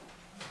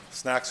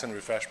snacks and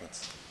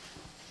refreshments.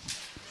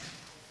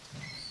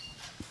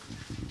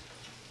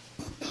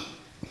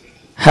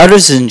 How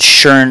does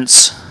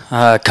insurance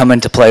come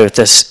into play with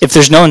this? If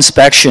there's no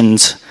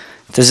inspections,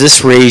 does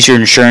this raise your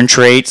insurance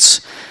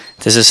rates?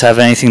 Does this have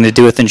anything to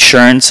do with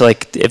insurance?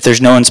 Like if there's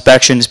no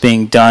inspections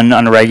being done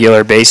on a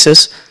regular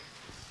basis?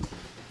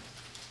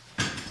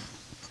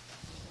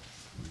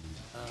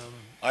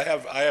 I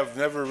have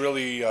never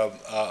really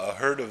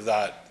heard of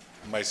that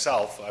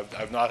myself.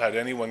 I've not had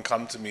anyone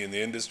come to me in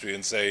the industry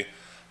and say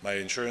my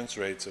insurance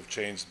rates have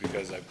changed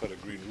because I put a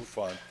green roof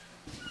on.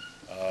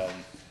 I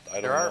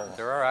don't know.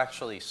 There are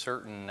actually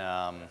certain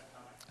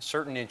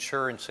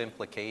insurance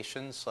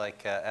implications,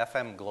 like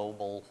FM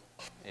Global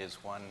is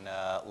one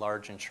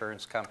large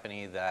insurance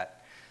company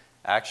that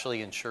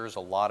actually insures a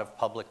lot of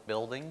public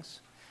buildings.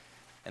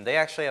 And they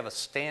actually have a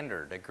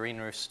standard, a green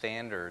roof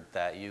standard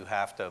that you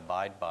have to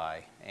abide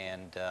by.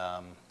 And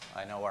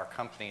I know our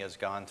company has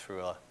gone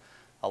through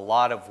a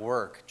lot of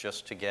work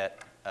just to get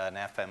an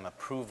FM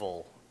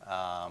approval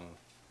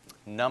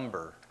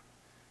number,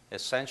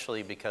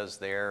 essentially because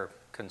they're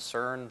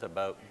concerned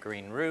about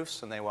green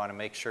roofs and they want to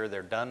make sure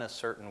they're done a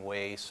certain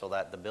way so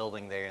that the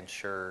building they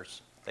insure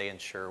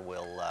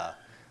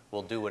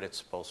will do what it's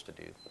supposed to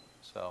do.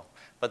 So,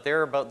 but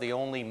they're about the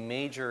only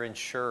major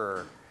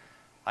insurer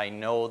I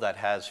know that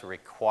has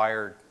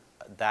required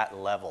that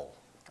level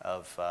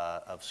of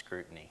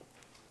scrutiny.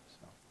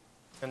 So.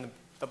 And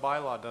the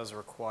bylaw does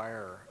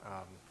require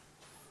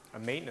a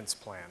maintenance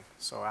plan.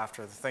 So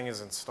after the thing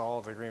is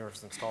installed, the green roof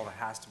is installed, it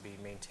has to be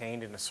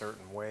maintained in a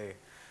certain way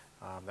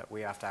that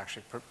we have to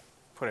actually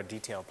put a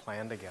detailed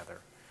plan together.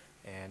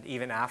 And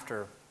even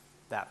after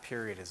that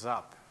period is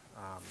up,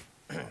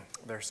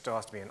 there still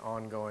has to be an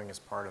ongoing, as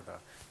part of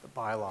the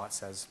bylaw, it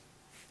says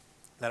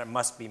that it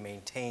must be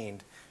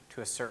maintained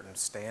to a certain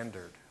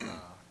standard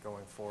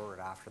going forward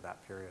after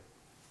that period.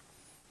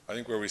 I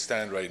think where we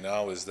stand right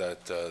now is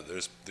that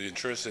there's the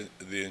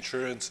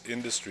insurance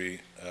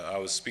industry. I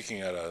was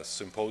speaking at a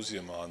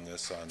symposium on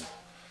this, on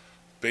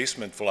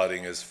basement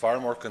flooding, is far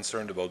more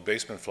concerned about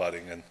basement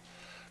flooding, and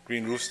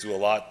green roofs do a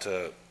lot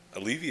to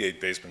alleviate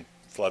basement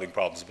flooding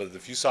problems. But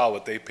if you saw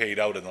what they paid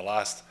out in the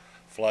last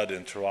flood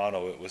in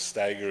Toronto, it was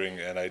staggering,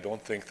 and I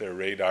don't think their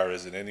radar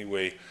is in any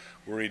way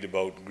worried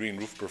about green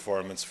roof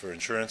performance for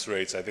insurance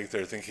rates. I think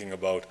they're thinking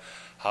about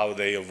how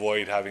they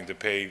avoid having to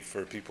pay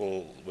for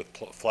people with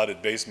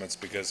flooded basements,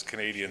 because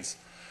Canadians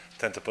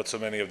tend to put so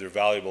many of their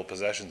valuable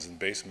possessions in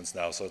basements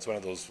now. So it's one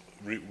of those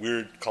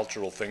weird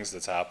cultural things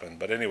that's happened.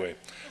 But anyway,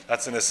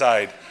 that's an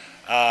aside.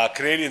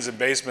 Canadians in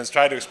basements,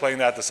 try to explain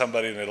that to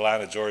somebody in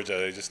Atlanta, Georgia.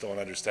 They just don't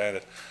understand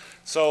it.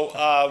 So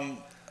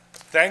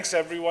thanks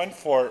everyone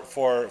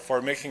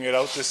for making it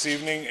out this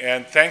evening,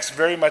 and thanks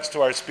very much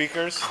to our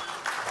speakers.